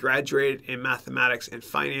 Recently graduated in mathematics and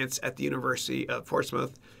finance at the University of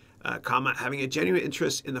Portsmouth, having a genuine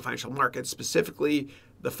interest in the financial markets, specifically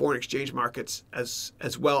the foreign exchange markets,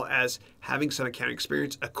 as well as having some accounting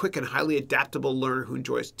experience. A quick and highly adaptable learner who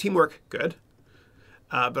enjoys teamwork. Good.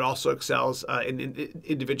 But also excels in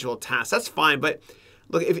individual tasks. That's fine, but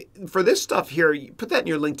look, for this stuff here, you put that in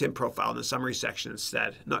your LinkedIn profile in the summary section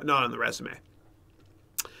instead, not on the resume.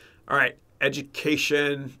 All right,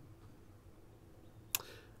 education.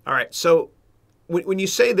 All right, so when you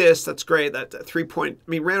say this, that's great. That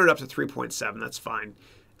round it up to 3.7, that's fine.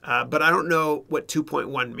 But I don't know what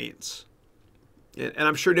 2.1 means. And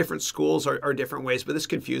I'm sure different schools are different ways, but this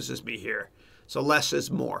confuses me here. So less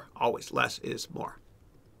is more, always. Less is more.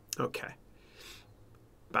 Okay.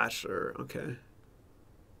 Bachelor, okay.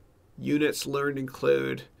 Units learned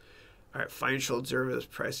include, all right, financial derivatives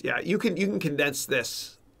price. Yeah, you can condense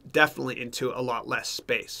this definitely into a lot less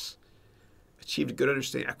space. Achieved a good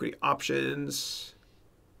understanding of equity options.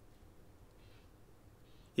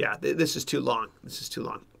 Yeah, this is too long. This is too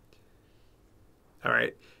long. All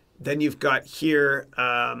right. Then you've got here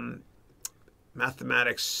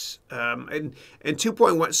mathematics and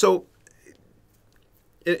 2.1. So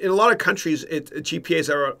in a lot of countries,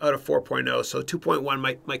 GPAs are out of 4.0, so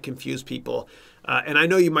 2.1 might confuse people. And I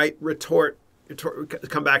know you might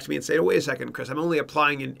come back to me and say, oh, wait a second, Chris, I'm only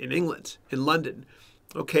applying in England, in London.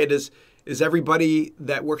 Okay, is everybody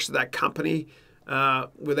that works at that company,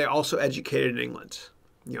 were they also educated in England?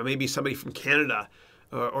 You know, maybe somebody from Canada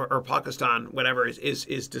or Pakistan, whatever,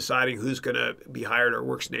 is deciding who's going to be hired or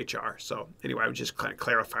works in HR. So anyway, I would just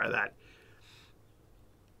clarify that.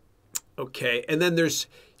 Okay, and then there's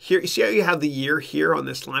here, you see how you have the year here on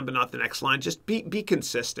this line, but not the next line? Just be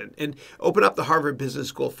consistent and open up the Harvard Business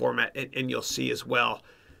School format and you'll see as well.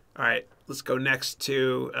 All right, let's go next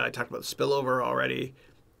to, I talked about the spillover already.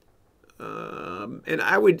 And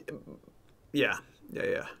I would, yeah.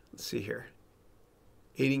 Let's see here.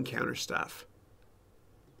 Aiding counter staff.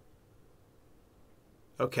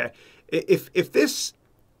 Okay, if this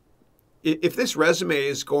resume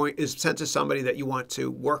is sent to somebody that you want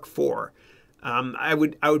to work for, I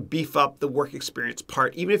would beef up the work experience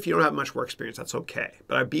part. Even if you don't have much work experience, that's okay.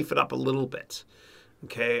 But I beef it up a little bit.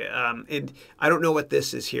 Okay, and I don't know what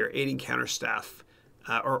this is here, aiding counterstaff,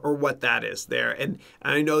 or what that is there. And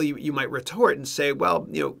I know you might retort and say, well,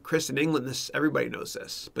 Chris, in England, everybody knows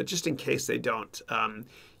this. But just in case they don't,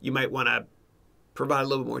 you might want to provide a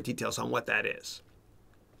little bit more details on what that is.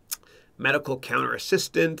 Medical counter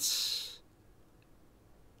assistance.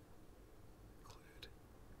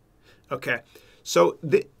 Okay, so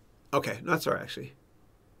okay, no, that's all right, actually.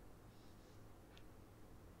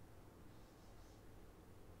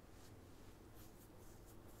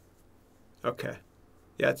 Okay.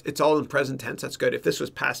 Yeah, it's all in present tense. That's good. If this was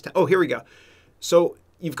past tense. Oh, here we go. So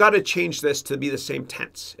you've got to change this to be the same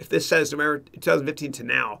tense. If this says November 2015 to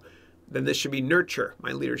now, then this should be nurture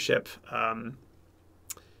my leadership. And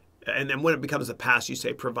then when it becomes the past, you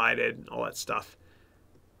say provided, all that stuff.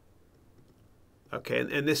 Okay,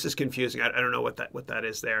 and this is confusing. I don't know what that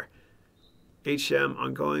is there. HM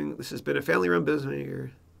ongoing. This has been a family-run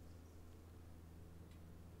business.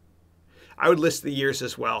 I would list the years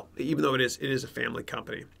as well, even though it is a family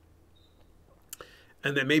company.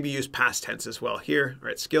 And then maybe use past tense as well here. All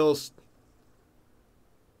right, skills.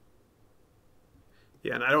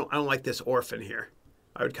 Yeah, and I don't like this orphan here.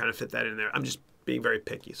 I would kind of fit that in there. I'm just being very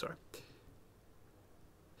picky, sorry.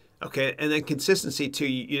 Okay, and then consistency too.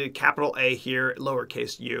 You did capital A here,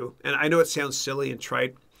 lowercase u. And I know it sounds silly and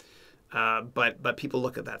trite, but people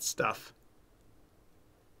look at that stuff.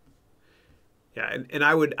 Yeah, and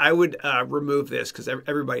I would remove this because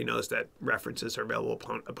everybody knows that references are available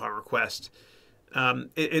upon request.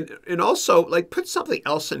 And also like put something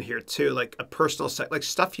else in here too, like a personal site, like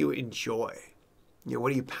stuff you enjoy.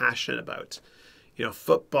 What are you passionate about?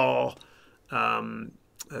 Football,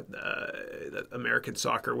 American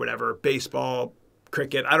soccer, whatever, baseball,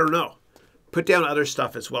 cricket. I don't know. Put down other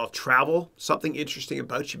stuff as well. Travel, something interesting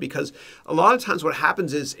about you, because a lot of times what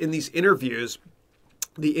happens is in these interviews,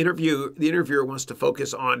 the interviewer wants to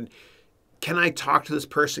focus on, can I talk to this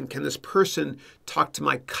person? Can this person talk to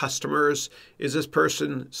my customers? Is this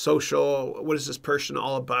person social? What is this person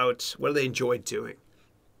all about? What do they enjoy doing?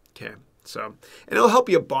 Okay, so, and it'll help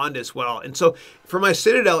you bond as well. And so for my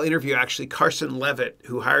Citadel interview, actually, Carson Levitt,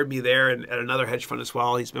 who hired me there and at another hedge fund as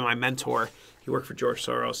well, he's been my mentor. He worked for George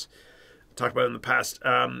Soros. I talked about it in the past.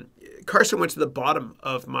 Carson went to the bottom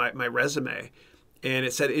of my resume, and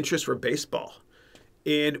it said interests were baseball.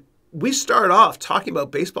 And we started off talking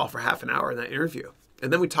about baseball for half an hour in that interview.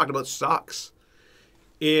 And then we talked about stocks.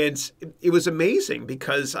 And it was amazing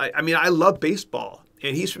because, I mean, I love baseball.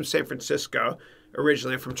 And he's from San Francisco,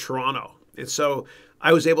 originally. I'm from Toronto. And so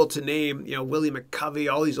I was able to name, Willie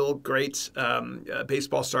McCovey, all these old greats,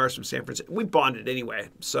 baseball stars from San Francisco. We bonded anyway.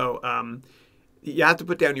 So you have to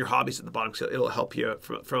put down your hobbies at the bottom so it'll help you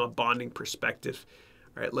from a bonding perspective.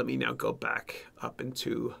 All right, let me now go back up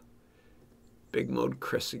into Big Mode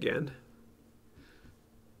Chris again.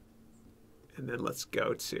 And then let's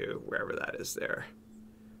go to wherever that is there.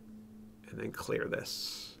 And then clear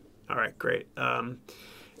this. All right, great. And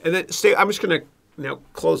then I'm just going to now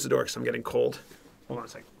close the door because I'm getting cold. Hold on a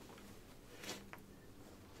second.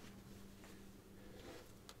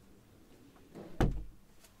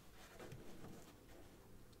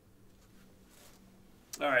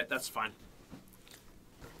 All right, that's fine.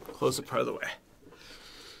 Close it part of the way.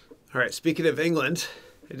 All right, speaking of England,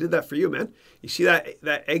 I did that for you, man. You see that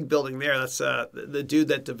egg building there? That's the dude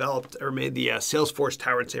that developed or made the Salesforce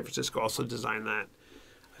Tower in San Francisco also designed that.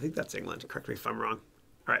 I think that's England. Correct me if I'm wrong.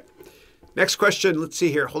 All right, next question. Let's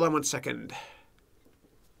see here. Hold on one second.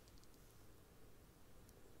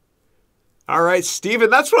 All right, Stephen,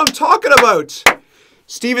 that's what I'm talking about.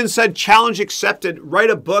 Stephen said, challenge accepted. Write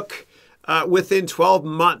a book within 12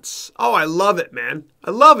 months. Oh, I love it, man.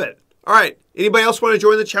 I love it. All right. Anybody else want to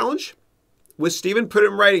join the challenge with Stephen? Put it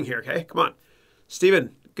in writing here, okay? Come on.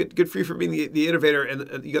 Stephen, good for you for being the innovator,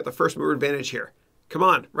 and you got the first mover advantage here. Come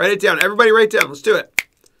on. Write it down. Everybody write it down. Let's do it.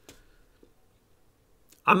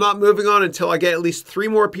 I'm not moving on until I get at least 3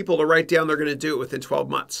 more people to write down they're going to do it within 12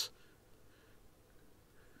 months.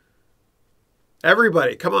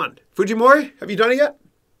 Everybody, come on. Fujimori, have you done it yet?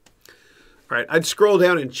 All right, I'd scroll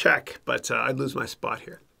down and check, but I'd lose my spot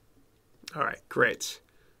here. All right, great.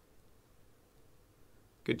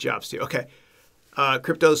 Good job, Steve. Okay.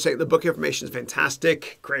 Crypto's saying the book information is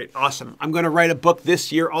fantastic. Great. Awesome. I'm going to write a book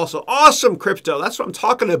this year also. Awesome, Crypto. That's what I'm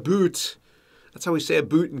talking about. That's how we say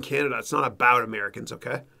about in Canada. It's not about Americans,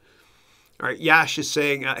 okay? All right. Yash is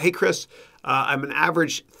saying, hey, Chris, I'm an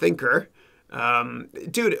average thinker.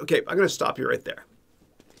 Dude, okay, I'm going to stop you right there.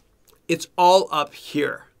 It's all up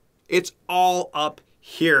here. It's all up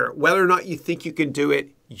here. Whether or not you think you can do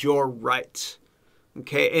it, you're right.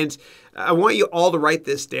 Okay, and I want you all to write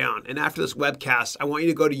this down. And after this webcast, I want you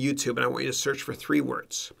to go to YouTube and I want you to search for 3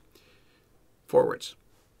 words. 4 words.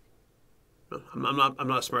 No, I'm not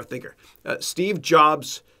a smart thinker. Steve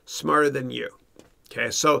Jobs smarter than you.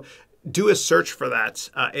 Okay, so do a search for that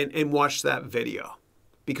and watch that video,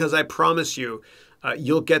 because I promise you,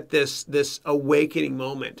 you'll get this awakening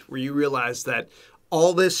moment where you realize that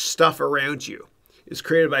all this stuff around you is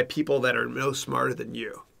created by people that are no smarter than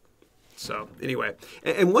you. So anyway,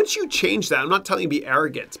 and once you change that, I'm not telling you to be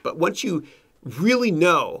arrogant, but once you really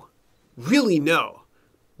know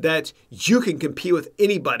that you can compete with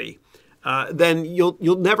anybody, then you'll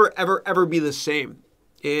never, ever be the same.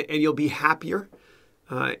 And you'll be happier,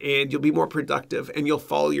 and you'll be more productive, and you'll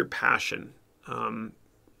follow your passion.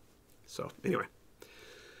 So anyway.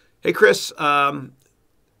 Hey, Chris, I'm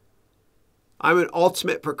an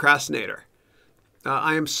ultimate procrastinator.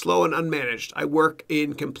 I am slow and unmanaged. I work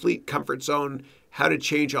in complete comfort zone. How to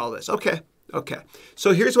change all this? Okay.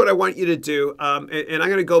 So here's what I want you to do. And I'm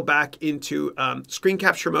going to go back into screen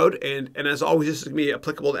capture mode. And as always, this is going to be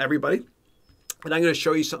applicable to everybody. And I'm going to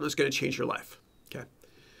show you something that's going to change your life. Okay.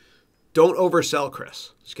 Don't oversell,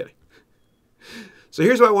 Chris. Just kidding. So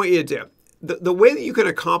here's what I want you to do. The way that you can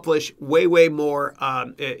accomplish way more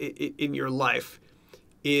in your life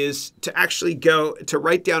is to actually go to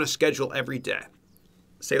write down a schedule every day.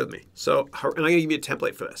 Stay with me. So, and I'm going to give you a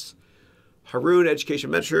template for this. Haroun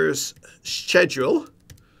Education Mentors schedule.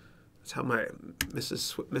 That's how my Miss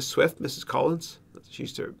Swift, Mrs. Collins, she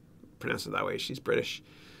used to pronounce it that way. She's British.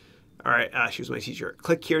 All right, she was my teacher.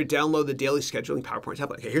 Click here, download the daily scheduling PowerPoint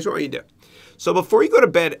template. Okay, here's what you do. So before you go to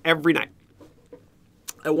bed every night,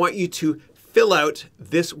 I want you to fill out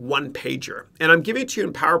this 1-pager. And I'm giving it to you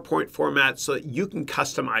in PowerPoint format so that you can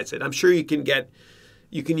customize it. I'm sure you can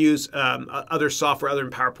use other software other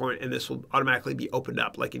than PowerPoint, and this will automatically be opened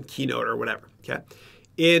up like in Keynote or whatever, okay?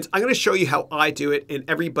 And I'm going to show you how I do it, and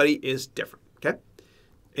everybody is different, okay?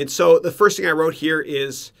 And so the first thing I wrote here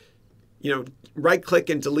is, right-click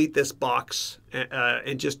and delete this box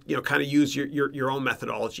and just, kind of use your own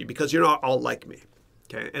methodology, because you're not all like me,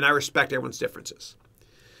 okay? And I respect everyone's differences.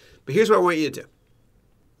 But here's what I want you to do.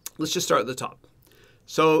 Let's just start at the top.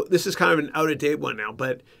 So this is kind of an out-of-date one now,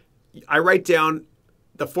 but I write down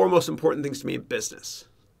the 4 most important things to me in business,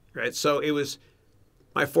 right? So it was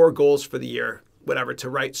my 4 goals for the year, whatever, to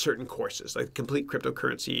write certain courses, like complete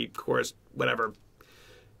cryptocurrency course, whatever.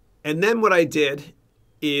 And then what I did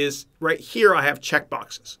is right here, I have check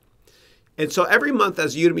boxes. And so every month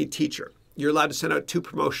as a Udemy teacher, you're allowed to send out 2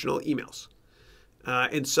 promotional emails.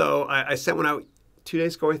 And so I sent one out 2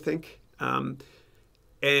 days ago, I think. And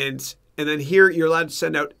then here, you're allowed to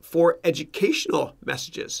send out 4 educational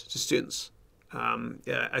messages to students.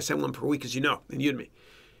 I send one per week, as you know, in Udemy.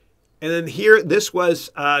 And then here, this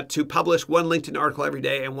was to publish 1 LinkedIn article every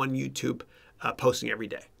day and 1 YouTube posting every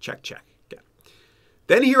day. Check. Okay.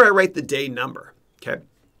 Then here I write the day number. Okay.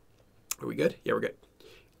 Are we good? Yeah, we're good.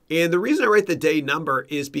 And the reason I write the day number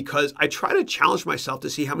is because I try to challenge myself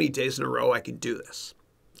to see how many days in a row I can do this.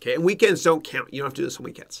 Okay. And weekends don't count. You don't have to do this on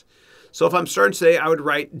weekends. So if I'm starting today, I would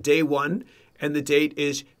write day 1, and the date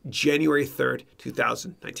is January 3rd,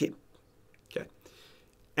 2019. Okay.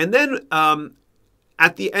 And then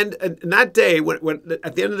at the end, and that day,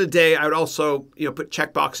 at the end of the day, I would also put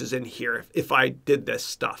check boxes in here if I did this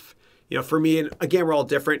stuff. For me, and again, we're all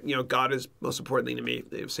different. God is most important thing to me.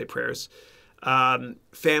 They say prayers,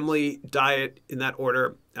 family, diet, in that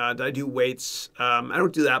order. Did I do weights? I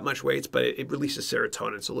don't do that much weights, but it releases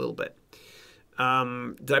serotonin. It's a little bit.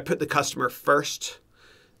 Did I put the customer first?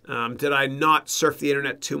 Did I not surf the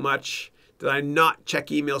internet too much? Did I not check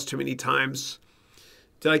emails too many times?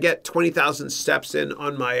 Did I get 20,000 steps in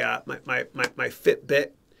on my my Fitbit,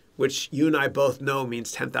 which you and I both know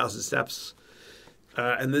means 10,000 steps?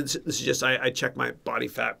 And then this is just, I check my body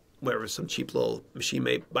fat, whatever, some cheap little machine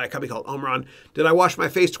made by a company called Omron. Did I wash my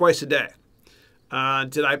face twice a day?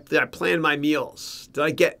 Did I plan my meals? Did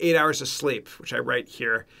I get 8 hours of sleep, which I write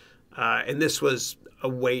here? And this was a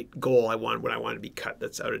weight goal I wanted when I wanted to be cut.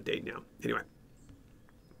 That's out of date now. Anyway.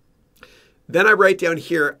 Then I write down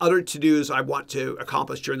here other to-dos I want to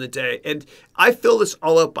accomplish during the day. And I fill this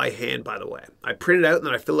all out by hand, by the way. I print it out and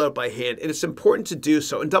then I fill it out by hand. And it's important to do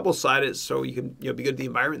so, and double-sided so you can be good at the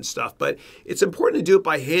environment and stuff. But it's important to do it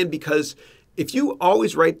by hand because if you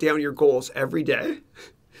always write down your goals every day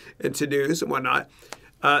and to-dos and whatnot,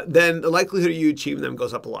 then the likelihood of you achieving them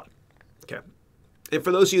goes up a lot. Okay. And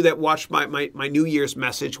for those of you that watched my New Year's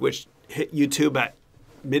message, which hit YouTube at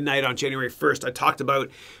midnight on January 1st, I talked about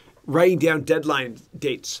writing down deadline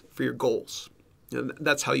dates for your goals. And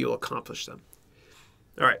that's how you'll accomplish them.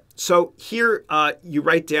 All right. So here you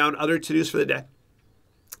write down other to-dos for the day.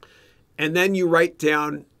 And then you write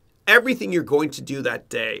down everything you're going to do that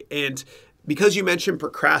day. And because you mentioned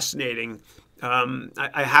procrastinating,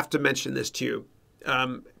 I have to mention this to you.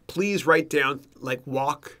 Please write down, like,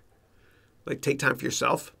 walk, like, take time for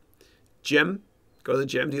yourself. Gym, go to the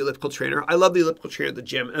gym, the elliptical trainer. I love the elliptical trainer at the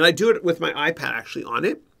gym. And I do it with my iPad actually on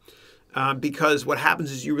it because what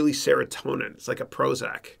happens is you release serotonin. It's like a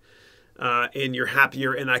Prozac. And you're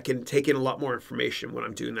happier, and I can take in a lot more information when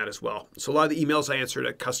I'm doing that as well. So a lot of the emails I answer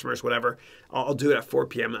to customers, whatever, I'll do it at 4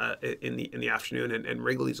 p.m. In the afternoon, and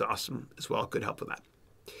Wrigley's awesome as well. Good help with that.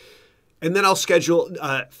 And then I'll schedule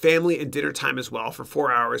family and dinner time as well for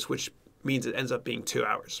 4 hours, which means it ends up being 2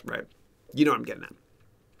 hours, right? You know what I'm getting at.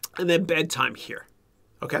 And then bedtime here,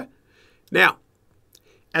 okay? Now,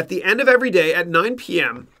 at the end of every day at 9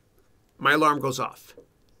 p.m., my alarm goes off.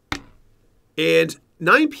 And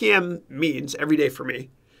 9 p.m. means every day for me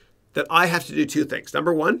that I have to do two things.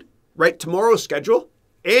 Number one, write tomorrow's schedule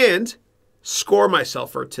and score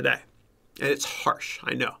myself for today. And it's harsh,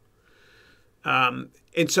 I know.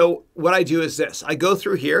 And so what I do is this. I go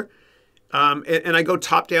through here and I go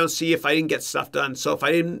top down, see if I didn't get stuff done. So if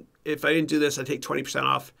I didn't do this, I take 20%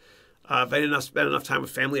 off. If I didn't spend enough time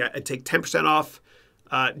with family, I take 10% off.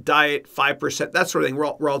 Diet, 5%, that sort of thing.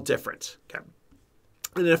 We're all different, okay?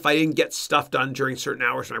 And then if I didn't get stuff done during certain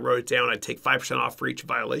hours and I wrote it down, I'd take 5% off for each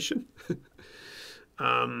violation.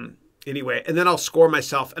 Anyway, and then I'll score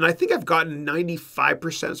myself. And I think I've gotten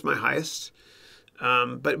 95% is my highest.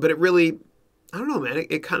 But it really, I don't know, man.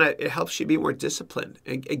 It helps you be more disciplined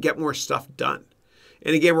and get more stuff done.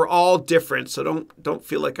 And again, we're all different, so don't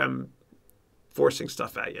feel like I'm forcing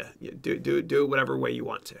stuff at you. Do it whatever way you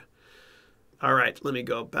want to. All right, let me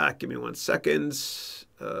go back. Give me 1 second.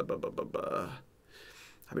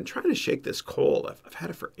 I've been trying to shake this cold. I've had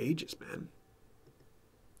it for ages, man.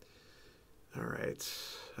 All right.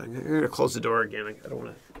 I'm going to close the door again. I don't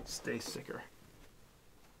want to stay sicker.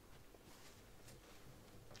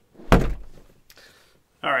 All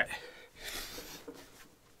right.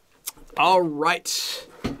 All right.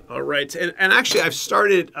 All right. And actually, I've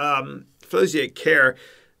started, for those of you that care,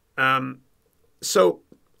 so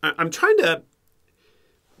I'm trying to,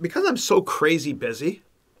 because I'm so crazy busy,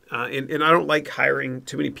 and I don't like hiring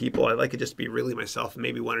too many people. I like it just to be really myself and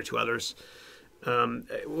maybe one or two others.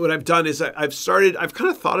 What I've done is I've kind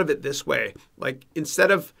of thought of it this way. Like,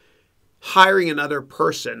 instead of hiring another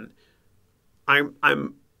person, I'm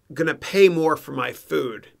going to pay more for my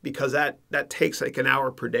food because that takes like an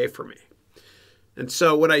hour per day for me. And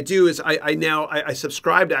so what I do is I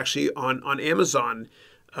subscribed actually on Amazon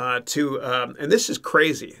to, and this is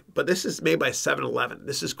crazy, but this is made by 7-Eleven.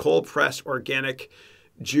 This is cold pressed organic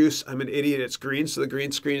juice. I'm an idiot. It's green, so the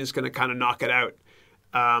green screen is going to kind of knock it out.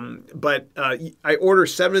 But I order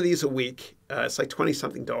 7 of these a week. It's like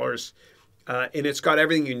 $20-something, and it's got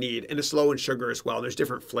everything you need, and it's low in sugar as well. There's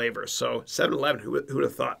different flavors. So 7-Eleven, who would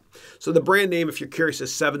have thought? So the brand name, if you're curious,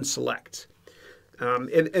 is 7 Select.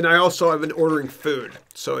 And I also have been ordering food.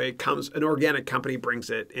 So it comes, an organic company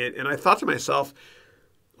brings it, and I thought to myself,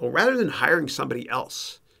 well, rather than hiring somebody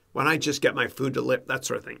else, why don't I just get my food delivered? That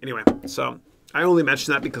sort of thing. Anyway, so I only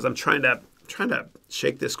mention that because I'm trying to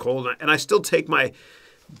shake this cold, and I still take my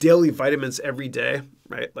daily vitamins every day,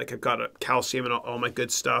 right? Like, I've got a calcium and all my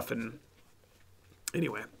good stuff. And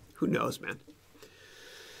anyway, who knows, man?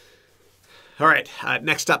 All right,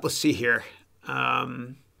 next up, let's see here.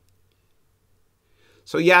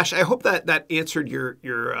 So Yash, I hope that answered your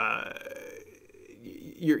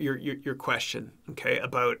question, okay,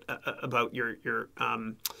 about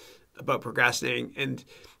about procrastinating. And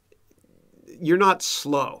you're not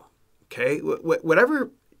slow, okay?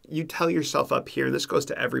 Whatever you tell yourself up here, and this goes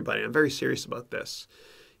to everybody, I'm very serious about this,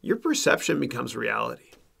 your perception becomes reality.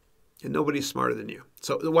 And nobody's smarter than you.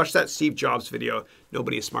 So watch that Steve Jobs video,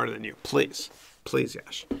 Nobody is Smarter Than You. Please,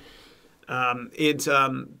 Yash. I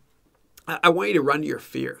want you to run to your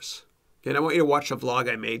fears. And I want you to watch a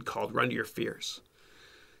vlog I made called Run to Your Fears.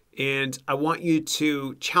 And I want you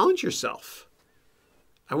to challenge yourself.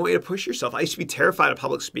 I want you to push yourself. I used to be terrified of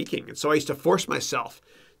public speaking. And so I used to force myself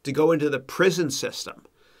to go into the prison system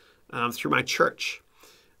through my church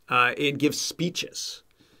and give speeches,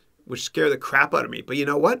 which scare the crap out of me. But you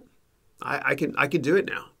know what? I can do it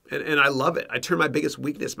now. And I love it. I turn my biggest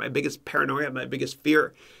weakness, my biggest paranoia, my biggest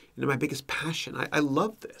fear into my biggest passion. I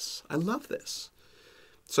love this. I love this.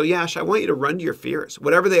 So Yash, I want you to run to your fears,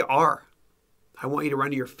 whatever they are. I want you to run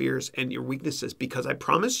to your fears and your weaknesses, because I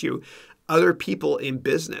promise you, other people in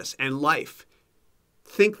business and life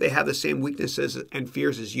think they have the same weaknesses and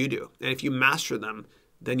fears as you do. And if you master them,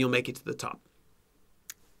 then you'll make it to the top.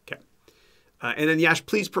 Okay. And then Yash,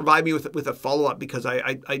 please provide me with a follow-up, because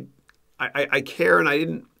I care, and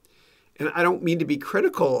I don't mean to be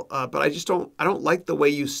critical, but I don't like the way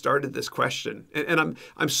you started this question. And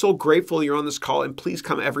I'm so grateful you're on this call, and please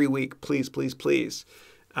come every week, please, please, please.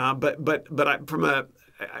 But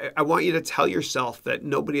I want you to tell yourself that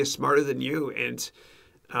nobody is smarter than you, and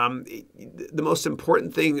the most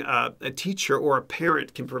important thing a teacher or a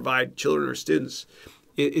parent can provide children or students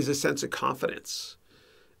is a sense of confidence.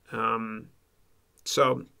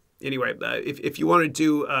 So anyway, if you want to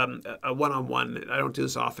do a one-on-one, I don't do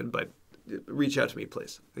this often, but reach out to me,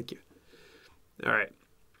 please. Thank you. All right.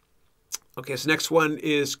 Okay, so next one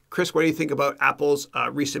is, Chris, what do you think about Apple's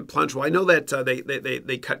recent plunge? Well, I know that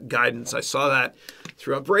they cut guidance. I saw that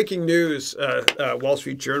through a breaking news Wall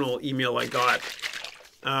Street Journal email I got.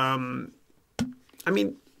 I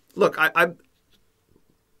mean, look, I've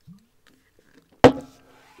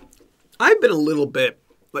been a little bit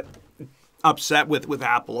upset with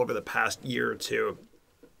Apple over the past year or two.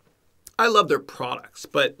 I love their products,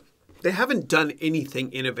 but they haven't done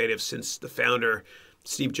anything innovative since the founder,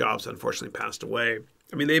 Steve Jobs, unfortunately passed away.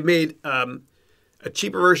 I mean, they've made a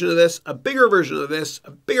cheaper version of this, a bigger version of this,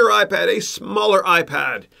 a bigger iPad, a smaller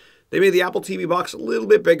iPad. They made the Apple TV box a little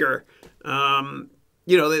bit bigger.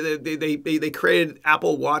 You know, they created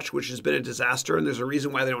Apple Watch, which has been a disaster, and there's a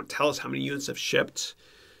reason why they don't tell us how many units have shipped.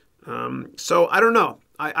 So I don't know.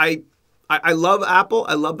 I love Apple.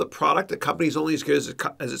 I love the product. The company's only as good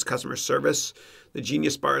as its customer service. The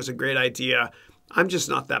Genius Bar is a great idea. I'm just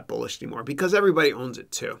not that bullish anymore because everybody owns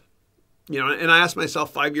it too. You know, and I ask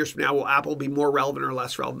myself 5 years from now, will Apple be more relevant or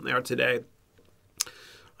less relevant than they are today?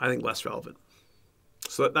 I think less relevant.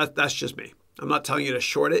 So that's just me. I'm not telling you to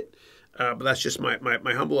short it, but that's just my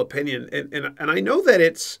humble opinion. And I know that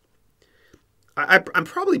it's, I'm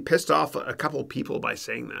probably pissed off a couple of people by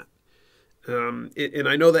saying that. And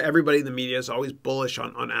I know that everybody in the media is always bullish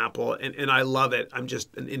on Apple, and I love it. I'm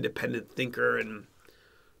just an independent thinker, and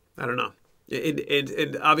I don't know.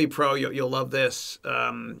 And Avi Pro, you'll love this.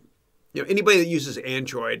 You know, anybody that uses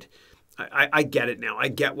Android, I get it now. I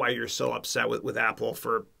get why you're so upset with Apple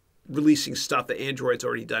for releasing stuff that Android's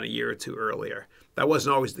already done a year or two earlier. That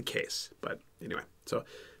wasn't always the case, but anyway.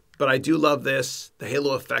 But I do love this. The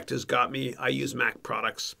halo effect has got me. I use Mac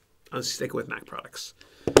products. I'm sticking with Mac products.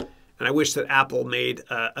 And I wish that Apple made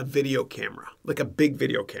a video camera, like a big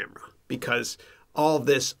video camera, because all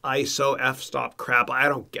this ISO f-stop crap, I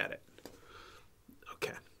don't get it.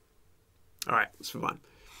 Okay. All right, let's move on.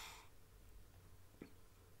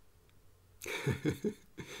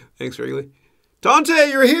 Thanks, Wrigley. Dante,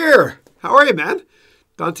 you're here. How are you, man?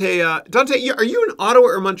 Dante, are you in Ottawa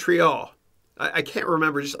or Montreal? I can't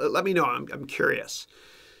remember. Just let me know. I'm curious.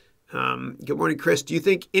 Good morning, Chris. Do you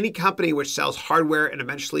think any company which sells hardware and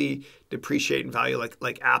eventually depreciate in value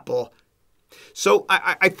like Apple? So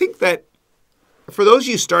I think that for those of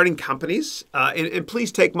you starting companies, and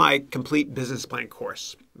please take my complete business plan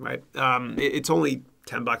course, right? It's only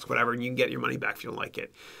 $10, whatever, and you can get your money back if you don't like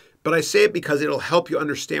it. But I say it because it'll help you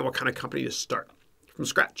understand what kind of company to start from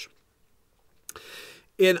scratch.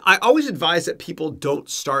 And I always advise that people don't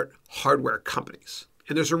start hardware companies.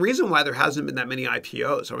 And there's a reason why there hasn't been that many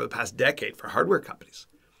IPOs over the past decade for hardware companies.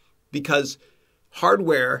 Because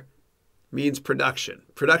hardware means production.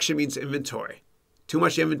 Production means inventory. Too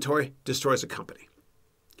much inventory destroys a company.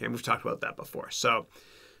 Okay, we've talked about that before. So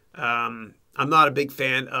I'm not a big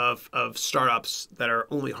fan of startups that are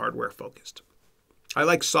only hardware focused. I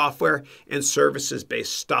like software and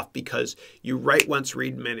services-based stuff because you write once,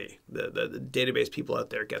 read many. The database people out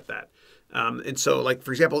there get that. And so, like,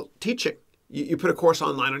 for example, teaching. You put a course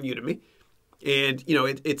online on Udemy, and you know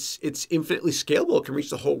it's infinitely scalable. It can reach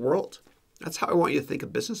the whole world. That's how I want you to think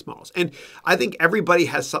of business models. And I think everybody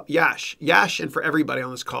has some, Yash, and for everybody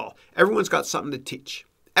on this call, everyone's got something to teach.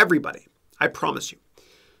 Everybody, I promise you.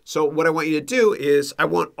 So what I want you to do is I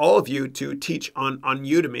want all of you to teach on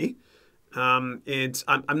Udemy. And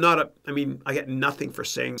I'm not I mean, I get nothing for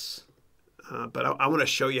saying this, but I want to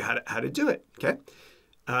show you how to do it. Okay.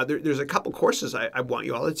 There's a couple courses I want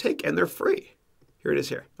you all to take, and they're free. Here it is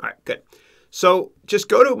here. All right, good. So just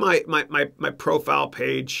go to my profile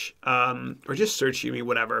page, or just search Udemy,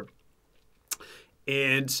 whatever.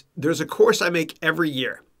 And there's a course I make every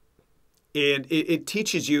year, and it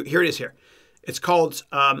teaches you. Here it is here. It's called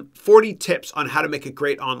 40 Tips on How to Make a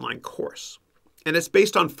Great Online Course. And it's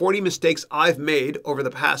based on 40 mistakes I've made over the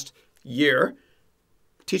past year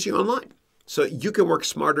teaching online. So you can work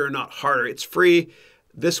smarter and not harder. It's free.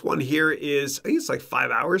 This one here is, I think it's like 5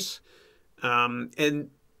 hours. And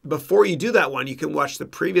before you do that one, you can watch the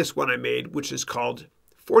previous one I made, which is called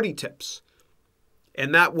 40 Tips.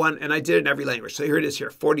 And that one, and I did it in every language. So here it is here,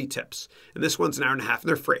 40 tips. And this one's an hour and a half, and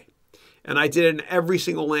they're free. And I did it in every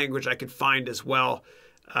single language I could find as well,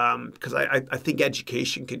 because I think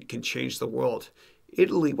education can change the world.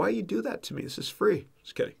 Italy, why you do that to me? This is free.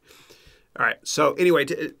 Just kidding. All right. So anyway,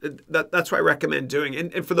 that's what I recommend doing.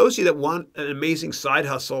 And for those of you that want an amazing side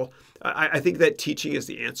hustle, I think that teaching is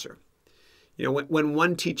the answer. You know, when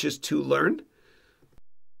one teaches to learn,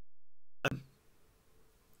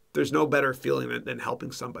 there's no better feeling than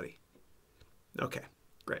helping somebody. Okay,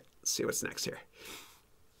 great. Let's see what's next here.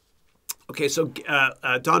 Okay, so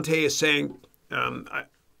Dante is saying,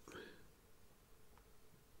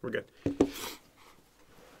 we're good.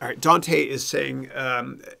 All right, Dante is saying,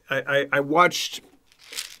 I watched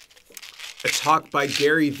a talk by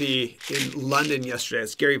Gary Vee in London yesterday.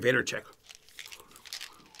 It's Gary Vaynerchuk.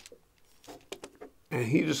 And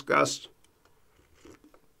he discussed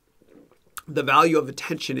the value of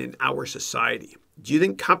attention in our society. Do you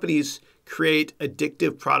think companies create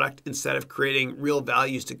addictive product instead of creating real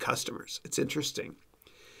values to customers? It's interesting.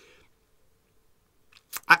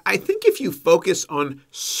 I think if you focus on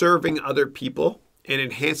serving other people and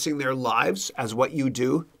enhancing their lives as what you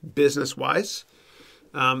do business-wise,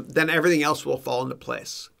 then everything else will fall into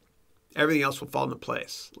place. Everything else will fall into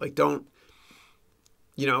place. Like, don't,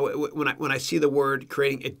 you know, when I see the word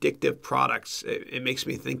creating addictive products, it makes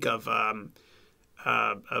me think of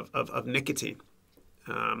nicotine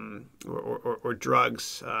or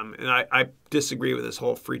drugs. And I disagree with this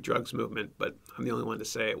whole free drugs movement, but I'm the only one to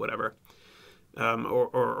say it, whatever.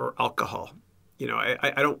 Or alcohol. You know,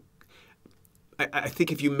 I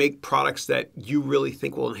think if you make products that you really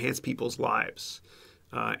think will enhance people's lives,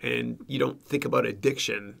 and you don't think about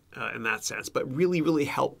addiction in that sense, but really, really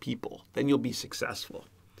help people, then you'll be successful.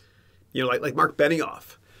 You know, like Mark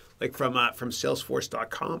Benioff, like from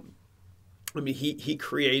Salesforce.com. I mean, he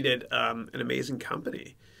created an amazing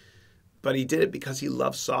company, but he did it because he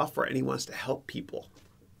loves software and he wants to help people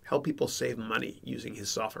save money using his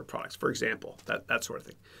software products, for example, that sort of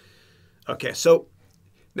thing. Okay, so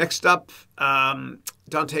next up,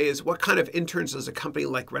 Dante, is what kind of interns does a company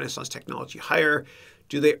like Renaissance Technology hire?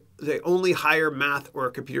 Do they only hire math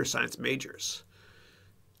or computer science majors?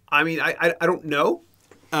 I mean, I don't know,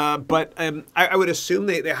 but I would assume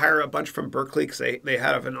they hire a bunch from Berkeley because they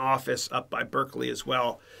have an office up by Berkeley as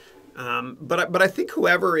well. But I think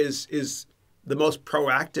whoever is the most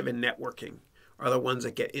proactive in networking are the ones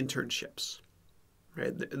that get internships,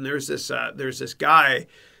 right? And there's this guy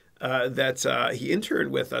that he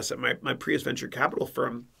interned with us at my previous venture capital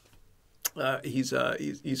firm. He's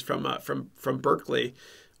from Berkeley,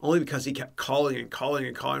 only because he kept calling and calling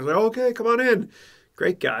and calling. I was like, okay, come on in.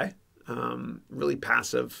 Great guy, really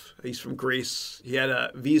passive. He's from Greece. He had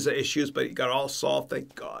visa issues, but he got all solved.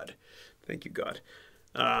 Thank God. Thank you, God.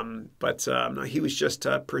 No, he was just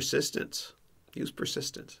persistent. He was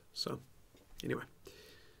persistent. So anyway.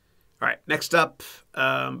 All right, next up,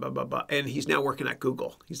 and he's now working at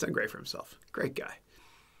Google. He's done great for himself. Great guy.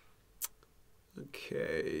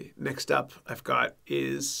 Okay, next up I've got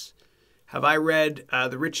is, have I read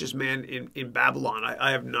The Richest Man in Babylon?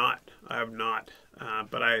 I have not.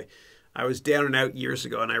 But I was down and out years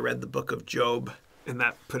ago, and I read the book of Job, and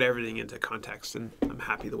that put everything into context, and I'm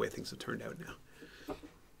happy the way things have turned out now.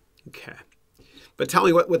 Okay. But tell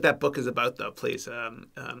me what that book is about, though, please,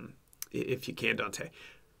 if you can, Dante.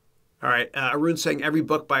 All right. Haroun's saying every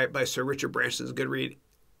book by Sir Richard Branson is a good read.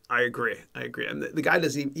 I agree. And the guy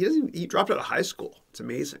he dropped out of high school. It's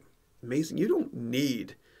amazing. Amazing. You don't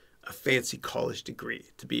need a fancy college degree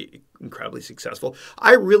to be incredibly successful.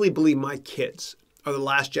 I really believe my kids are the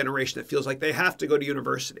last generation that feels like they have to go to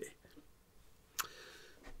university.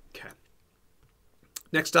 Okay.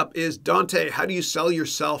 Next up is Dante. How do you sell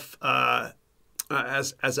yourself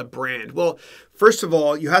as a brand? Well, first of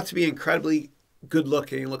all, you have to be incredibly good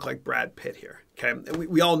looking and look like Brad Pitt here. Okay.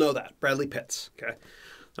 We all know that. Bradley Pitts. Okay.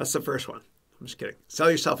 That's the first one. I'm just kidding. Sell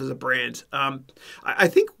yourself as a brand. I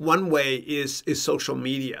think one way is social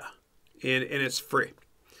media, and it's free.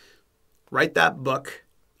 Write that book.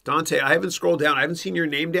 Dante, I haven't scrolled down. I haven't seen your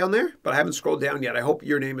name down there, but I haven't scrolled down yet. I hope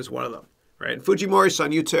your name is one of them. Right. And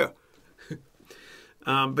Fujimori-san, you too.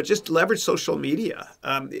 But just leverage social media.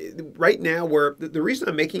 Right now, the reason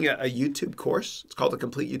I'm making a YouTube course, it's called the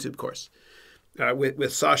Complete YouTube Course,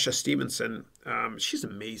 with Sasha Stevenson. She's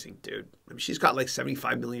amazing, dude. I mean, she's got like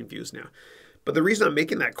 75 million views now. But the reason I'm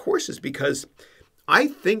making that course is because I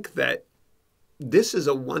think that this is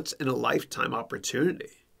a once-in-a-lifetime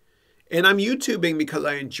opportunity. And I'm YouTubing because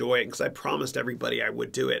I enjoy it, because I promised everybody I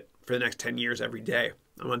would do it for the next 10 years every day.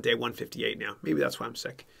 I'm on day 158 now. Maybe that's why I'm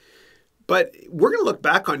sick. But we're going to look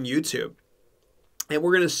back on YouTube And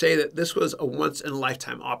we're going to say that this was a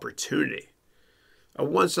once-in-a-lifetime opportunity. A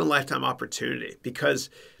once-in-a-lifetime opportunity, because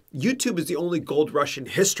YouTube is the only gold rush in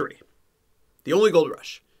history. The only gold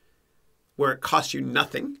rush where it costs you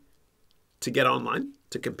nothing to get online,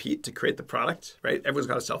 to compete, to create the product, right? Everyone's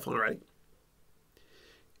got a cell phone already.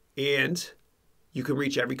 And you can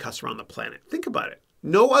reach every customer on the planet. Think about it.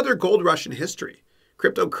 No other gold rush in history.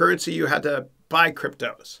 Cryptocurrency, you had to buy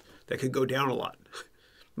cryptos that could go down a lot.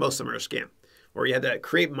 Most of them are a scam. Or you had to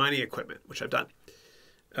create mining equipment, which I've done.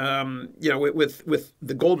 With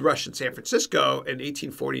the gold rush in San Francisco in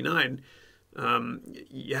 1849,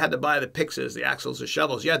 you had to buy the picks, the axles, the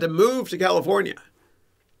shovels. You had to move to California.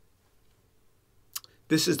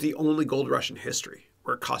 This is the only gold rush in history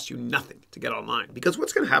where it costs you nothing to get online. Because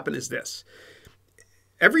what's going to happen is this.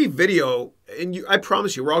 Every video, and I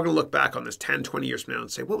promise you, we're all going to look back on this 10, 20 years from now and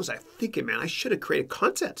say, what was I thinking, man? I should have created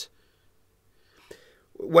content.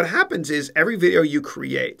 What happens is every video you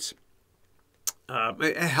create,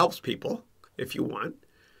 it helps people if you want,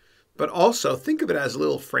 but also think of it as a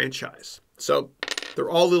little franchise. So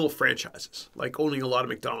they're all little franchises, like owning a lot of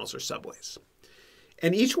McDonald's or Subways.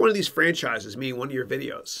 And each one of these franchises, meaning one of your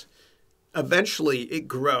videos, eventually it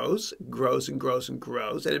grows, and grows,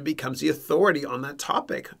 and it becomes the authority on that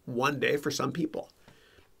topic one day for some people.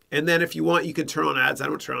 And then if you want, you can turn on ads. I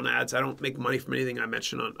don't turn on ads. I don't make money from anything I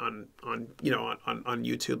mention on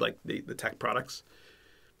YouTube, like the tech products.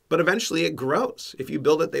 But eventually it grows. If you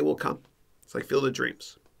build it, they will come. It's like Field of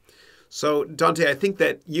Dreams. So Dante, I think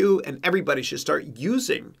that you and everybody should start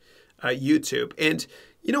using YouTube. And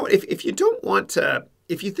you know what, if you don't want to,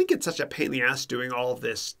 if you think it's such a pain in the ass doing all of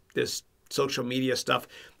this social media stuff,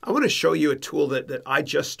 I want to show you a tool that I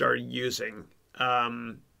just started using.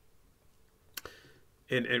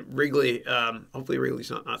 And Wrigley, hopefully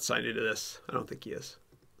Wrigley's not signed into this. I don't think he is.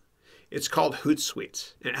 It's called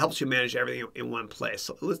Hootsuite, and it helps you manage everything in one place.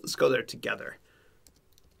 So let's go there together.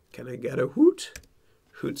 Can I get a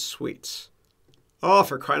Hootsuite? Oh,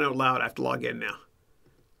 for crying out loud, I have to log in now.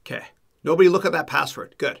 Okay. Nobody look at that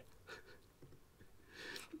password. Good.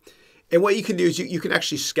 And what you can do is you can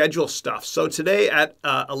actually schedule stuff. So today at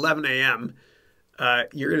 11 a.m.,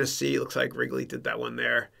 you're going to see, it looks like Wrigley did that one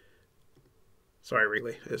there. Sorry,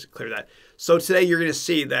 Wrigley, let's clear that. So today you're going to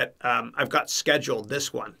see that I've got scheduled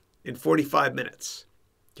this one in 45 minutes.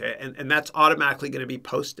 Okay, and that's automatically going to be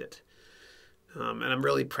posted. And I'm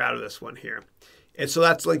really proud of this one here. And so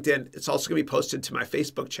that's LinkedIn. It's also going to be posted to my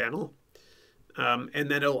Facebook channel. And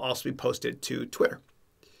then it'll also be posted to Twitter.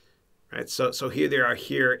 Right, so here they are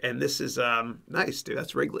here, and this is nice, dude.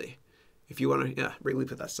 That's Wrigley. If you want to, yeah, Wrigley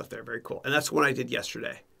put that stuff there. Very cool. And that's one I did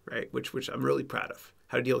yesterday, right? Which I'm really proud of.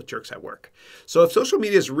 How to deal with jerks at work. So if social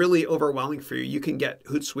media is really overwhelming for you, you can get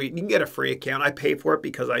Hootsuite. You can get a free account. I pay for it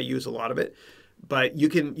because I use a lot of it. But you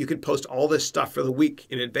can post all this stuff for the week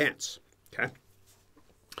in advance. Okay.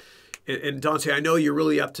 And Dante, I know you're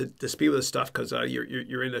really up to speed with this stuff because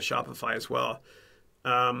you're into Shopify as well.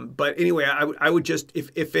 But anyway, I would just,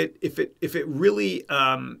 if it really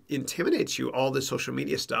intimidates you, all this social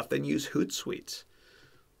media stuff, then use Hootsuite.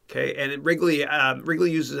 Okay, and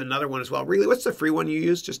Wrigley uses another one as well. Wrigley, what's the free one you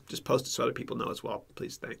use? Just post it so other people know as well,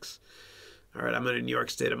 please. Thanks. All right, I'm in a New York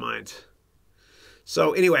state of mind.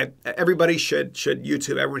 So anyway, everybody should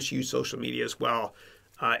YouTube. Everyone should use social media as well.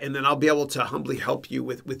 And then I'll be able to humbly help you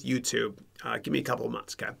with YouTube. Give me a couple of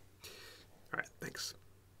months, okay? All right, thanks.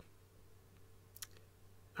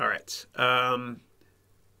 All right. All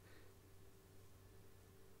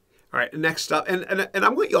right, next up. And I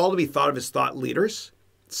want you all to be thought of as thought leaders.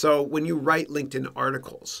 So when you write LinkedIn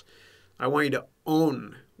articles, I want you to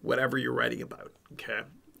own whatever you're writing about, okay?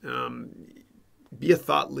 Be a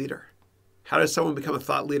thought leader. How does someone become a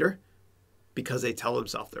thought leader? Because they tell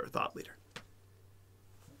themselves they're a thought leader.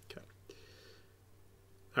 Okay.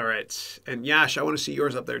 All right. And Yash, I want to see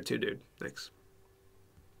yours up there too, dude. Thanks.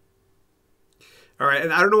 All right.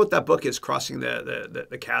 And I don't know what that book is, Crossing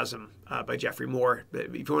the Chasm by Jeffrey Moore. But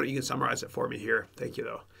if you want, you can summarize it for me here. Thank you,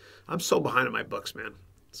 though. I'm so behind on my books, man.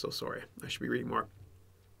 So sorry. I should be reading more.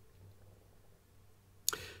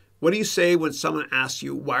 What do you say when someone asks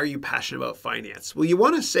you, why are you passionate about finance? Well, you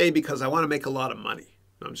want to say, because I want to make a lot of money.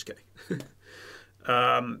 No, I'm just kidding.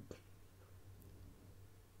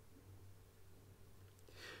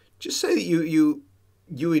 Just say that you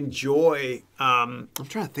enjoy, I'm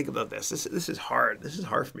trying to think about this. This is hard. This is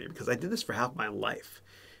hard for me because I did this for half my life.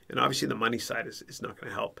 And obviously the money side is not going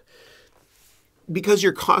to help. Because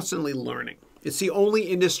you're constantly learning. It's the only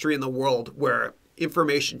industry in the world where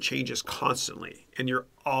information changes constantly and you're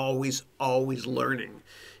always learning.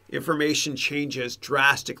 Information changes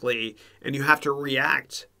drastically and you have to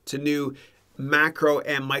react to new macro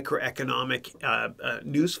and microeconomic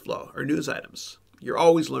news flow or news items. You're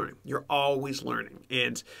always learning. You're always learning.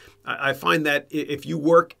 And I find that if you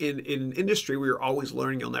work in an industry where you're always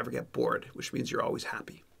learning, you'll never get bored, which means you're always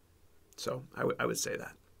happy. So I would say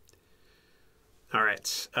that. All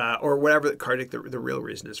right. Or whatever, Kartik, the real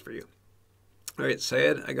reason is for you. All right,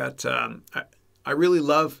 Syed, I really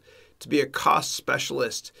love to be a cost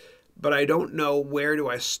specialist, but I don't know where do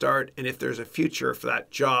I start and if there's a future for that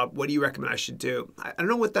job. What do you recommend I should do? I don't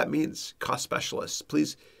know what that means, cost specialist.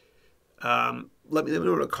 Please let me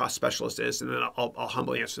know what a cost specialist is, and then I'll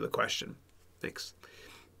humbly answer the question. Thanks.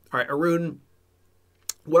 All right, Haroun,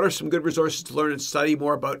 what are some good resources to learn and study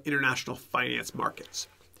more about international finance markets?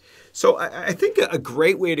 So I think a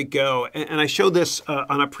great way to go, and I showed this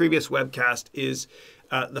on a previous webcast, is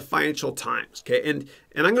the Financial Times. Okay, and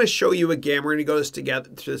I'm going to show you again. We're going to go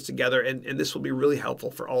through this together, and this will be really helpful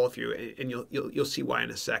for all of you, and you'll see why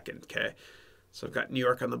in a second. Okay, so I've got New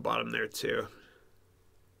York on the bottom there too.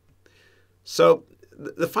 So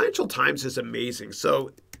the Financial Times is amazing.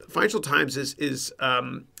 So Financial Times is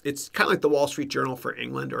it's kind of like the Wall Street Journal for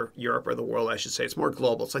England or Europe or the world, I should say. It's more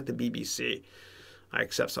global. It's like the BBC. I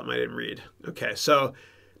accept something I didn't read. Okay, so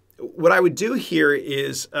what I would do here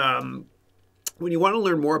is when you want to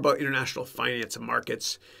learn more about international finance and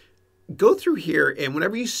markets, go through here, and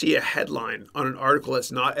whenever you see a headline on an article that's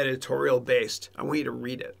not editorial based, I want you to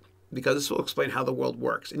read it, because this will explain how the world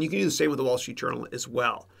works. And you can do the same with the Wall Street Journal as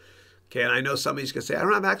well. Okay, and I know somebody's going to say, I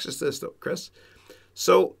don't have access to this though, Chris.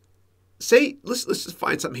 So let's just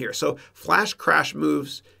find something here. So flash crash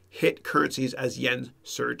moves hit currencies as yen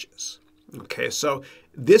surges. Okay, so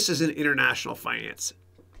this is an international finance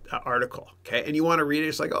article, okay? And you want to read it,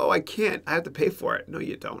 it's like, oh, I can't. I have to pay for it. No,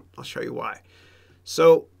 you don't. I'll show you why.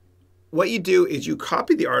 So what you do is you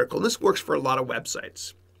copy the article, and this works for a lot of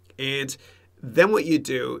websites. And then what you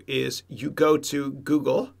do is you go to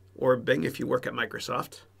Google or Bing if you work at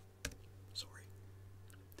Microsoft. Sorry.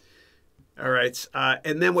 All right,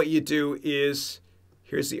 and then what you do is,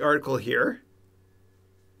 here's the article here.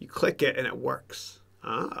 You click it, and it works.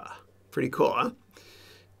 Pretty cool, huh?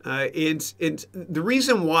 And the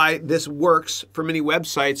reason why this works for many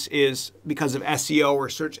websites is because of SEO or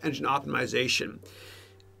search engine optimization.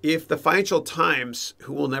 If the Financial Times,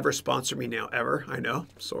 who will never sponsor me now, ever, I know,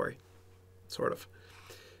 sorry, sort of.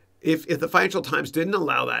 If the Financial Times didn't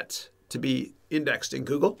allow that to be indexed in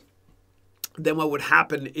Google, then what would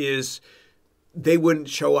happen is they wouldn't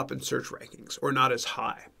show up in search rankings or not as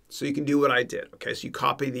high. So you can do what I did, okay? So you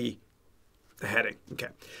copy the heading, okay?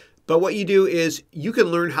 But what you do is you can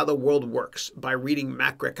learn how the world works by reading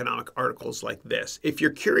macroeconomic articles like this. If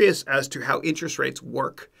you're curious as to how interest rates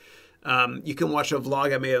work, you can watch a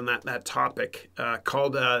vlog I made on that topic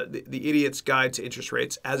called The Idiot's Guide to Interest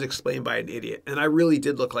Rates as Explained by an Idiot. And I really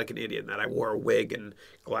did look like an idiot in that. I wore a wig and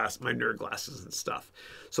my nerd glasses and stuff.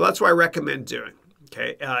 So that's what I recommend doing,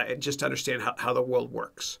 okay, just to understand how the world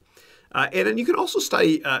works. And then you can also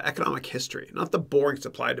study economic history, not the boring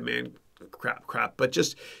supply-demand crap, but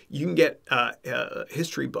just you can get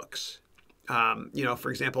history books.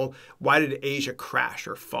 For example, why did Asia crash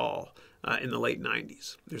or fall in the late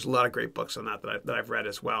 90s? There's a lot of great books on that I've read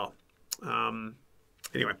as well.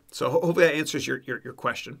 Anyway, so hopefully that answers your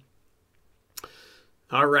question.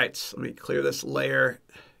 All right, let me clear this layer.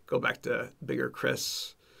 Go back to bigger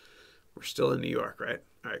Chris. We're still in New York, right?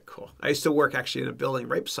 All right, cool. I used to work actually in a building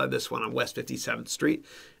right beside this one on West 57th Street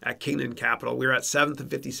at Kingdon Capital. We were at 7th and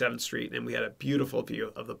 57th Street, and we had a beautiful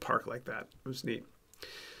view of the park like that. It was neat.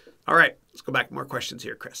 All right, let's go back. More questions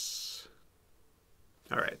here, Chris.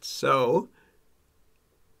 All right, so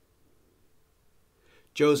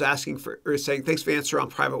Joe's asking saying, thanks for the answer on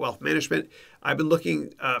private wealth management. I've been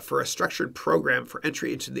looking for a structured program for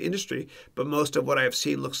entry into the industry, but most of what I have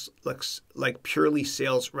seen looks like purely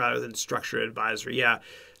sales rather than structured advisory. Yeah,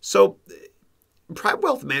 so private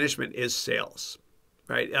wealth management is sales,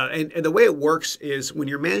 right? And the way it works is when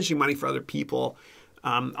you're managing money for other people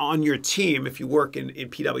on your team, if you work in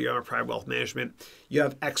PWM or private wealth management, you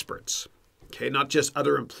have experts, okay? Not just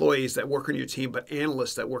other employees that work on your team, but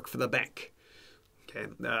analysts that work for the bank. Okay,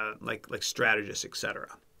 like strategists, etc.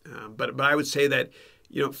 But I would say that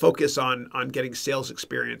focus on getting sales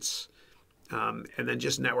experience, and then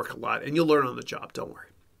just network a lot, and you'll learn on the job. Don't worry.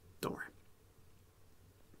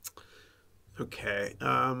 Okay.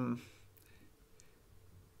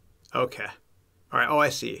 Okay. All right. Oh, I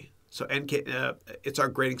see. So NK, it's our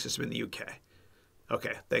grading system in the UK.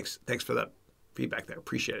 Okay. Thanks for that feedback there.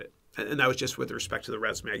 Appreciate it. And that was just with respect to the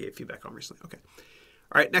resume I gave feedback on recently. Okay.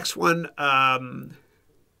 All right, next one.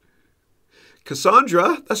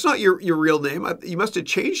 Cassandra, that's not your real name. You must have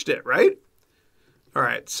changed it, right? All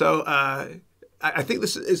right. So I think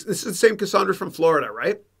this is the same Cassandra from Florida,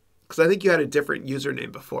 right? Because I think you had a different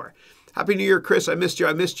username before. Happy New Year, Chris. I missed you.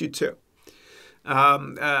 I missed you too.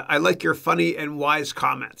 I like your funny and wise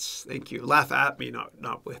comments. Thank you. Laugh at me,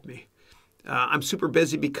 not with me. I'm super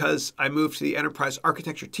busy because I moved to the enterprise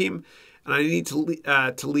architecture team, and I need to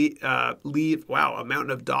leave. Wow, a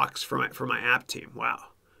mountain of docs for my app team. Wow.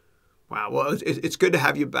 Well, it's good to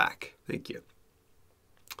have you back. Thank you.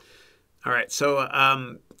 All right.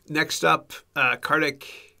 So next up,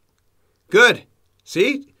 Kartik. Good.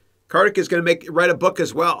 See, Kartik is going to write a book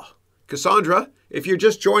as well. Cassandra, if you're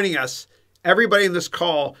just joining us, everybody in this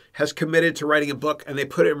call has committed to writing a book, and they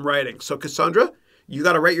put it in writing. So Cassandra, you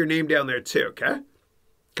got to write your name down there too, okay?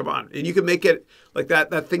 Come on. And you can make it like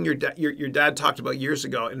that thing your dad talked about years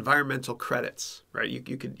ago, environmental credits, right? You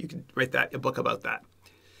could write a book about that.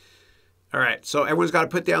 All right. So everyone's got to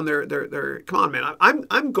put down their come on, man.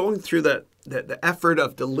 I'm going through the effort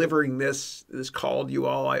of delivering this call to you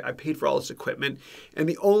all. I paid for all this equipment, and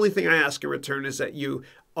the only thing I ask in return is that you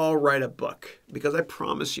all write a book, because I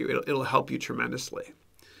promise you it'll help you tremendously.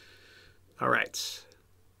 All right.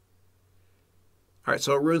 All right,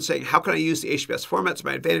 so Haroun's saying, how can I use the HBS format to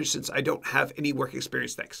my advantage since I don't have any work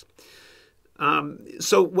experience? Thanks.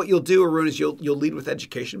 So what you'll do, Haroun, is you'll lead with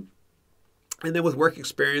education. And then with work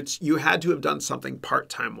experience, you had to have done something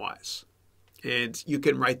part-time wise. And you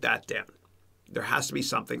can write that down. There has to be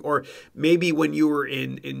something. Or maybe when you were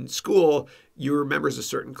in school, you were members of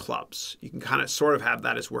certain clubs. You can kind of sort of have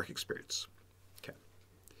that as work experience. Okay.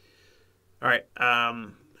 All right.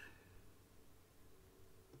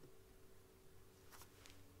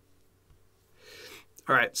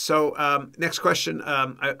 All right, so next question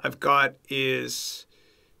I've got is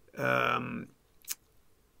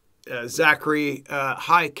Zachary.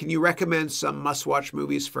 Hi, can you recommend some must-watch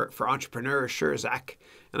movies for entrepreneurs? Sure, Zach.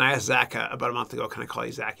 And I asked Zach about a month ago, can I call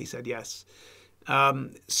you Zach? He said yes.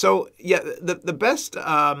 So, yeah, the best,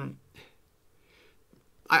 I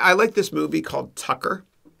like this movie called Tucker,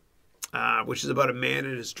 which is about a man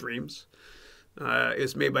and his dreams.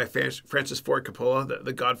 It's made by Francis Ford Coppola,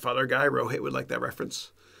 the Godfather guy. Rohit would like that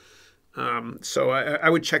reference. So I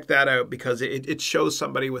would check that out, because it shows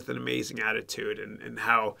somebody with an amazing attitude and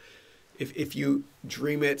how if you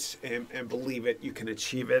dream it and believe it, you can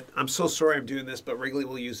achieve it. I'm so sorry I'm doing this, but Wrigley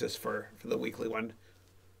will use this for the weekly one.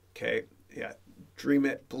 Okay. Yeah. Dream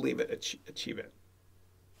it, believe it, achieve it.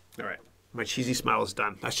 All right. My cheesy smile is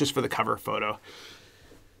done. That's just for the cover photo.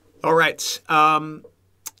 All right.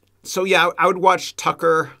 So yeah, I would watch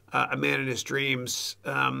Tucker, A Man in His Dreams.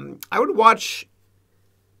 I would watch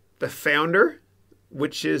The Founder,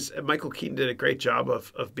 which is Michael Keaton did a great job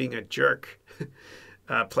of being a jerk,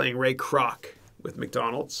 playing Ray Kroc with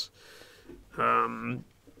McDonald's.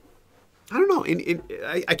 I don't know.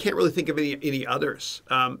 I can't really think of any others.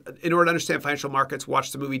 In order to understand financial markets,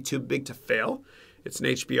 watch the movie Too Big to Fail. It's an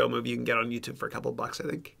HBO movie you can get on YouTube for a couple bucks, I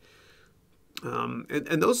think.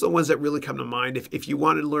 And those are the ones that really come to mind. If you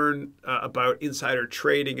want to learn about insider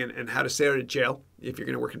trading and how to stay out of jail if you're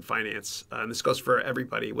going to work in finance, and this goes for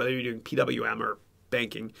everybody, whether you're doing PWM or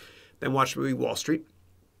banking, then watch the movie Wall Street.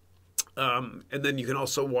 And then you can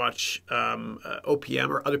also watch OPM,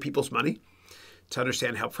 or Other People's Money, to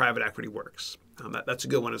understand how private equity works. That's a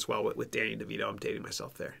good one as well with Danny DeVito. I'm dating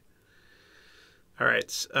myself there. All right.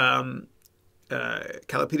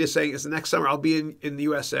 Calipita is saying, is the next summer I'll be in the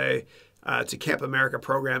USA to Camp America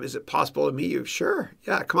program. Is it possible to meet you? Sure.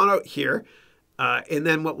 Yeah, come on out here. And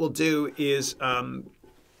then what we'll do is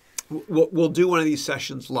we'll do one of these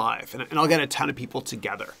sessions live, and I'll get a ton of people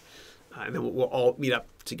together. And then we'll all meet up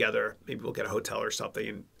together. Maybe we'll get a hotel or something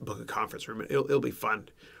and book a conference room. It'll be fun.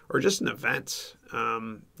 Or just an event.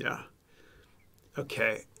 Yeah.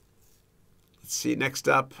 Okay. Let's see. Next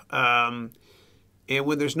up. And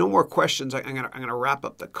when there's no more questions, I'm gonna wrap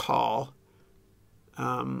up the call.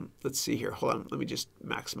 Let's see here. Hold on. Let me just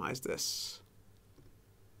maximize this.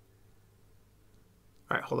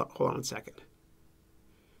 All right. Hold on a second.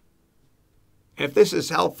 If this is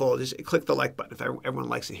helpful, just click the like button if everyone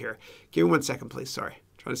likes it here. Give me 1 second, please. Sorry.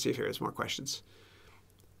 Trying to see if there's more questions.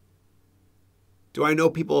 Do I know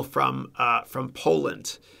people from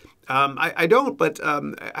Poland? I don't, but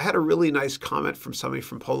I had a really nice comment from somebody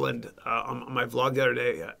from Poland on my vlog the other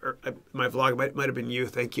day. My vlog might have been you.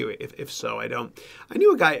 Thank you. If so, I don't. I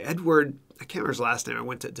knew a guy, Edward. I can't remember his last name. I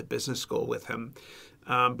went to business school with him.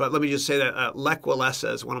 But let me just say that Lech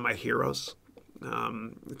Walesa is one of my heroes.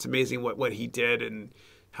 It's amazing what he did and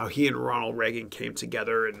how he and Ronald Reagan came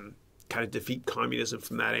together and kind of defeat communism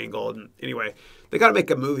from that angle. And anyway, they got to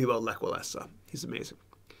make a movie about Lech Walesa. He's amazing.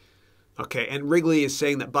 Okay, and Wrigley is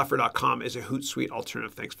saying that Buffer.com is a Hootsuite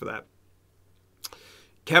alternative. Thanks for that.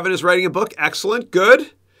 Kevin is writing a book. Excellent.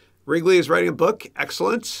 Good. Wrigley is writing a book.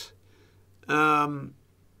 Excellent. And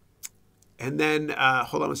then,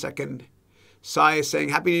 hold on a second. Sai is saying,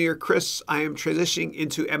 Happy New Year, Chris. I am transitioning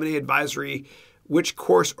into M&A advisory. Which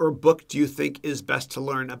course or book do you think is best to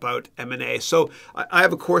learn about M&A? So I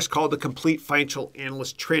have a course called the Complete Financial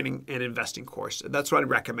Analyst Training and Investing course. That's what I'd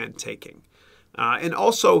recommend taking. And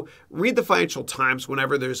also read the Financial Times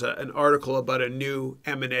whenever there's an article about a new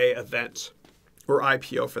M&A event or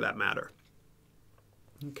IPO for that matter.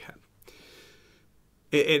 Okay.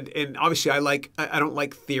 And obviously I don't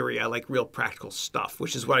like theory. I like real practical stuff,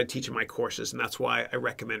 which is what I teach in my courses. And that's why I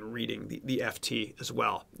recommend reading the FT as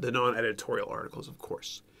well. The non-editorial articles, of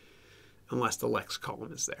course, unless the Lex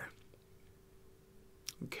column is there.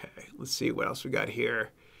 Okay, let's see what else we got here.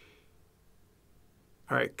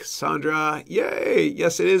 All right, Cassandra. Yay.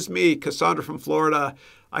 Yes, it is me, Cassandra from Florida.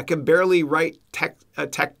 I can barely write tech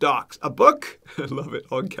docs. A book? I love it,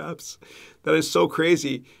 all in caps. That is so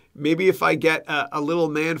crazy. Maybe if I get a little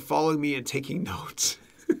man following me and taking notes,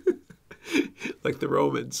 like the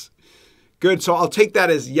Romans. Good. So I'll take that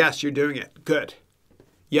as yes, you're doing it. Good.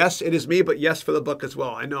 Yes, it is me, but yes for the book as well.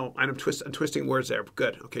 I know I'm twisting words there.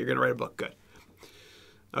 Good. Okay, you're going to write a book. Good.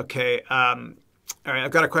 Okay. All right.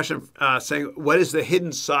 I've got a question saying, what is the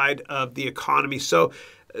hidden side of the economy? So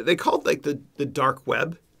they call it like the dark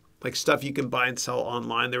web, like stuff you can buy and sell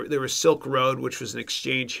online. There was Silk Road, which was an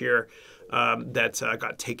exchange here. That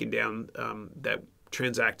got taken down, that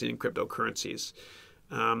transacted in cryptocurrencies.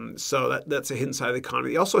 So that's a hidden side of the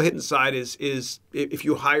economy. The also hidden side is if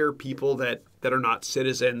you hire people that are not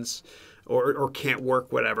citizens or can't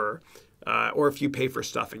work, whatever, or if you pay for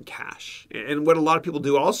stuff in cash. And what a lot of people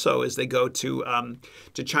do also is they go to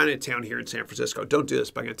Chinatown here in San Francisco. Don't do this,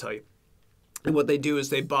 but I'm going to tell you. And what they do is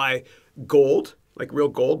they buy gold, like real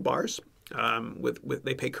gold bars,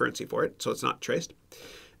 they pay currency for it, so it's not traced.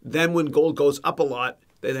 Then when gold goes up a lot,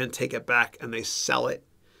 they then take it back and they sell it.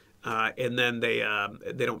 And then they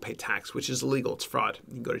don't pay tax, which is illegal. It's fraud.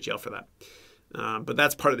 You can go to jail for that. But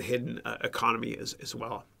that's part of the hidden economy as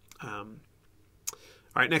well. All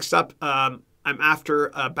right, next up, I'm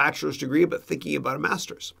after a bachelor's degree, but thinking about a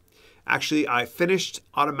master's. Actually, I finished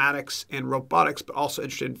automatics and robotics, but also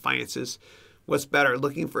interested in finances. What's better,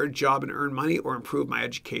 looking for a job and earn money or improve my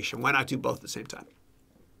education? Why not do both at the same time?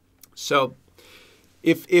 So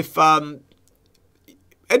if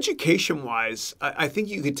education-wise, I think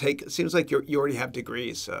you could take, it seems like you already have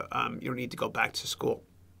degrees, so you don't need to go back to school.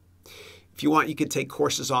 If you want, you could take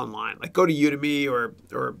courses online, like go to Udemy or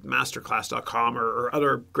masterclass.com or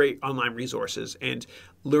other great online resources and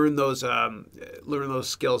learn those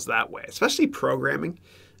skills that way, especially programming,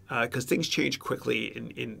 because things change quickly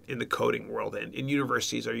in the coding world, and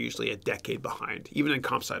universities are usually a decade behind, even in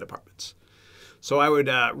comp sci departments. So I would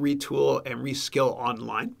retool and reskill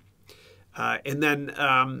online. And then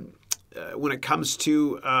when it comes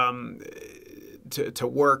to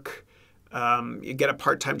work, you get a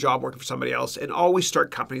part-time job working for somebody else, and always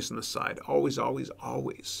start companies on the side. Always, always,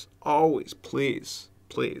 always, always, please,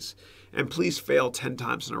 please. And please fail 10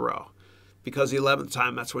 times in a row, because the 11th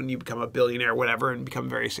time, that's when you become a billionaire, whatever, and become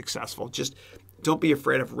very successful. Just don't be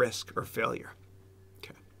afraid of risk or failure.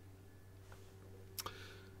 Okay.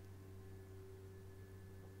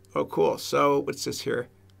 Oh, cool. So what's this here?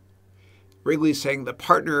 Wrigley's saying the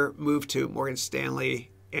partner moved to Morgan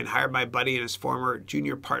Stanley and hired my buddy and his former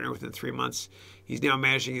junior partner within 3 months. He's now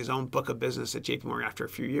managing his own book of business at JP Morgan after a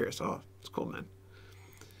few years. Oh, it's cool, man.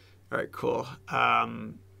 All right, cool.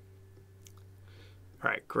 All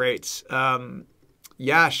right, great.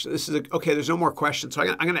 Yash, this is okay. There's no more questions, so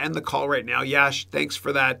I'm going to end the call right now. Yash, thanks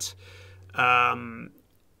for that.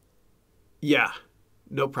 Yeah,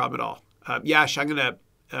 no problem at all. Yash, I'm going to,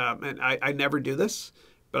 and I never do this,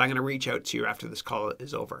 but I'm going to reach out to you after this call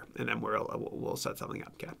is over, and then we'll set something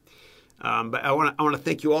up. Okay. But I want to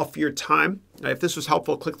thank you all for your time. If this was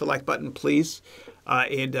helpful, click the like button, please,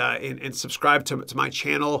 and subscribe to my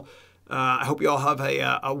channel. I hope you all have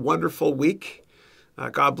a wonderful week.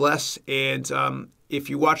 God bless. And if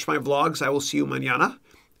you watch my vlogs, I will see you mañana.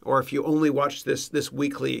 Or if you only watch this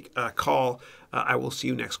weekly call, I will see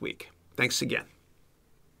you next week. Thanks again.